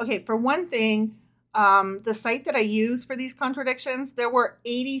 Okay. Okay, for one thing, the site that I use for these contradictions, there were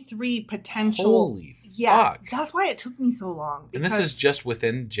 83 potential. Holy fuck. That's why it took me so long. And this is just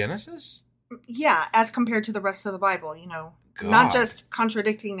within Genesis? Yeah, as compared to the rest of the Bible, God. Not just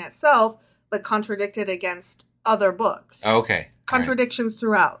contradicting itself, but contradicted against other books. Okay. Contradictions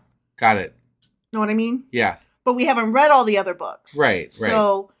throughout. Got it. Know what I mean? Yeah. But we haven't read all the other books. Right.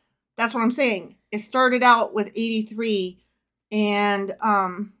 So that's what I'm saying. It started out with 83, and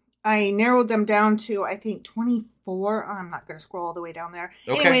I narrowed them down to, I think, 24. I'm not going to scroll all the way down there.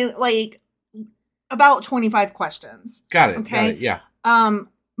 Okay. Anyway, like, about 25 questions. Got it. Okay. Got it. Yeah.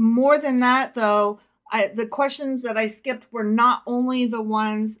 More than that, though, the questions that I skipped were not only the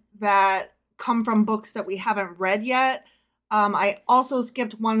ones that come from books that we haven't read yet. I also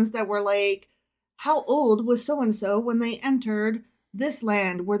skipped ones that were like, how old was so-and-so when they entered this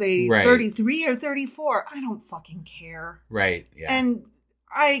land? Were they 33 or 34? I don't fucking care. Right, yeah. And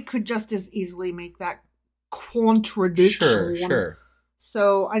I could just as easily make that contradiction. Sure.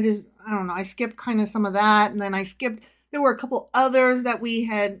 So I don't know. I skipped kind of some of that. And then there were a couple others that we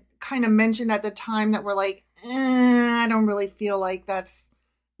had kind of mentioned at the time that were like, I don't really feel like that's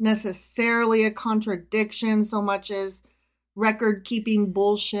necessarily a contradiction so much as record keeping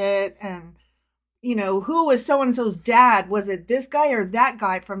bullshit. And who was so-and-so's dad? Was it this guy or that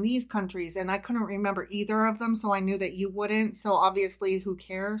guy from these countries? And I couldn't remember either of them, so I knew that you wouldn't. So obviously, who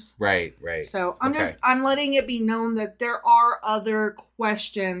cares? Right. So I'm letting it be known that there are other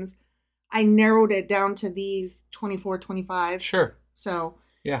questions. I narrowed it down to these 24, 25. Sure. So,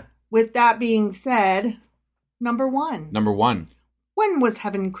 yeah. With that being said, number one. When was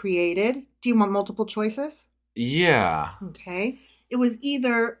heaven created? Do you want multiple choices? Yeah. Okay. It was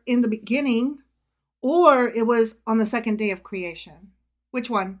either in the beginning, or it was on the second day of creation. Which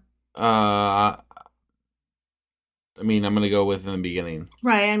one? I'm going to go with in the beginning.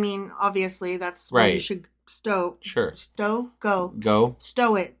 Right. Obviously, that's where you should stow. Sure. Go.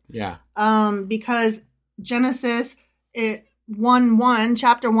 Stow it. Yeah. Because Genesis 1:1,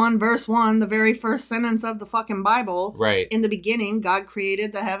 chapter 1, verse 1, the very first sentence of the fucking Bible. Right. In the beginning, God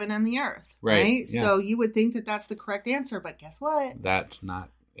created the heaven and the earth. Right. Yeah. So you would think that that's the correct answer, but guess what? That's not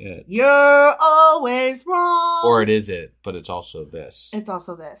it. You're always wrong. Or it is it, but it's also this.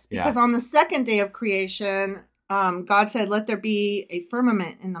 Because on the second day of creation, God said, let there be a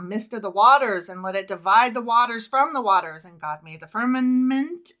firmament in the midst of the waters, and let it divide the waters from the waters. And God made the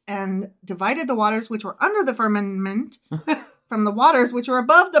firmament and divided the waters which were under the firmament from the waters which were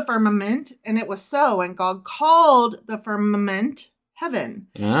above the firmament. And it was so. And God called the firmament heaven.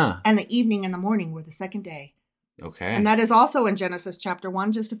 And the evening and the morning were the second day. Okay. And that is also in Genesis chapter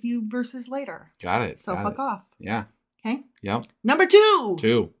 1, just a few verses later. Got it. So fuck off. Yeah. Okay. Yep. Number 2.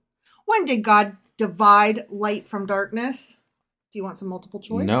 2. When did God divide light from darkness? Do you want some multiple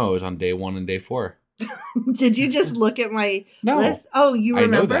choice? No, it was on day 1 and day 4. Did you just look at my list? Oh, you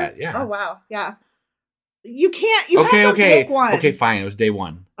remember? I know that, yeah. Oh, wow. Yeah. You can't, you have to pick one. Okay, fine. It was day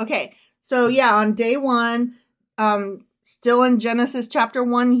 1. Okay. So, yeah, on day 1, still in Genesis chapter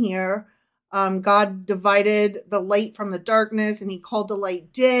 1 here, God divided the light from the darkness, and he called the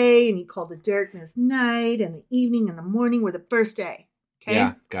light day, and he called the darkness night, and the evening and the morning were the first day. Okay?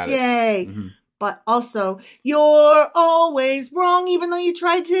 Yeah, got it. Yay. Mm-hmm. But also, you're always wrong, even though you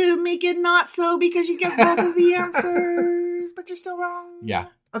tried to make it not so because you guessed both of the answers, but you're still wrong. Yeah.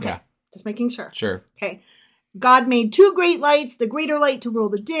 Okay. Yeah. Just making sure. Sure. Okay. God made 2 great lights, the greater light to rule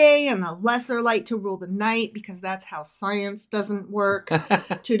the day and the lesser light to rule the night, because that's how science doesn't work,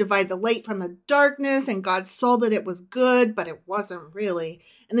 to divide the light from the darkness. And God saw that it was good, but it wasn't really.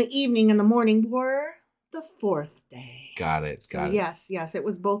 And the evening and the morning were the 4th day. Got it. Yes, it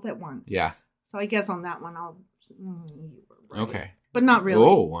was both at once. Yeah. So I guess on that one, you were right. Okay. But not really.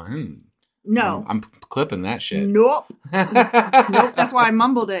 Oh, no. I'm clipping that shit. Nope. Nope. That's why I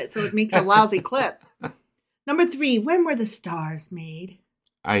mumbled it, so it makes a lousy clip. Number 3, when were the stars made?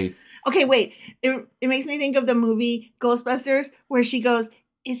 Okay, wait. It makes me think of the movie Ghostbusters, where she goes,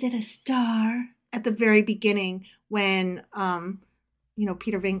 "Is it a star?" at the very beginning when,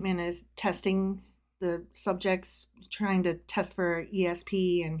 Peter Venkman is testing the subjects, trying to test for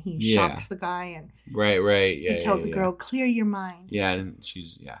ESP, and he shocks the guy, and right, yeah, he tells the girl, "Clear your mind." Yeah, and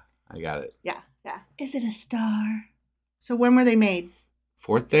I got it. Yeah. Is it a star? So when were they made?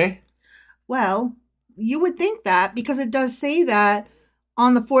 4th day? Well, you would think that, because it does say that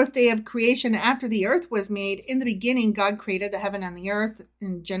on the 4th day of creation, after the earth was made, in the beginning, God created the heaven and the earth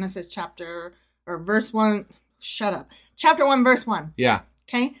in Genesis verse 1. Shut up. Chapter 1, verse 1. Yeah.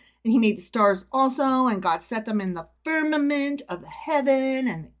 Okay. And he made the stars also, and God set them in the firmament of the heaven,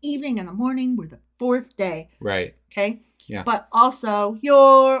 and the evening and the morning were the fourth day. Right. Okay? Yeah. But also,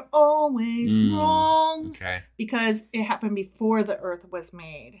 you're always wrong. Okay. Because it happened before the earth was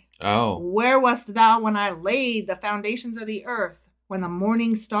made. Oh. Where wast thou when I laid the foundations of the earth, when the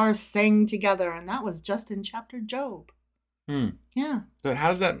morning stars sang together? And that was just in chapter Job. Yeah. But how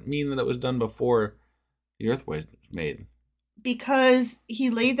does that mean that it was done before the earth was made? Because he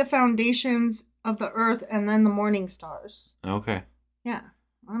laid the foundations of the earth and then the morning stars. Okay. Yeah.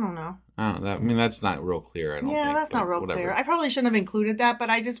 I don't know. I mean, that's not real clear, I don't think. Yeah, that's not real whatever. clear. I probably shouldn't have included that, but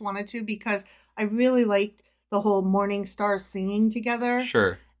I just wanted to because I really liked the whole morning stars singing together.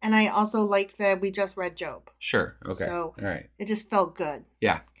 Sure. And I also liked that we just read Job. Sure. Okay. So all right. it just felt good.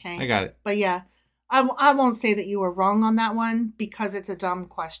 Yeah. Okay. I got it. But yeah, I won't say that you were wrong on that one because it's a dumb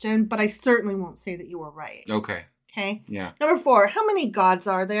question, but I certainly won't say that you were right. Okay. Okay. Yeah. Number 4, how many gods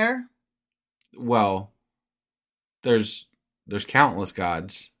are there? Well, there's countless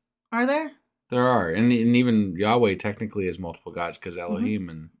gods. Are there? There are. And even Yahweh technically is multiple gods because Elohim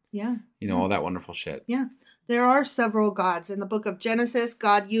and, all that wonderful shit. Yeah. There are several gods. In the book of Genesis,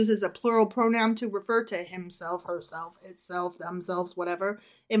 God uses a plural pronoun to refer to himself, herself, itself, themselves, whatever,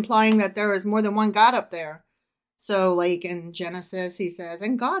 implying that there is more than one God up there. So, like in Genesis, he says,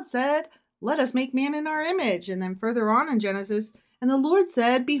 and God said, let us make man in our image. And then further on in Genesis, and the Lord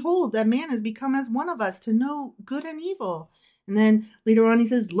said, behold, that man has become as one of us to know good and evil. And then later on he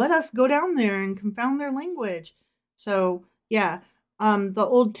says, let us go down there and confound their language. So, yeah. The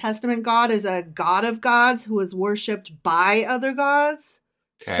Old Testament God is a God of gods who is worshipped by other gods.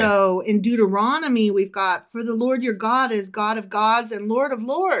 Okay. So in Deuteronomy, we've got, for the Lord your God is God of gods and Lord of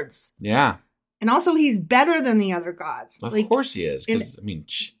lords. Yeah. And also he's better than the other gods. Of course he is. Because,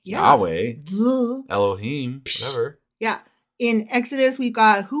 Yahweh, Elohim, whatever. Yeah. In Exodus, we've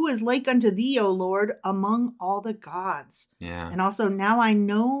got, who is like unto thee, O Lord, among all the gods. Yeah. And also, now I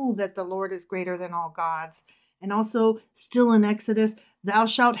know that the Lord is greater than all gods. And also, still in Exodus, thou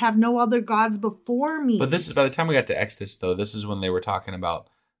shalt have no other gods before me. But this is, by the time we got to Exodus, though, this is when they were talking about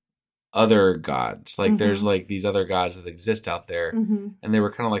other gods. Like, there's like these other gods that exist out there. And they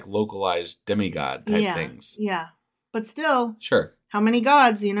were kind of like localized demigod type things. Yeah. But still. Sure. How many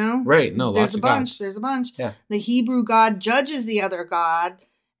gods, Right. No, lots of gods. There's a bunch. Yeah. The Hebrew God judges the other God.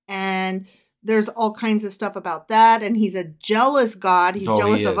 And there's all kinds of stuff about that. And he's a jealous God. He's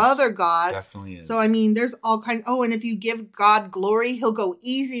jealous of other gods. Definitely is. So, I mean, there's all kinds. Oh, and if you give God glory, he'll go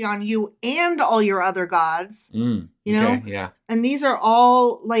easy on you and all your other gods. You know? Okay, yeah. And these are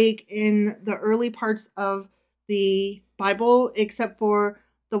all like in the early parts of the Bible, except for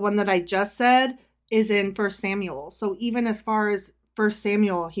the one that I just said is in 1 Samuel. So even as far as 1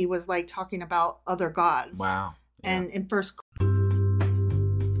 Samuel, he was like talking about other gods. Wow. Yeah. And in 1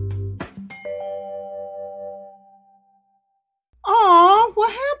 Aw,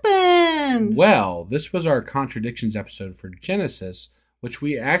 what happened? Well, this was our contradictions episode for Genesis, which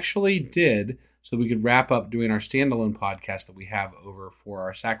we actually did so that we could wrap up doing our standalone podcast that we have over for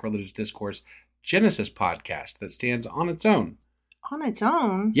our Sacrilegious Discourse Genesis podcast that stands on its own. On its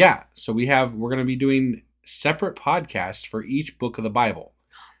own? Yeah. So we're going to be doing separate podcasts for each book of the Bible.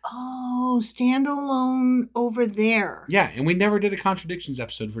 Oh, standalone over there. Yeah, and we never did a contradictions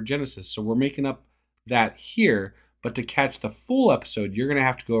episode for Genesis, so we're making up that here. But to catch the full episode, you're going to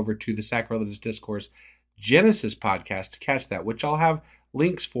have to go over to the Sacrilegious Discourse Genesis podcast to catch that, which I'll have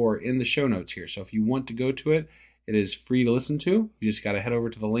links for in the show notes here. So if you want to go to it, it is free to listen to. You just got to head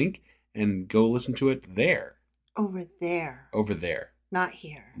over to the link and go listen to it there. Over there. Over there. Not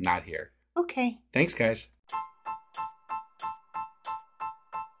here. Not here. Okay. Thanks, guys.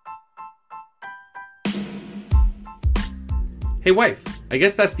 Hey, wife, I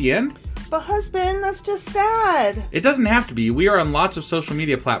guess that's the end? But husband, that's just sad. It doesn't have to be. We are on lots of social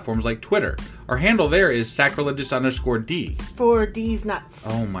media platforms like Twitter. Our handle there is sacrilegious_D. For D's nuts.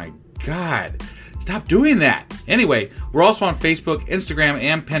 Oh my God. Stop doing that. Anyway, we're also on Facebook, Instagram,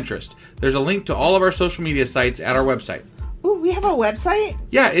 and Pinterest. There's a link to all of our social media sites at our website. Ooh, we have a website?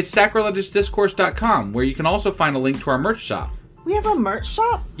 Yeah, it's sacrilegiousdiscourse.com, where you can also find a link to our merch shop. We have a merch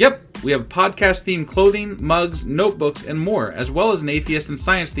shop? Yep. We have podcast-themed clothing, mugs, notebooks, and more, as well as an atheist and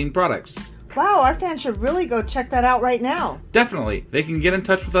science-themed products. Wow, our fans should really go check that out right now. Definitely. They can get in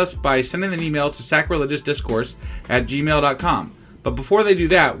touch with us by sending an email to sacrilegiousdiscourse@gmail.com. But before they do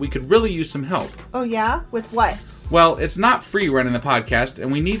that, we could really use some help. Oh yeah? With what? Well, it's not free running the podcast,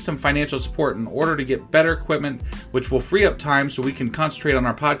 and we need some financial support in order to get better equipment, which will free up time so we can concentrate on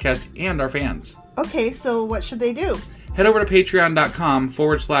our podcast and our fans. Okay, so what should they do? Head over to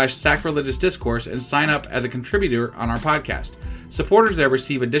patreon.com/sacrilegiousdiscourse and sign up as a contributor on our podcast. Supporters there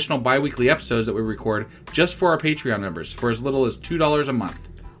receive additional bi-weekly episodes that we record just for our Patreon members for as little as $2 a month.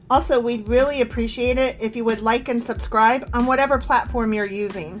 Also, we'd really appreciate it if you would like and subscribe on whatever platform you're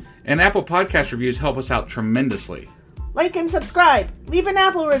using. And Apple Podcast reviews help us out tremendously. Like and subscribe, leave an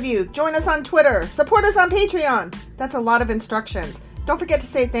Apple review, join us on Twitter, support us on Patreon. That's a lot of instructions. Don't forget to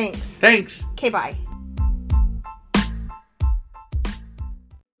say thanks. Thanks. Okay, bye.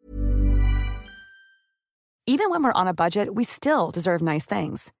 Even when we're on a budget, we still deserve nice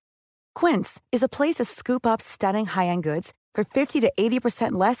things. Quince is a place to scoop up stunning high-end goods for 50 to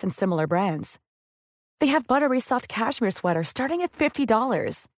 80% less than similar brands. They have buttery soft cashmere sweaters starting at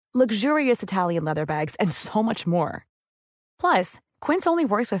 $50, luxurious Italian leather bags, and so much more. Plus, Quince only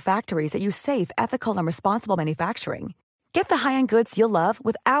works with factories that use safe, ethical, and responsible manufacturing. Get the high-end goods you'll love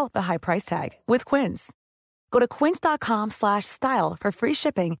without the high price tag with Quince. Go to quince.com/style for free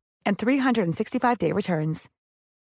shipping and 365-day returns.